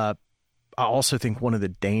I also think one of the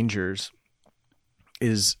dangers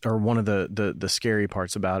is, or one of the scary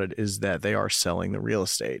parts about it is that they are selling the real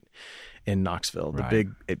estate in Knoxville, the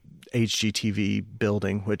big HGTV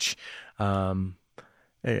building, which a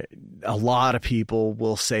lot of people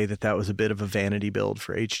will say that was a bit of a vanity build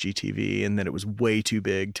for HGTV and that it was way too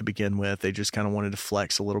big to begin with. They just kind of wanted to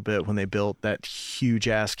flex a little bit when they built that huge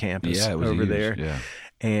ass campus over there. Yeah.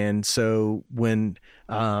 And so when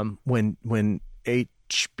Warner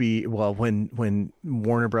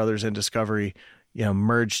Brothers and Discovery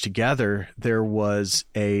merged together, there was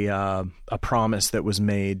a promise that was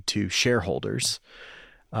made to shareholders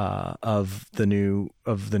of the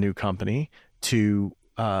new company to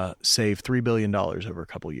save $3 billion over a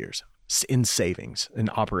couple of years in savings in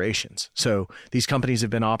operations. So these companies have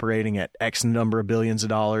been operating at X number of billions of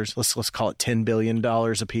dollars. Let's call it $10 billion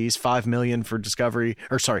a piece, $5 million for Discovery,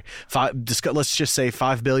 let's just say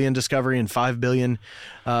 $5 billion Discovery and $5 billion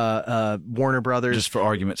Warner Brothers. Just for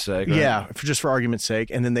argument's sake. Right? Yeah, just for argument's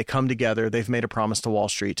sake. And then they come together. They've made a promise to Wall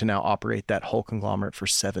Street to now operate that whole conglomerate for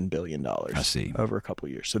 $7 billion I see. over a couple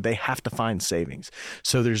of years. So they have to find savings.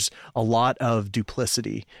 So there's a lot of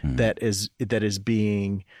duplicity that is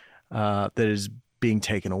being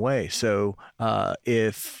taken away. So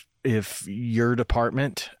if your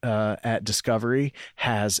department at Discovery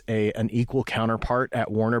has an equal counterpart at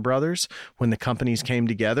Warner Brothers, when the companies came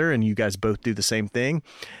together and you guys both do the same thing,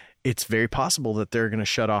 it's very possible that they're going to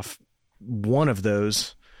shut off one of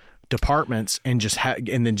those departments and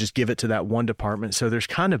then just give it to that one department. So there's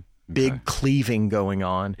kind of big cleaving going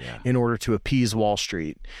on in order to appease Wall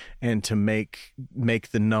Street and to make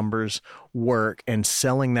the numbers work, and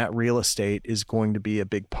selling that real estate is going to be a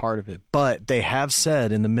big part of it. But they have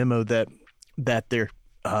said in the memo that their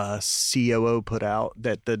COO put out,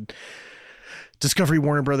 that the Discovery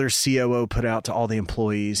Warner Brothers COO put out to all the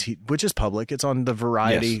employees, which is public. It's on the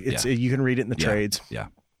Variety. You can read it in the trades. Yeah.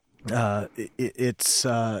 It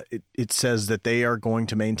says that they are going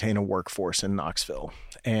to maintain a workforce in Knoxville,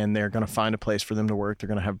 and they're going to find a place for them to work. They're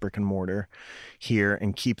going to have brick and mortar here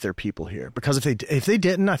and keep their people here, because if they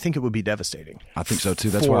didn't, I think it would be devastating. I think so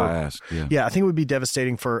too. That's why I asked. Yeah, I think it would be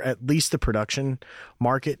devastating for at least the production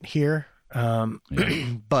market here.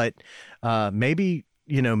 But maybe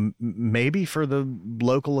for the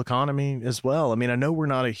local economy as well. I mean, I know we're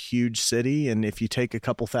not a huge city, and if you take a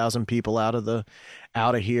couple thousand people out of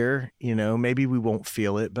here, maybe we won't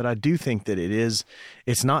feel it. But I do think that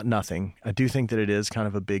it's not nothing. I do think that it is kind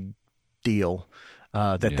of a big deal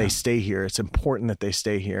that they stay here. It's important that they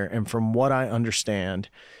stay here. And from what I understand,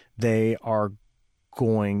 they are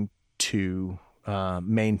going to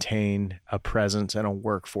maintain a presence and a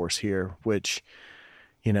workforce here, which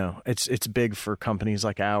it's big for companies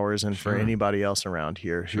like ours and for anybody else around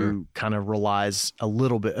here who kind of relies a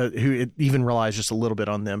little bit, who it even relies just a little bit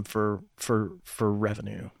on them for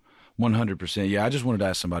revenue. 100%. Yeah, I just wanted to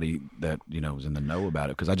ask somebody that was in the know about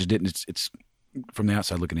it, because I just didn't. It's from the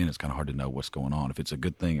outside looking in, it's kind of hard to know what's going on. If it's a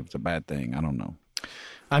good thing, if it's a bad thing, I don't know.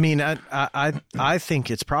 I mean, I think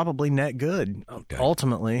it's probably net good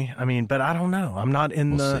ultimately. I mean, but I don't know. I'm not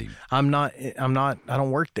in I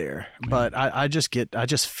don't work there, but I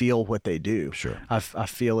just feel what they do. Sure. I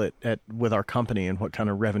feel it with our company and what kind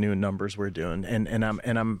of revenue and numbers we're doing.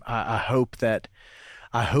 I hope that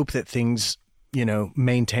things,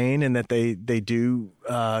 maintain and that they do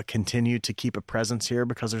continue to keep a presence here,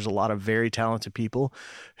 because there's a lot of very talented people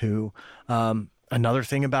who, another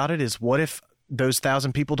thing about it is, what if those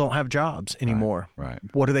 1,000 people don't have jobs anymore? Right.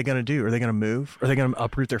 What are they going to do? Are they going to move? Are they going to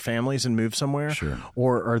uproot their families and move somewhere? Sure.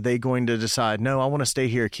 Or are they going to decide, no, I want to stay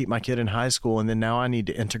here, keep my kid in high school, and then now I need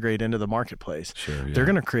to integrate into the marketplace? Sure. Yeah. They're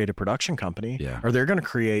going to create a production company, or they're going to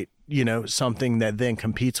create, something that then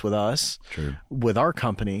competes with us, with our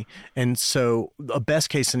company. And so a best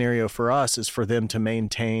case scenario for us is for them to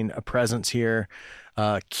maintain a presence here,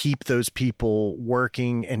 keep those people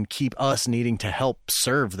working, and keep us needing to help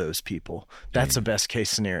serve those people. That's a best case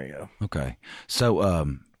scenario. Okay.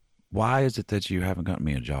 So, why is it that you haven't gotten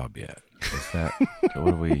me a job yet? Is that,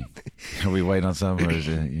 what are we waiting on something? Or is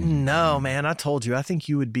it, No, man, I told you, I think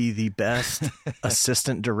you would be the best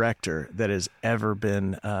assistant director that has ever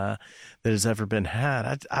been had.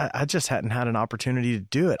 I just hadn't had an opportunity to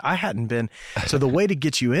do it. I hadn't been. So the way to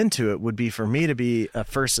get you into it would be for me to be a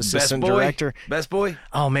first assistant director. Best boy.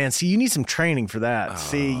 Oh man, see, you need some training for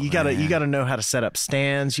that. You gotta know how to set up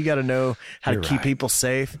stands. You gotta know how to keep people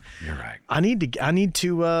safe. You're right. I need to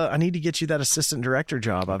get you that assistant director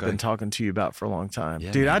job I've been talking to you about for a long time.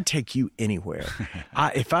 Dude, I'd take you anywhere.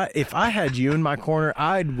 If I had you in my corner,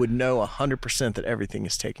 I would know 100% that everything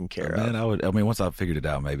is taken care of. Man, once I figured it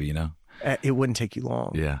out, maybe, it wouldn't take you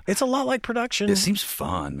long. Yeah. It's a lot like production. It seems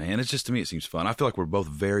fun, man. It's just, to me, it seems fun. I feel like we're both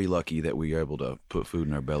very lucky that we are able to put food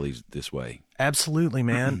in our bellies this way. Absolutely,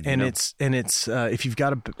 man. And it's if you've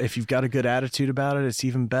got a good attitude about it, it's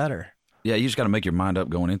even better. Yeah, you just got to make your mind up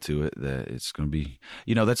going into it that it's going to be,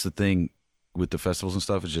 that's the thing with the festivals and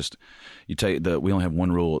stuff. It's just, we only have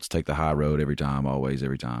one rule. It's take the high road every time, always,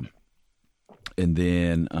 every time. And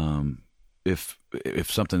then, if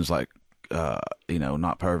something's like,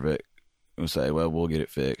 not perfect, we'll say, well, we'll get it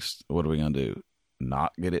fixed. What are we going to do?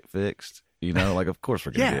 Not get it fixed? Of course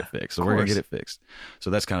we're going to get it fixed. So we're going to get it fixed. So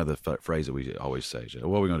that's kind of the phrase that we always say.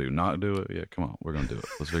 What are we going to do? Not do it? Yeah, come on. We're going to do it.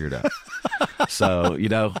 Let's figure it out. So,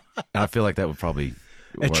 I feel like that would probably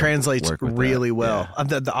it translates really well.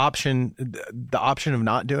 Yeah. The option of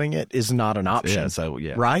not doing it is not an option. Yeah, so,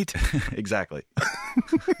 right? Exactly.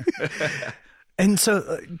 And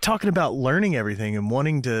so talking about learning everything and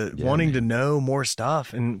wanting to know more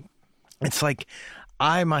stuff, and it's like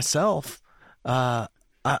I myself,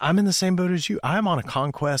 I'm in the same boat as you. I'm on a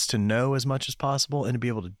conquest to know as much as possible and to be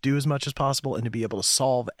able to do as much as possible and to be able to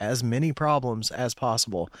solve as many problems as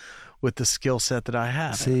possible with the skill set that I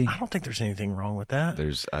have. See, I don't think there's anything wrong with that.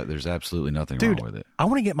 There's absolutely nothing wrong with it. I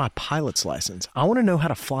want to get my pilot's license. I want to know how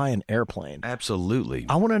to fly an airplane. Absolutely.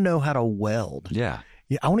 I want to know how to weld. Yeah.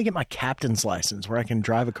 Yeah, I want to get my captain's license where I can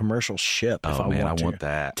drive a commercial ship if I want to. I want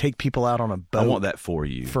that. Take people out on a boat. I want that for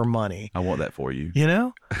you. For money. I want that for you.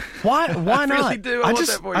 Why I not? Really do. I want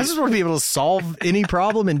that for you. I just want to be able to solve any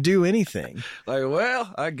problem and do anything. Like,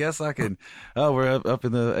 well, I guess I can. Oh, we're up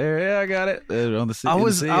in the area. I got it. On the sea.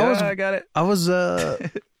 I got it. I was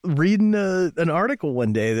reading an article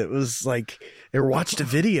one day that was like, I watched a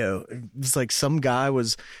video. It was like some guy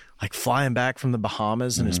was like flying back from the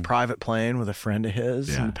Bahamas in his private plane with a friend of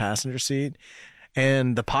his in the passenger seat.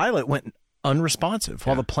 And the pilot went unresponsive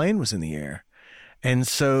while the plane was in the air. And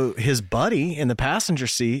so his buddy in the passenger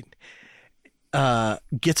seat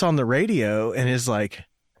gets on the radio and is like,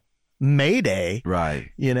 Mayday.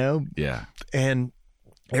 Right. Yeah. And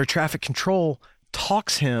air traffic control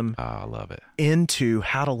talks him I love it. into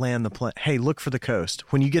how to land the plane. Hey, look for the coast.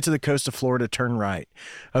 When you get to the coast of Florida, turn right.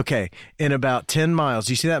 Okay, in about 10 miles,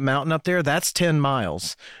 you see that mountain up there? That's 10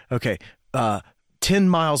 miles. Okay, 10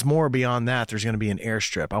 miles more beyond that, there's going to be an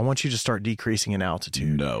airstrip. I want you to start decreasing in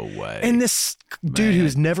altitude. No way. And this dude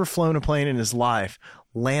who's never flown a plane in his life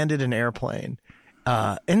landed an airplane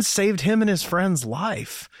and saved him and his friend's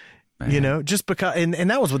life. Man. Just because, and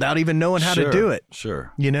that was without even knowing how to do it.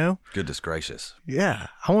 Sure. Goodness gracious. Yeah.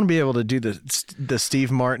 I want to be able to do the Steve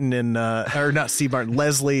Martin and, or not Steve Martin,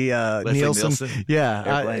 Leslie Nielsen.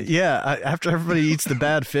 Yeah. After everybody eats the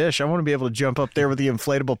bad fish, I want to be able to jump up there with the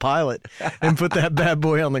inflatable pilot and put that bad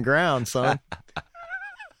boy on the ground, son.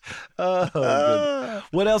 Good.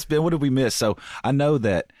 What else, Ben? What did we miss? So I know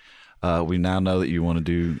that we now know that you want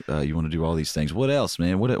to do all these things. What else,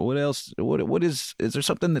 man? What else? What is there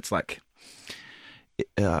something that's like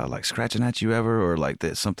scratching at you ever, or like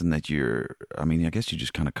that something that you're? I mean, I guess you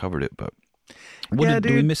just kind of covered it, but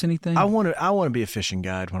do we miss anything? I want to be a fishing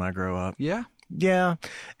guide when I grow up. Yeah. Yeah,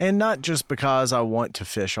 and not just because I want to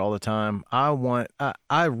fish all the time.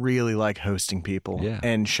 I really like hosting people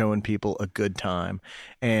and showing people a good time.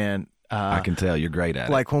 And I can tell you're great at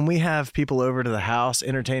it. Like when we have people over to the house,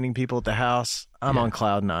 entertaining people at the house, I'm on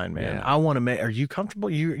cloud nine, man. Yeah. I want to are you comfortable?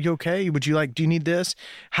 You okay? Do you need this?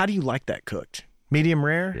 How do you like that cooked? Medium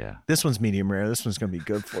rare? Yeah. This one's medium rare. This one's going to be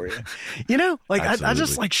good for you. I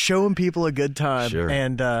just like showing people a good time. Sure.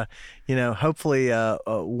 And, hopefully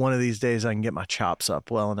one of these days I can get my chops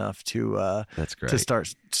up well enough to That's great.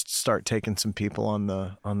 to start taking some people on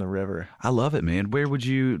the river. I love it, man.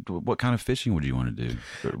 What kind of fishing would you want to do?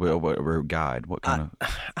 Or guide? What kind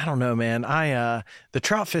of? I don't know, man. The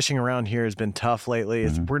trout fishing around here has been tough lately.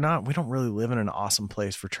 We don't really live in an awesome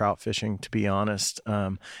place for trout fishing, to be honest.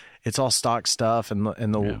 It's all stock stuff, and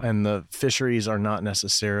the fisheries are not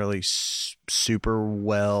necessarily super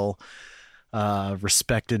well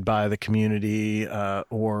respected by the community,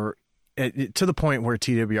 or to the point where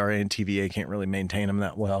TWRA and TVA can't really maintain them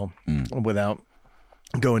that well without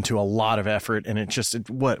going to a lot of effort. And it's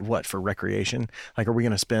just what for recreation? Like, are we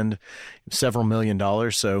going to spend several $1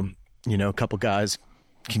 million so a couple guys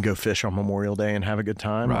can go fish on Memorial Day and have a good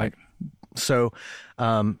time? Right. So.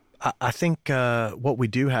 I think what we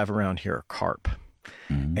do have around here are carp,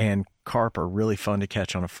 and carp are really fun to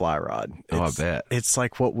catch on a fly rod. I bet. It's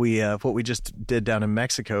like what we just did down in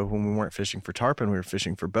Mexico when we weren't fishing for tarpon. We were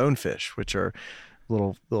fishing for bonefish, which are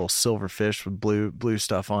little silver fish with blue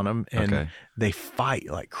stuff on them, and they fight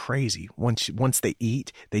like crazy. Once they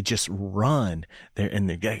eat, they just run.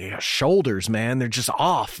 They got shoulders, man. They're just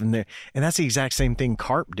off, and that's the exact same thing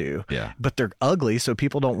carp do. Yeah. But they're ugly, so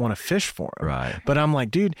people don't want to fish for them. Right. But I'm like,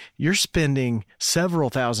 dude, you're spending several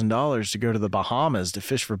 $1,000s to go to the Bahamas to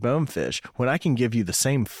fish for bonefish when I can give you the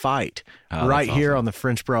same fight right here on the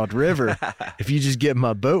French Broad River if you just get in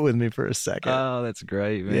my boat with me for a second. Oh, that's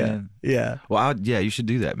great, man. Yeah. Well, you should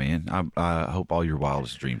do that, man. I hope all your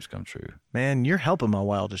wildest dreams come true. Man, you're helping my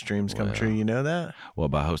wildest dreams come true. You know that? Well,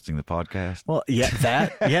 by hosting the podcast? Well,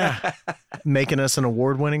 yeah. Making us an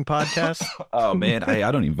award-winning podcast. Oh, man. Hey,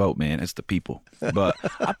 I don't even vote, man. It's the people. But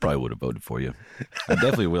I probably would have voted for you. I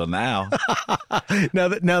definitely will now. now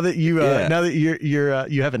that you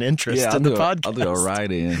have an interest in the podcast. I'll do a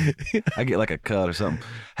write-in. I get like a cut or something.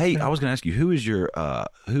 Hey, I was going to ask you, who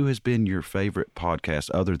has been your favorite podcast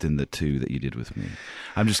other than the two that you did with me?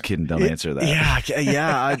 I'm just kidding. Don't answer that.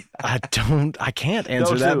 Yeah. I can't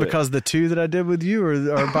answer that because the two that I did with you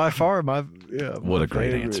are by far my what a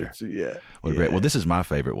great answer. Yeah. What a great. Well, this is my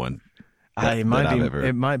favorite one. It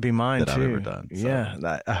might be mine too. I've ever done. So.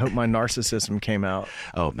 Yeah. I hope my narcissism came out.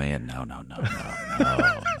 Oh man, no.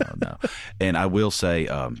 And I will say,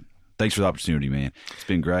 thanks for the opportunity, man. It's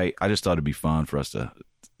been great. I just thought it'd be fun for us to,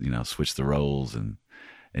 switch the roles and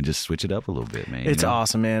just switch it up a little bit, man. It's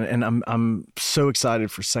awesome, man. And I'm so excited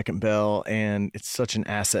for Second Bell, and it's such an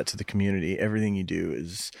asset to the community. Everything you do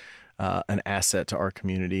is an asset to our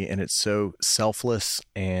community, and it's so selfless,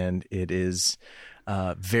 and it is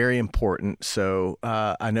very important. So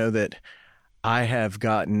I know that I have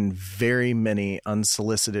gotten very many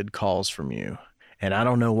unsolicited calls from you, and I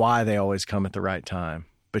don't know why they always come at the right time,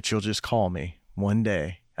 but you'll just call me one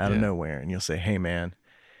day out of nowhere, and you'll say, hey, man,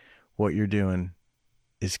 what you're doing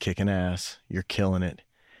is kicking ass. You're killing it.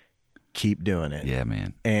 Keep doing it. Yeah,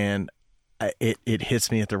 man. And it hits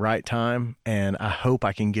me at the right time, and I hope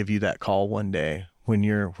I can give you that call one day when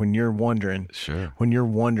you're wondering. Sure. When you're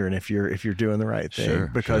wondering if you're doing the right thing, sure,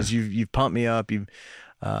 because you've pumped me up. You're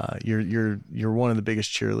one of the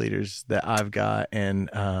biggest cheerleaders that I've got, and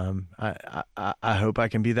I hope I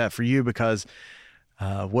can be that for you, because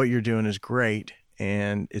what you're doing is great,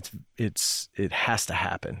 and it has to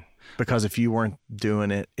happen. Because if you weren't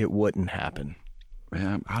doing it, it wouldn't happen.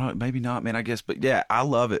 Yeah, maybe not, man, I guess. But yeah, I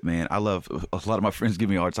love it, man. A lot of my friends give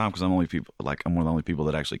me a hard time because I'm one of the only people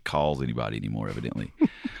that actually calls anybody anymore, evidently.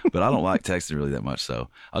 But I don't like texting really that much, so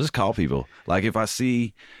I'll just call people. Like if I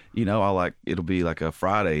see, it'll be like a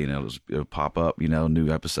Friday and it'll pop up, new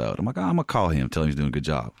episode. I'm like, I'm gonna call him, tell him he's doing a good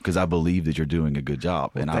job, because I believe that you're doing a good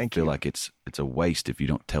job, and I feel like it's a waste if you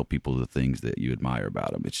don't tell people the things that you admire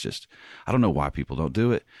about them. It's just, I don't know why people don't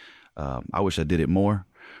do it. I wish I did it more,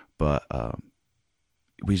 but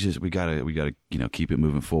we gotta keep it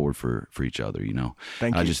moving forward for each other.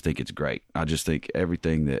 Thank you. I just think it's great. I just think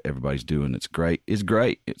everything that everybody's doing that's great is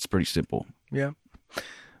great. It's pretty simple. Yeah.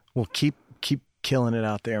 Well, keep killing it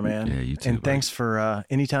out there, man. Yeah, you too. And thanks for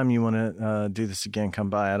anytime you want to do this again, come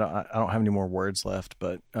by. I don't have any more words left,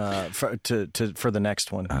 but for the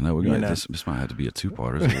next one. I know we're gonna. This might have to be a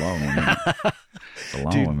 2-parter. It's a long one. Man. It's a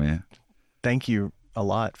long one, man. Thank you a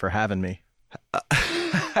lot for having me.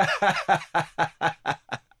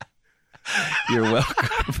 You're welcome.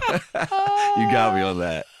 You got me on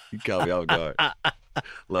that. You got me off guard.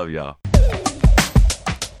 Love y'all.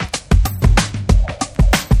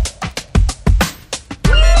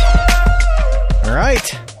 All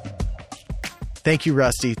right. Thank you,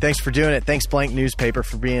 Rusty. Thanks for doing it. Thanks, Blank Newspaper,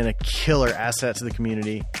 for being a killer asset to the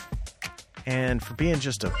community and for being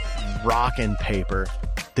just a rockin' paper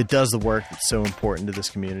that does the work that's so important to this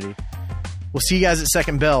community. We'll see you guys at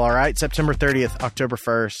Second Bell, all right? September 30th, October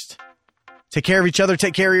 1st. Take care of each other.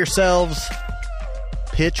 Take care of yourselves.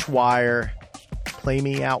 Pitch Wire. Play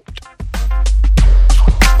me out.